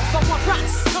po-pos. But one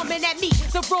rocks coming at me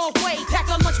the wrong way. Pack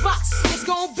a lunchbox, it's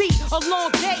gonna be a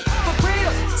long day. For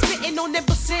real, spitting on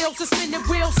imbeciles and spinning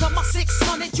wheels on my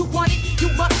 600. You want it, you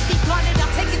must be blunted.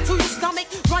 I'll take it to your stomach,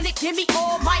 run it, give me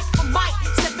all mic for mic.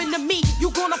 Step into me,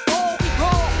 you gonna fall, we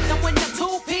roll. Now when the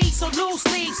 2-piece or loose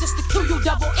sleeves, just the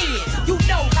Q-U-double-N. You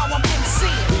know how I'm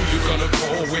MCing. Who you gonna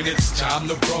call when it's time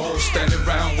to brawl? Standing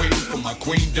around waiting for my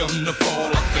queendom to fall.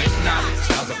 I think not,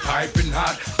 stars are piping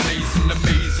hot, blazing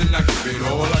amazing, I give it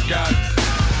all I got.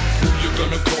 Who you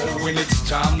gonna call when it's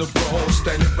time to brawl?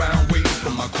 Standing around waiting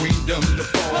for my queendom to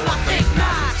fall. Well, I think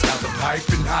not, stars are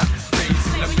piping hot,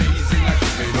 blazing amazing, I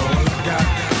give it all I got.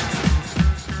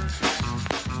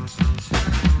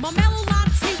 My mellow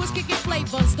Latifah was kicking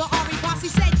flavors. The Ari Bossy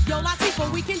said, yo, Latifah,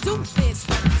 we can do this.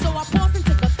 So I paused and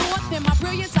took a thought, then my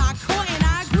brilliance I caught and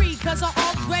I agreed, cause I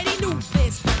already knew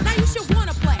this. Now you should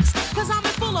wanna flex, cause I'm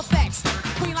in full effects.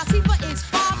 Queen Latifah is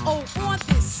 5-0 on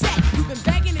this set. You've been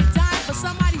begging and dying for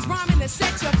somebody's rhyming to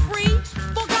set you free.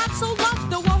 For God so loved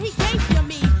the world he gave you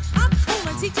me. I'm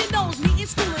coolin', teaching those meeting,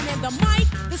 schooling, and the mic,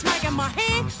 this mic in my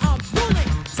hand, I'm ruling.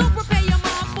 So prepare your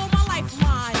mind for my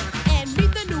lifeline and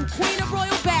meet the new queen of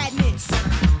royal badness.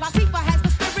 Latifah has the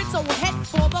spirit, so we'll head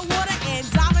for the water and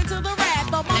dive into the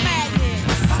wrath of my madness.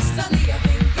 Constantly I've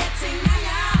been getting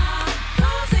higher,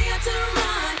 causing her to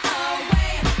run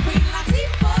away. Queen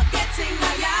Latifah getting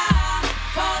higher,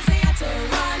 causing her to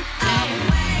run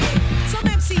away. Some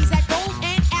MCs act bold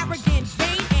and arrogant,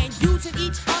 vain and using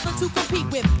each other to compete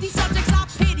with. These subjects I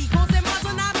pity, cause their minds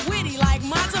are not witty. Like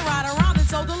mine to ride around and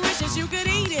so delicious you could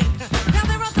eat it. Now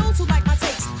there are those who like my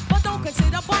takes, but don't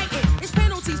consider biting. It's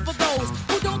penalties for those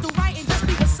who don't do right and just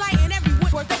be reciting every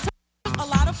word that took a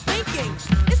lot of thinking.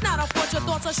 It's not a fault your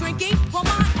thoughts are shrinking, but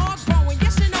mine are growing.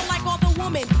 Yes, you know, like all the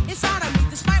woman inside of me,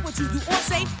 despite what you do or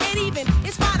say, and even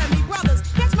in spite of me, brothers.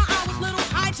 Catch my eye with little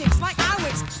hijinks like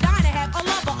Iris, dying to have a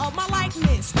lover of my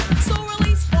likeness. So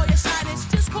release all your shyness,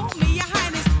 just call me your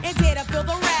highness, and dare to feel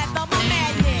the wrath of my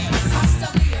madness.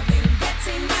 Constantly I've been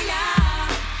getting higher,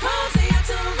 causing her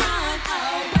to run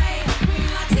away. Queen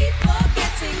Latifah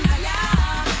getting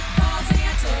higher, causing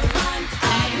her to run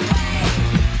away.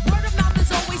 Word of mouth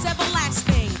is always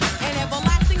everlasting, and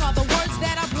everlasting are the words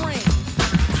that I bring.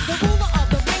 The ruler of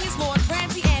the ring is Lord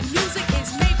Ramsey, and music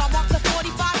is made by Mark the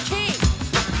 45 King.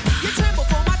 You tremble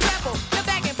for my treble, you're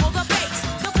begging for the bass.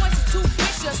 The voice is too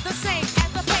vicious, the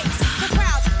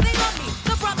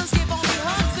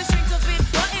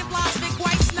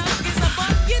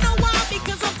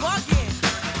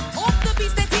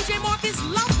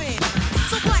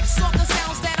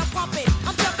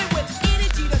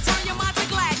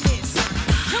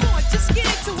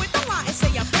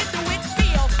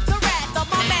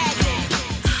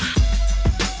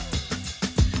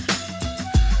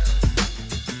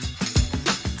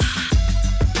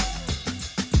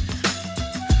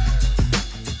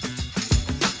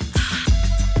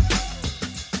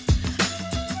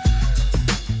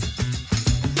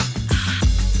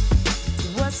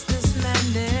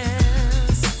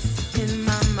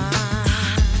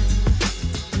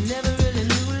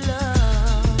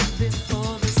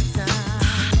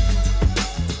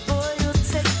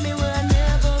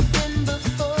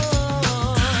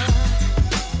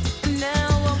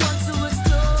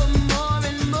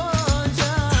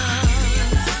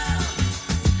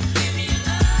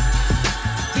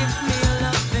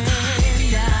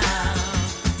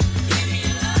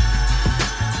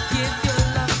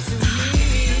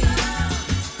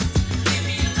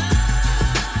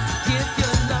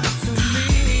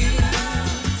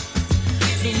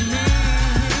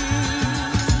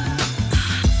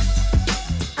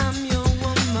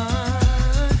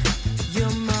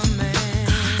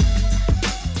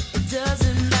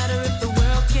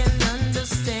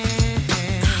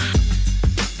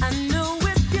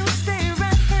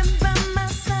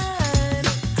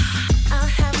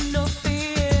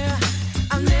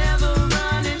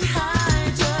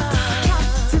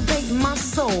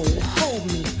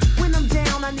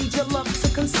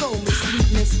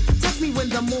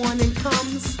morning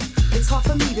comes, it's hard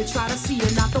for me to try to see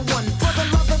you're not the one. For the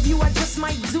love of you, I just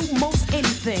might do most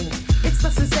anything. It's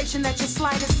the sensation that your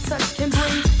slightest touch can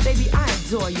bring. Baby, I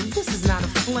adore you. This is not a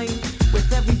fling.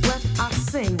 With every breath I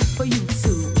sing for you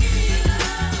too.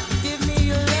 Give me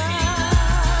your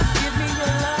love. Give me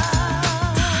your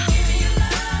love. Give me your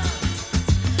love.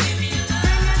 Give me your love.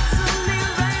 Bring it to me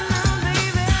right now,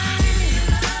 baby.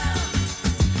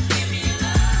 Give me your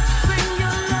love. Bring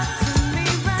your love to me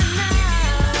right now.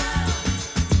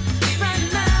 Right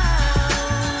now.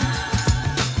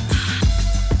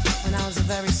 When I was a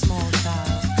very small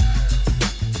child,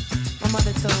 my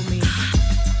mother told me,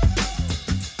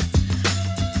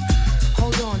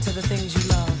 hold on to the things you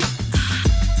love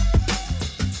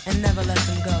and never let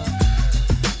them go.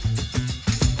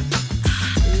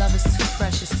 Love is too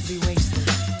precious to be wasted,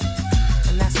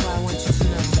 and that's why I want you to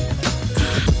know.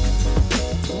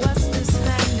 What's this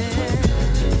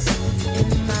madness in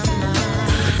my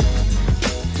mind?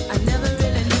 I never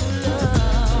really knew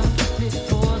love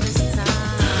before this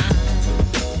time.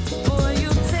 Boy, you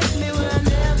take me where I've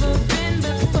never been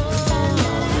before.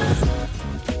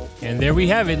 And there we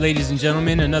have it, ladies and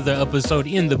gentlemen, another episode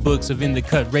in the books of In the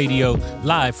Cut Radio,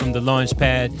 live from the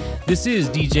Launchpad. This is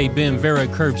DJ Ben Vera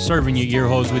Curb serving your ear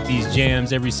holes with these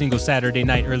jams every single Saturday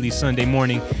night, early Sunday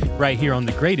morning, right here on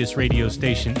the greatest radio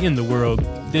station in the world.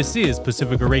 This is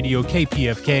Pacifica Radio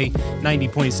Kpfk,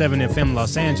 90.7 FM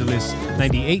Los Angeles,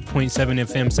 98.7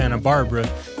 FM Santa Barbara,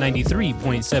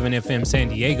 93.7 FM San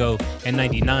Diego, and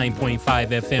 99.5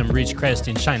 FM Ridgecrest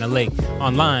and China Lake,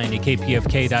 online at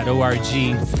kpfk.org.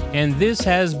 And this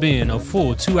has been a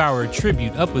full 2-hour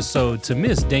tribute episode to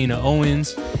Miss Dana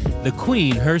Owens, the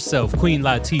queen herself, Queen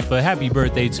Latifah. Happy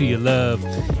birthday to you, love.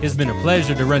 It's been a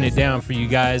pleasure to run it down for you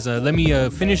guys. Let me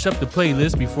finish up the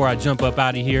playlist before I jump up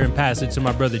out of here and pass it to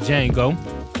my brother Django.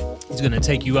 He's going to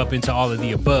take you up into all of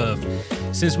the above.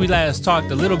 Since we last talked,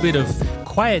 a little bit of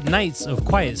Quiet Nights of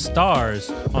Quiet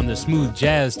Stars on the smooth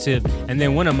jazz tip, and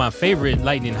then one of my favorite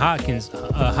Lightning Hopkins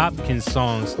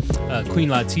songs, Queen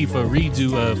Latifah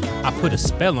redo of I Put a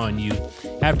Spell on You.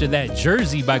 After that,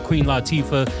 Jersey by Queen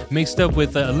Latifah, mixed up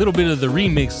with a little bit of the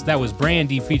remix that was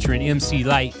Brandy featuring MC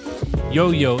Lyte,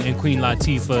 Yo-Yo, and Queen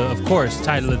Latifah. Of course,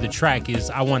 title of the track is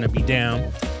I Wanna Be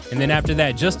Down. And then after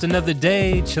that, Just Another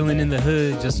Day, chilling in the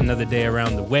hood, just another day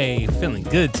around the way, feeling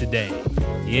good today.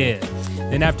 Yeah.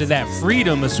 Then after that,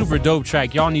 Freedom, a super dope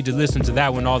track. Y'all need to listen to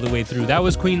that one all the way through. That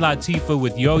was Queen Latifah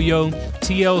with Yo-Yo,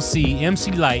 TLC,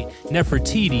 MC Lyte,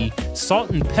 Nefertiti, Salt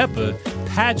and Pepper,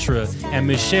 Patra, and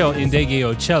Michelle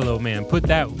Ndegeocello, man. Put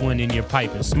that one in your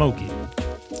pipe and smoke it.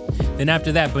 Then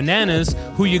after that, Bananas,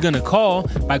 Who You Gonna Call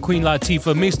by Queen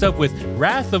Latifah, mixed up with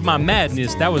Wrath of My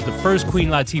Madness. That was the first Queen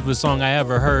Latifah song I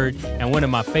ever heard and one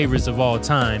of my favorites of all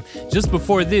time. Just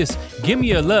before this, Give Me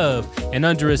Your Love, and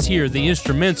under us here, the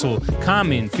instrumental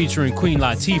Common featuring Queen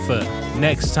Latifah,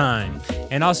 Next Time.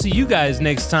 And I'll see you guys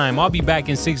next time. I'll be back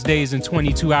in 6 days and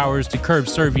 22 hours to curb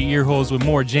serve your ear holes with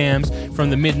more jams from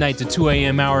the midnight to 2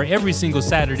 a.m. hour every single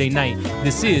Saturday night.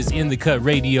 This is In the Cut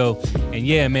Radio. And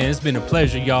yeah, man, it's been a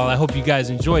pleasure, y'all. I hope you guys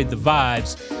enjoyed the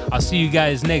vibes. I'll see you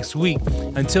guys next week.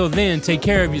 Until then, take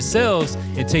care of yourselves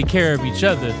and take care of each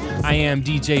other. I am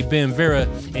DJ Ben Vera,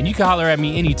 and you can holler at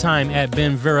me anytime at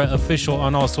Ben Vera Official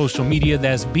on all social media.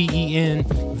 That's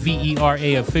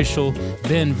BenVera Official.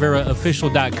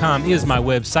 BenVeraOfficial.com is my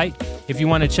website. If you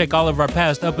want to check all of our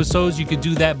past episodes, you could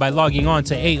do that by logging on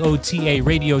to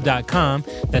AOTARadio.com.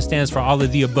 That stands for All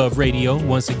of the Above Radio.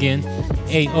 Once again,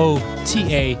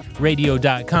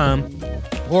 AOTARadio.com.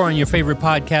 Or on your favorite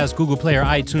podcast, Google Play or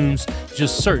iTunes,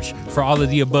 just search for All of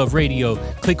the Above Radio.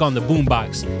 Click on the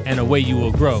boombox, and away you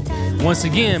will grow. Once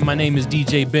again, my name is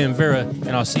DJ Ben Vera,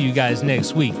 and I'll see you guys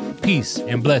next week. Peace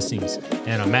and blessings,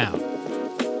 and I'm out.